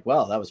just like,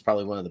 well, that was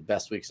probably one of the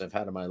best weeks I've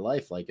had in my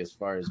life, like as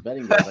far as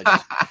betting goes.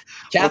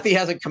 Kathy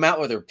hasn't come out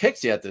with her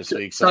picks yet this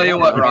week. So tell you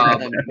what,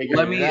 Rob,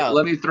 let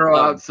me throw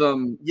out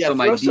some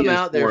ideas some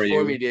out there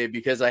for me, Dave,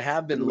 because I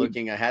have been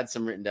looking. I had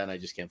some written down. I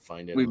just can't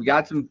find it. We've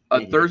got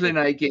a Thursday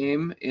night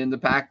game in the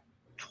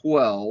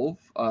Pac-12.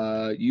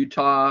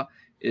 Utah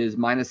is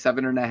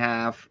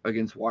 -7.5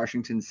 against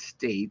Washington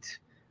State,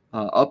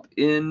 up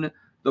in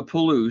the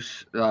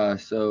Palouse.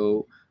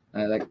 So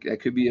that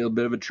could be a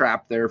bit of a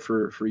trap there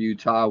for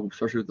Utah,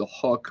 especially with the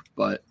hook.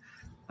 But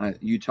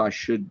Utah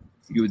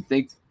you would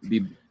think,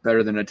 be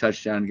better than a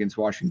touchdown against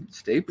Washington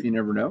State, but you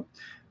never know.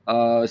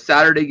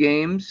 Saturday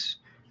games,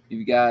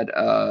 you've got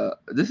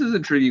this is a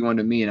intriguing one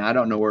to me, and I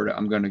don't know where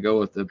I'm going to go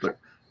with it, but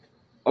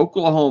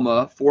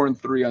Oklahoma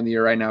 4-3 on the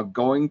year right now,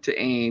 going to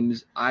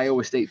Ames.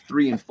 Iowa State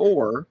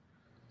 3-4,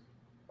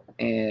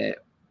 and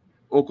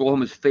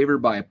Oklahoma's favored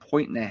by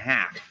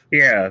 1.5.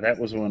 Yeah, that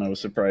was one I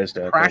was surprised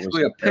at.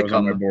 Practically a pick that was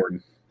on my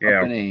board.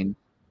 Yeah.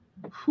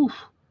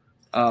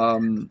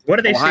 What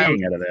are they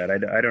seeing out of that?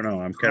 I don't know.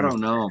 I don't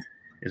know.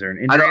 Is there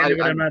an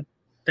injury I'm not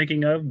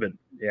thinking of? But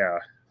yeah,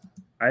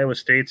 Iowa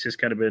State's just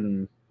kind of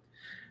been.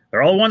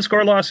 They're all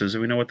one-score losses,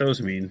 and we know what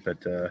those mean.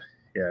 But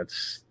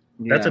that's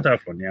a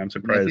tough one. Yeah, I'm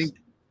surprised.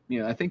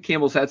 I think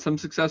Campbell's had some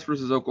success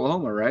versus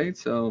Oklahoma, right?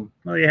 So.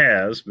 Well, he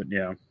has, but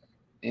yeah.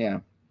 Yeah,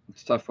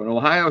 it's a tough one.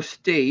 Ohio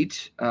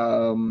State,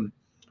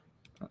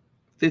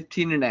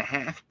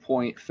 15.5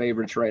 point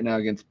favorites right now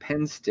against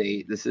Penn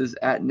State. This is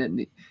at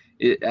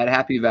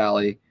Happy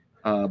Valley,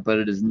 but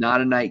it is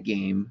not a night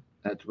game.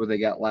 That's what they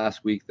got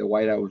last week. The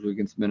whiteout was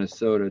against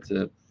Minnesota. It's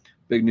a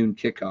big noon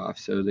kickoff,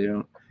 so they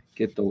don't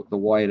get the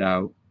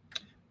whiteout.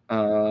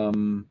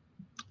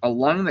 A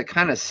line that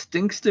kind of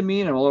stinks to me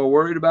and I'm a little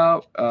worried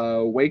about,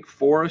 Wake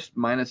Forest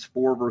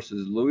 -4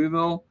 versus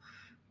Louisville.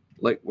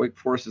 Wake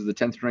Forest is the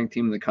 10th ranked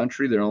team in the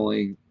country. They're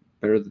only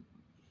better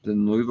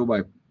than Louisville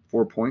by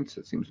 4 points.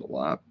 That seems a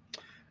lot.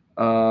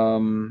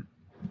 Okie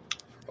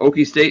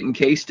State and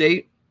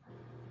K-State.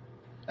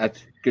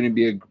 That's going to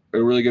be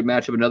a really good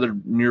matchup. Another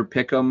near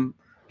pick'em.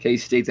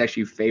 K-State's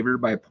actually favored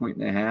by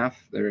 1.5.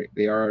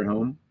 They are at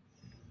home.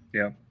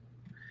 Yeah.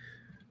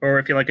 Or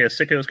if you like a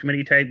sickos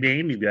committee type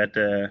game, you've got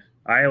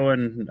Iowa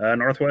and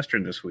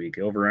Northwestern this week.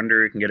 Over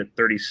under, you can get it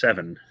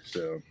 37.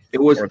 So it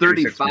was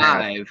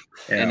 35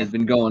 and has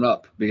been going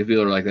up because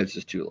people are like, that's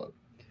just too low.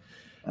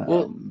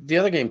 Well, the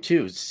other game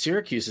too,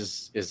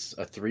 Syracuse is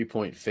a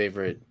 3-point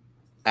favorite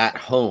at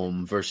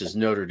home versus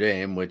Notre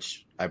Dame,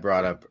 which I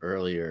brought up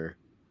earlier.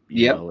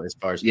 As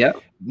far as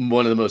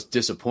one of the most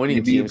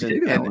disappointing teams,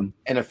 and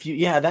a few,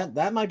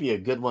 that might be a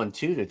good one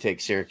too to take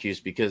Syracuse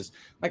because,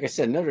 like I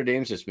said, Notre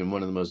Dame's just been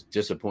one of the most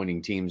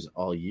disappointing teams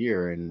all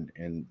year,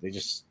 and they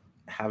just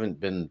haven't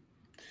been,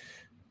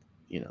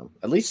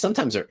 at least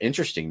sometimes they're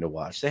interesting to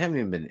watch. They haven't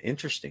even been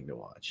interesting to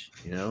watch.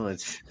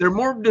 They're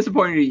more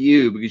disappointing to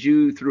you because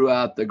you threw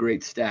out the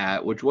great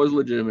stat, which was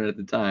legitimate at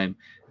the time,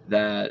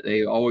 that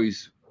they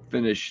always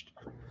finished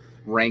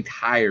ranked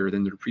higher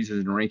than their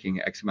preseason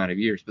ranking X amount of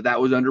years, but that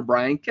was under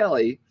Brian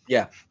Kelly.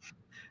 Yeah.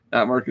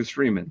 Not Marcus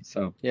Freeman.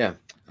 So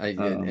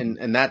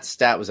and that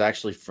stat was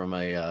actually from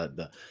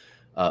a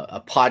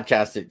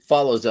podcast that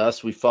follows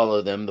us. We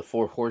follow them, the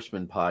Four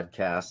Horsemen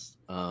podcast.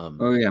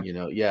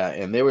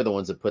 And they were the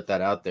ones that put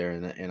that out there.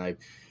 And I,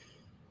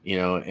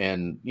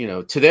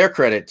 to their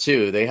credit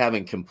too, they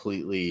haven't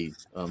completely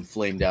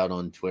flamed out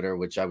on Twitter,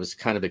 which I was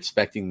kind of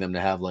expecting them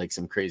to have like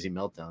some crazy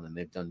meltdown, and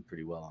they've done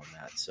pretty well on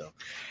that. So,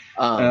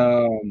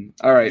 all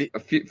right, a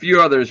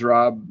few others,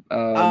 Rob.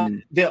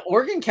 The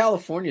Oregon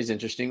California is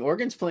interesting.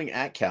 Oregon's playing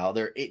at Cal.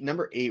 They're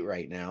number 8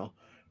 right now.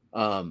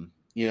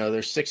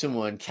 They're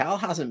 6-1. Cal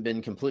hasn't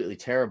been completely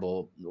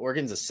terrible.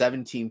 Oregon's a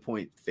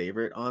 17-point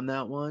favorite on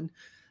that one.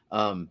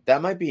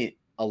 That might be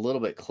a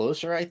little bit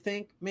closer, I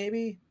think,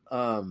 maybe.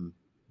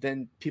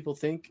 Than people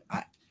think.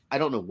 I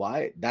don't know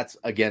why. That's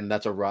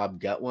a Rob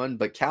gut one,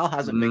 but Cal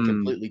hasn't been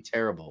completely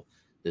terrible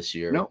this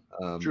year. No,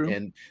 true.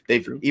 And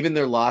they've even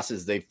their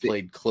losses, they've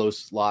played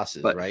close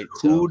losses, but right?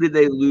 Who did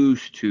they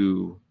lose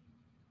to,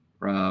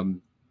 Rob?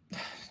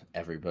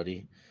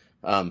 Everybody.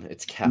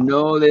 It's Cal.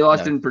 No, they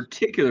lost in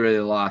particular. They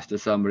lost to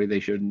somebody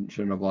they shouldn't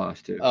have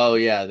lost to. Oh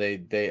yeah,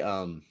 they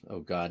oh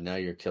god, now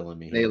you're killing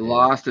me. They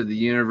lost to the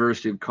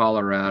University of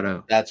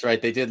Colorado. That's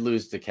right. They did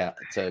lose to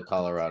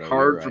Colorado.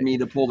 Hard for me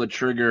to pull the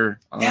trigger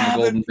on the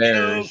Golden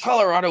Bears.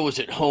 Colorado was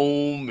at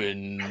home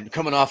and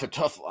coming off a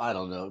tough. I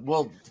don't know.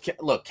 Well,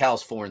 look,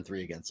 Cal's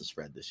 4-3 against the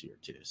spread this year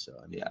too. So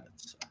I mean,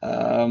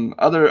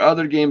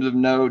 other games of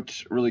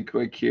note, really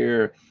quick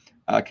here.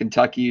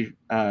 Kentucky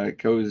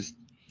goes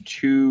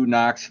to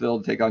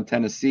Knoxville to take on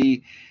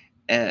Tennessee.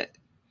 This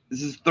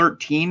is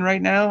 13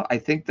 right now. I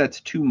think that's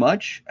too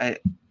much. I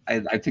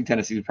think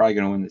Tennessee is probably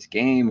going to win this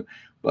game,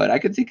 but I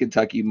could see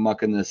Kentucky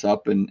mucking this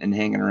up and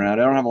hanging around.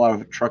 I don't have a lot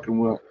of trust in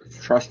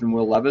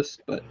Will Levis,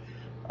 but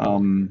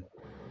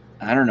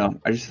I don't know.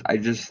 I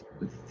just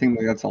think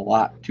that that's a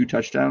lot. 2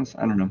 touchdowns.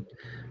 I don't know.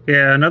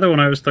 Yeah, another one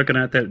I was looking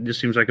at that just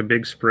seems like a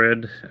big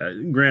spread.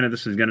 Granted,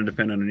 this is going to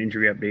depend on an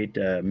injury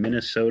update.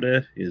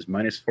 Minnesota is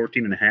minus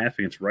 14.5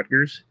 against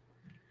Rutgers.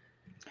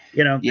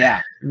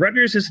 Yeah,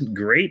 Rutgers isn't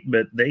great,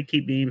 but they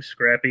keep being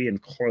scrappy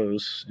and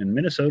close. And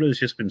Minnesota has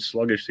just been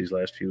sluggish these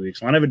last few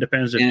weeks. A lot of it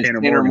depends if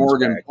Tanner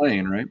Morgan's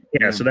playing, right?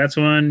 Yeah, so that's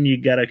one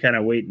you got to kind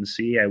of wait and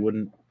see. I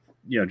wouldn't,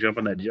 jump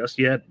on that just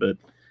yet, but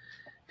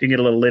if you can get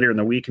a little later in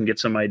the week and get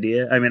some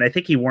idea. I mean, I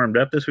think he warmed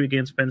up this week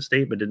against Penn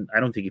State, but I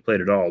don't think he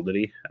played at all, did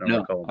he? I don't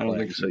recall him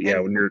playing. So yeah,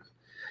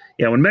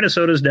 when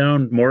Minnesota's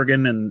down,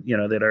 Morgan and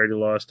they'd already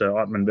lost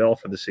Ottman Bell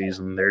for the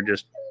season. They're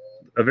just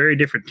a very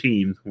different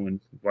team when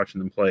watching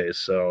them play.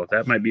 So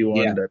that might be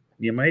one that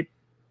you might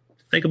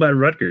think about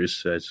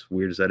Rutgers, as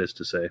weird as that is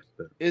to say.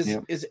 But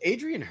is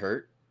Adrian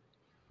hurt?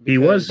 He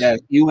was. Yeah,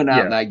 he went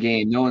out in that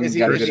game. No one's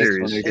got a good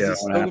explanation. Is he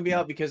still going to be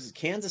out because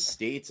Kansas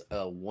State's a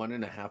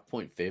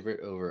 1.5-point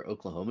favorite over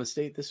Oklahoma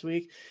State this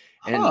week?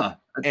 And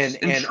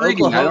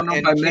Oklahoma, I don't know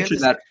if I mentioned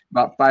that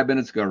about 5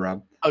 minutes ago,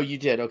 Rob. Oh, you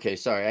did? Okay,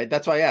 sorry.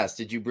 That's why I asked.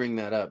 Did you bring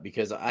that up?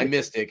 Because I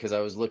missed it because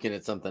I was looking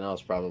at something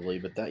else probably.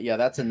 But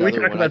that's another one. We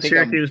talked about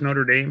Syracuse,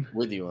 Notre Dame.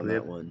 With you on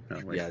that one.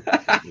 Oh, yeah.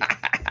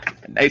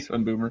 Nice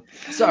one, Boomer.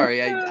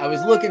 Sorry, I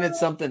was looking at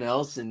something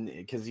else, and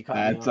because you caught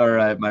me. That's all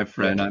right, my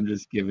friend. I'm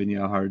just giving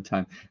you a hard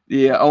time.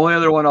 The only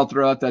other one I'll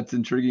throw out that's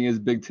intriguing is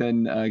Big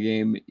Ten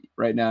game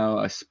right now.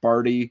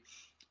 Sparty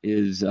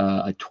is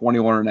a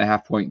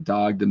 21.5-point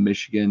dog to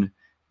Michigan.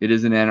 It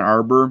is in Ann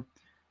Arbor.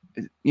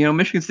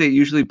 Michigan State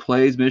usually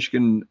plays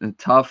Michigan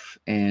tough,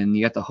 and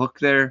you got the hook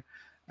there.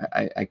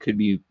 I could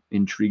be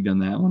intrigued on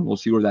that one. We'll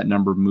see where that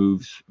number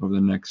moves over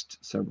the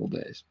next several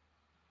days.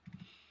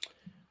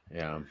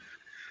 Yeah.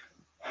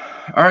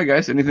 All right,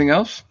 guys. Anything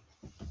else?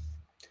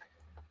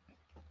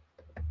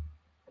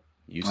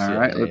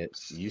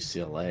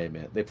 UCLA,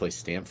 man. They play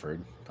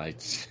Stanford. I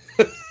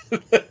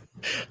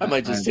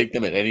might just take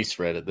them at any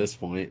spread at this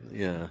point.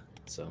 Yeah.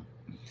 So.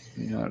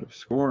 Out of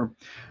score.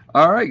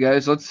 All right,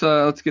 guys. Let's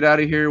get out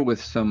of here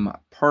with some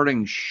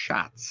parting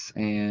shots,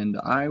 and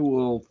I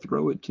will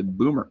throw it to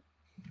Boomer.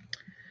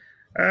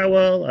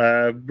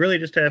 Really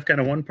just to have kind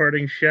of one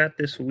parting shot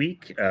this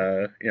week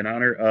in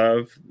honor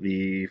of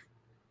the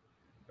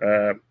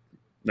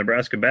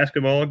Nebraska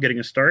basketball getting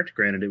a start.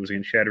 Granted, it was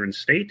in Shattern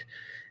State,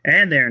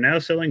 and they're now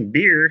selling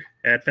beer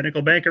at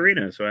Pinnacle Bank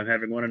Arena. So I'm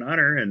having one in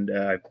honor, and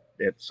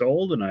it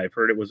sold, and I've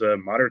heard it was a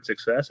moderate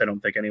success. I don't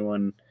think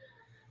anyone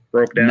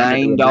broke down.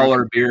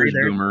 $9 beers,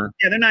 Boomer.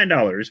 Yeah, they're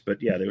 $9,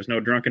 but yeah, there was no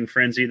drunken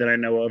frenzy that I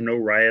know of, no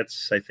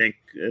riots. I think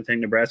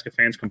Nebraska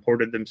fans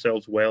comported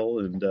themselves well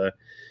and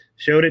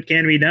showed it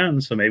can be done.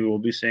 So maybe we'll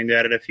be seeing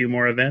that at a few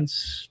more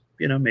events.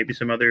 Maybe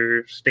some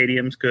other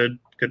stadiums could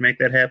make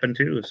that happen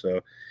too.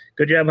 So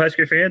good job,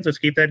 Husker fans. Let's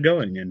keep that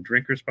going and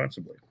drink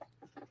responsibly.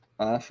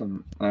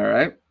 Awesome. All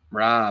right,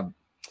 Rob.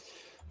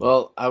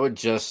 Well, I would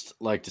just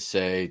like to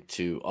say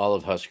to all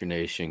of Husker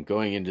Nation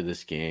going into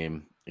this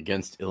game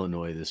against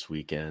Illinois this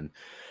weekend,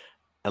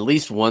 at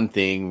least one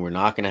thing we're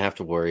not going to have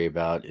to worry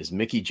about is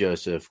Mickey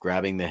Joseph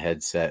grabbing the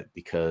headset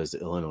because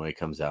Illinois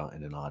comes out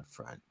in an odd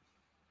front.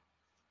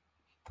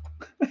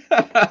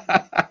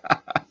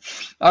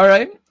 All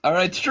right.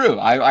 It's true.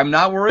 I'm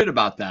not worried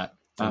about that.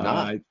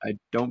 I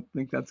don't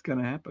think that's going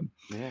to happen.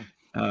 Yeah.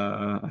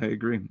 I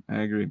agree.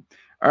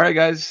 All right,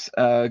 guys.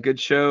 Good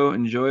show.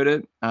 Enjoyed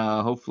it.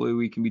 Hopefully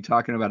we can be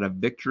talking about a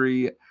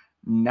victory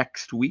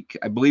next week.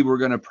 I believe we're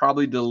going to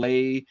probably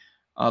delay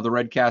the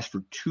Redcast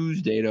for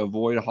Tuesday to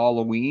avoid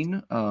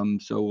Halloween.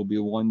 So we'll be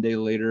one day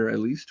later at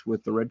least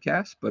with the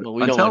Redcast. But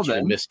we don't want you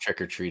to miss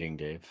trick-or-treating,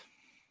 Dave.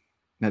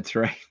 That's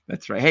right.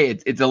 Hey,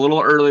 it's a little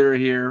earlier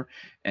here,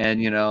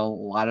 and a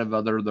lot of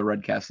the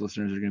Redcast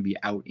listeners are going to be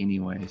out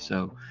anyway.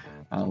 So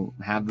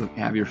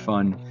have your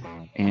fun.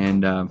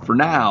 And for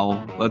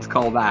now, let's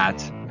call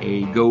that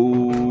a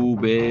Go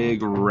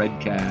Big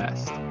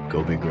Redcast.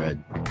 Go Big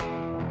Red.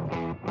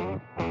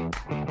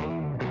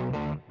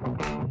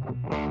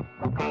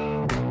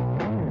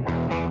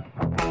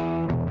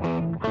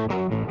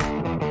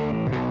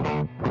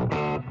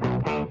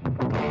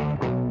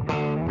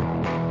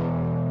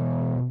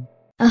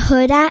 A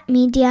Huda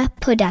Media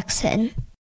Production.